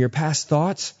 degrees from your past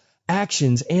thoughts,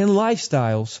 actions, and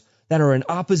lifestyles that are in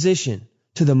opposition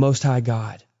to the Most High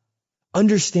God.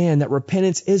 Understand that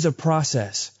repentance is a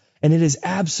process, and it is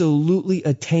absolutely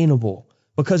attainable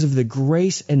because of the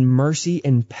grace and mercy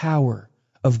and power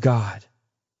of God.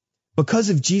 Because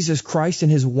of Jesus Christ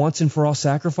and His once and for all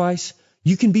sacrifice,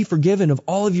 you can be forgiven of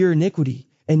all of your iniquity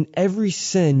and every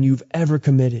sin you've ever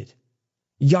committed.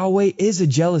 Yahweh is a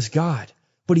jealous God,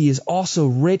 but He is also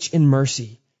rich in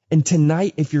mercy. And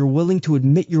tonight, if you're willing to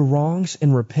admit your wrongs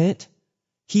and repent,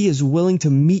 He is willing to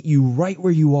meet you right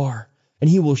where you are, and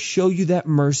He will show you that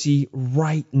mercy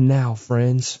right now,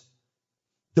 friends.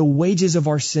 The wages of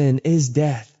our sin is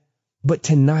death, but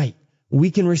tonight we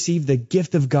can receive the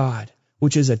gift of God,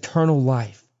 which is eternal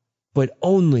life, but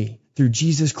only through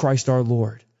Jesus Christ our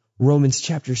Lord. Romans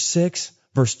chapter 6,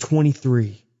 verse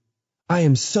 23. I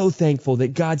am so thankful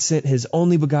that God sent His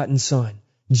only begotten Son,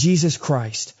 Jesus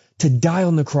Christ, to die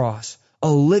on the cross, a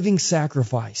living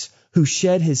sacrifice, who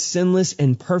shed His sinless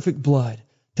and perfect blood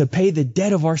to pay the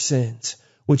debt of our sins,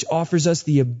 which offers us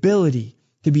the ability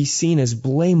to be seen as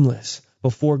blameless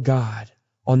before God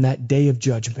on that day of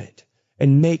judgment.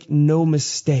 And make no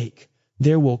mistake,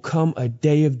 there will come a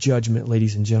day of judgment,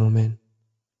 ladies and gentlemen.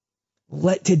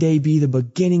 Let today be the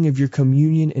beginning of your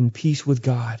communion and peace with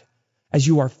God, as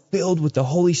you are filled with the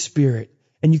Holy Spirit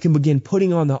and you can begin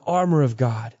putting on the armor of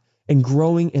God and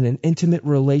growing in an intimate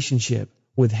relationship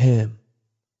with Him.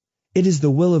 It is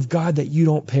the will of God that you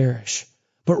don't perish,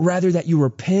 but rather that you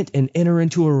repent and enter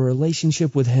into a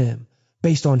relationship with Him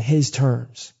based on His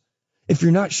terms. If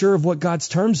you're not sure of what God's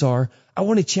terms are, I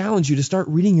want to challenge you to start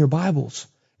reading your Bibles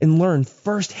and learn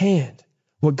firsthand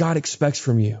what God expects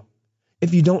from you.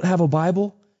 If you don't have a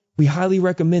Bible, we highly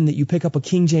recommend that you pick up a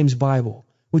King James Bible,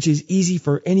 which is easy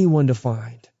for anyone to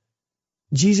find.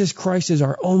 Jesus Christ is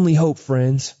our only hope,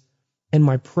 friends, and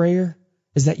my prayer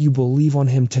is that you believe on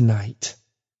Him tonight.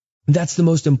 That's the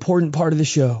most important part of the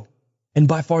show, and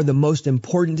by far the most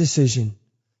important decision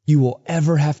you will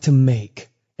ever have to make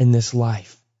in this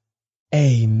life.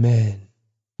 Amen.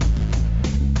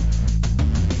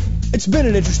 It's been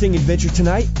an interesting adventure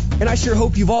tonight, and I sure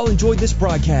hope you've all enjoyed this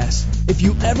broadcast. If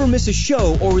you ever miss a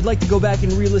show or would like to go back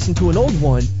and re-listen to an old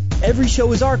one, Every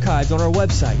show is archived on our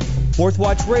website,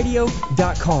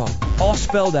 fourthwatchradio.com, all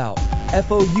spelled out,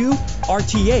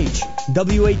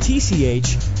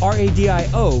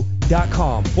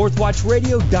 FOURTHWATCHRADIO.com,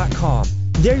 fourthwatchradio.com.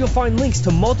 There you'll find links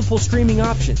to multiple streaming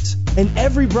options, and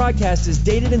every broadcast is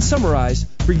dated and summarized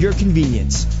for your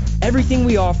convenience. Everything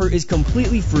we offer is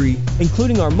completely free,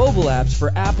 including our mobile apps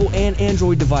for Apple and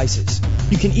Android devices.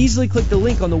 You can easily click the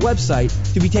link on the website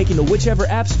to be taken to whichever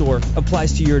app store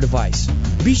applies to your device.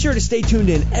 Be sure to stay tuned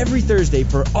in every Thursday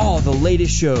for all the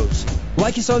latest shows.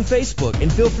 Like us on Facebook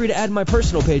and feel free to add my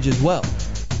personal page as well.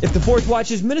 If the Fourth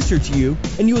Watch is ministered to you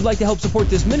and you would like to help support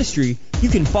this ministry, you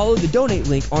can follow the donate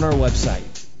link on our website.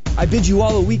 I bid you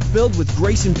all a week filled with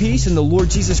grace and peace in the Lord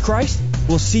Jesus Christ.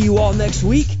 We'll see you all next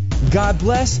week. God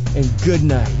bless and good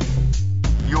night.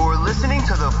 You're listening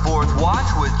to The Fourth Watch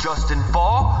with Justin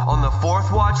Fall on the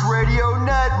Fourth Watch Radio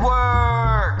Network.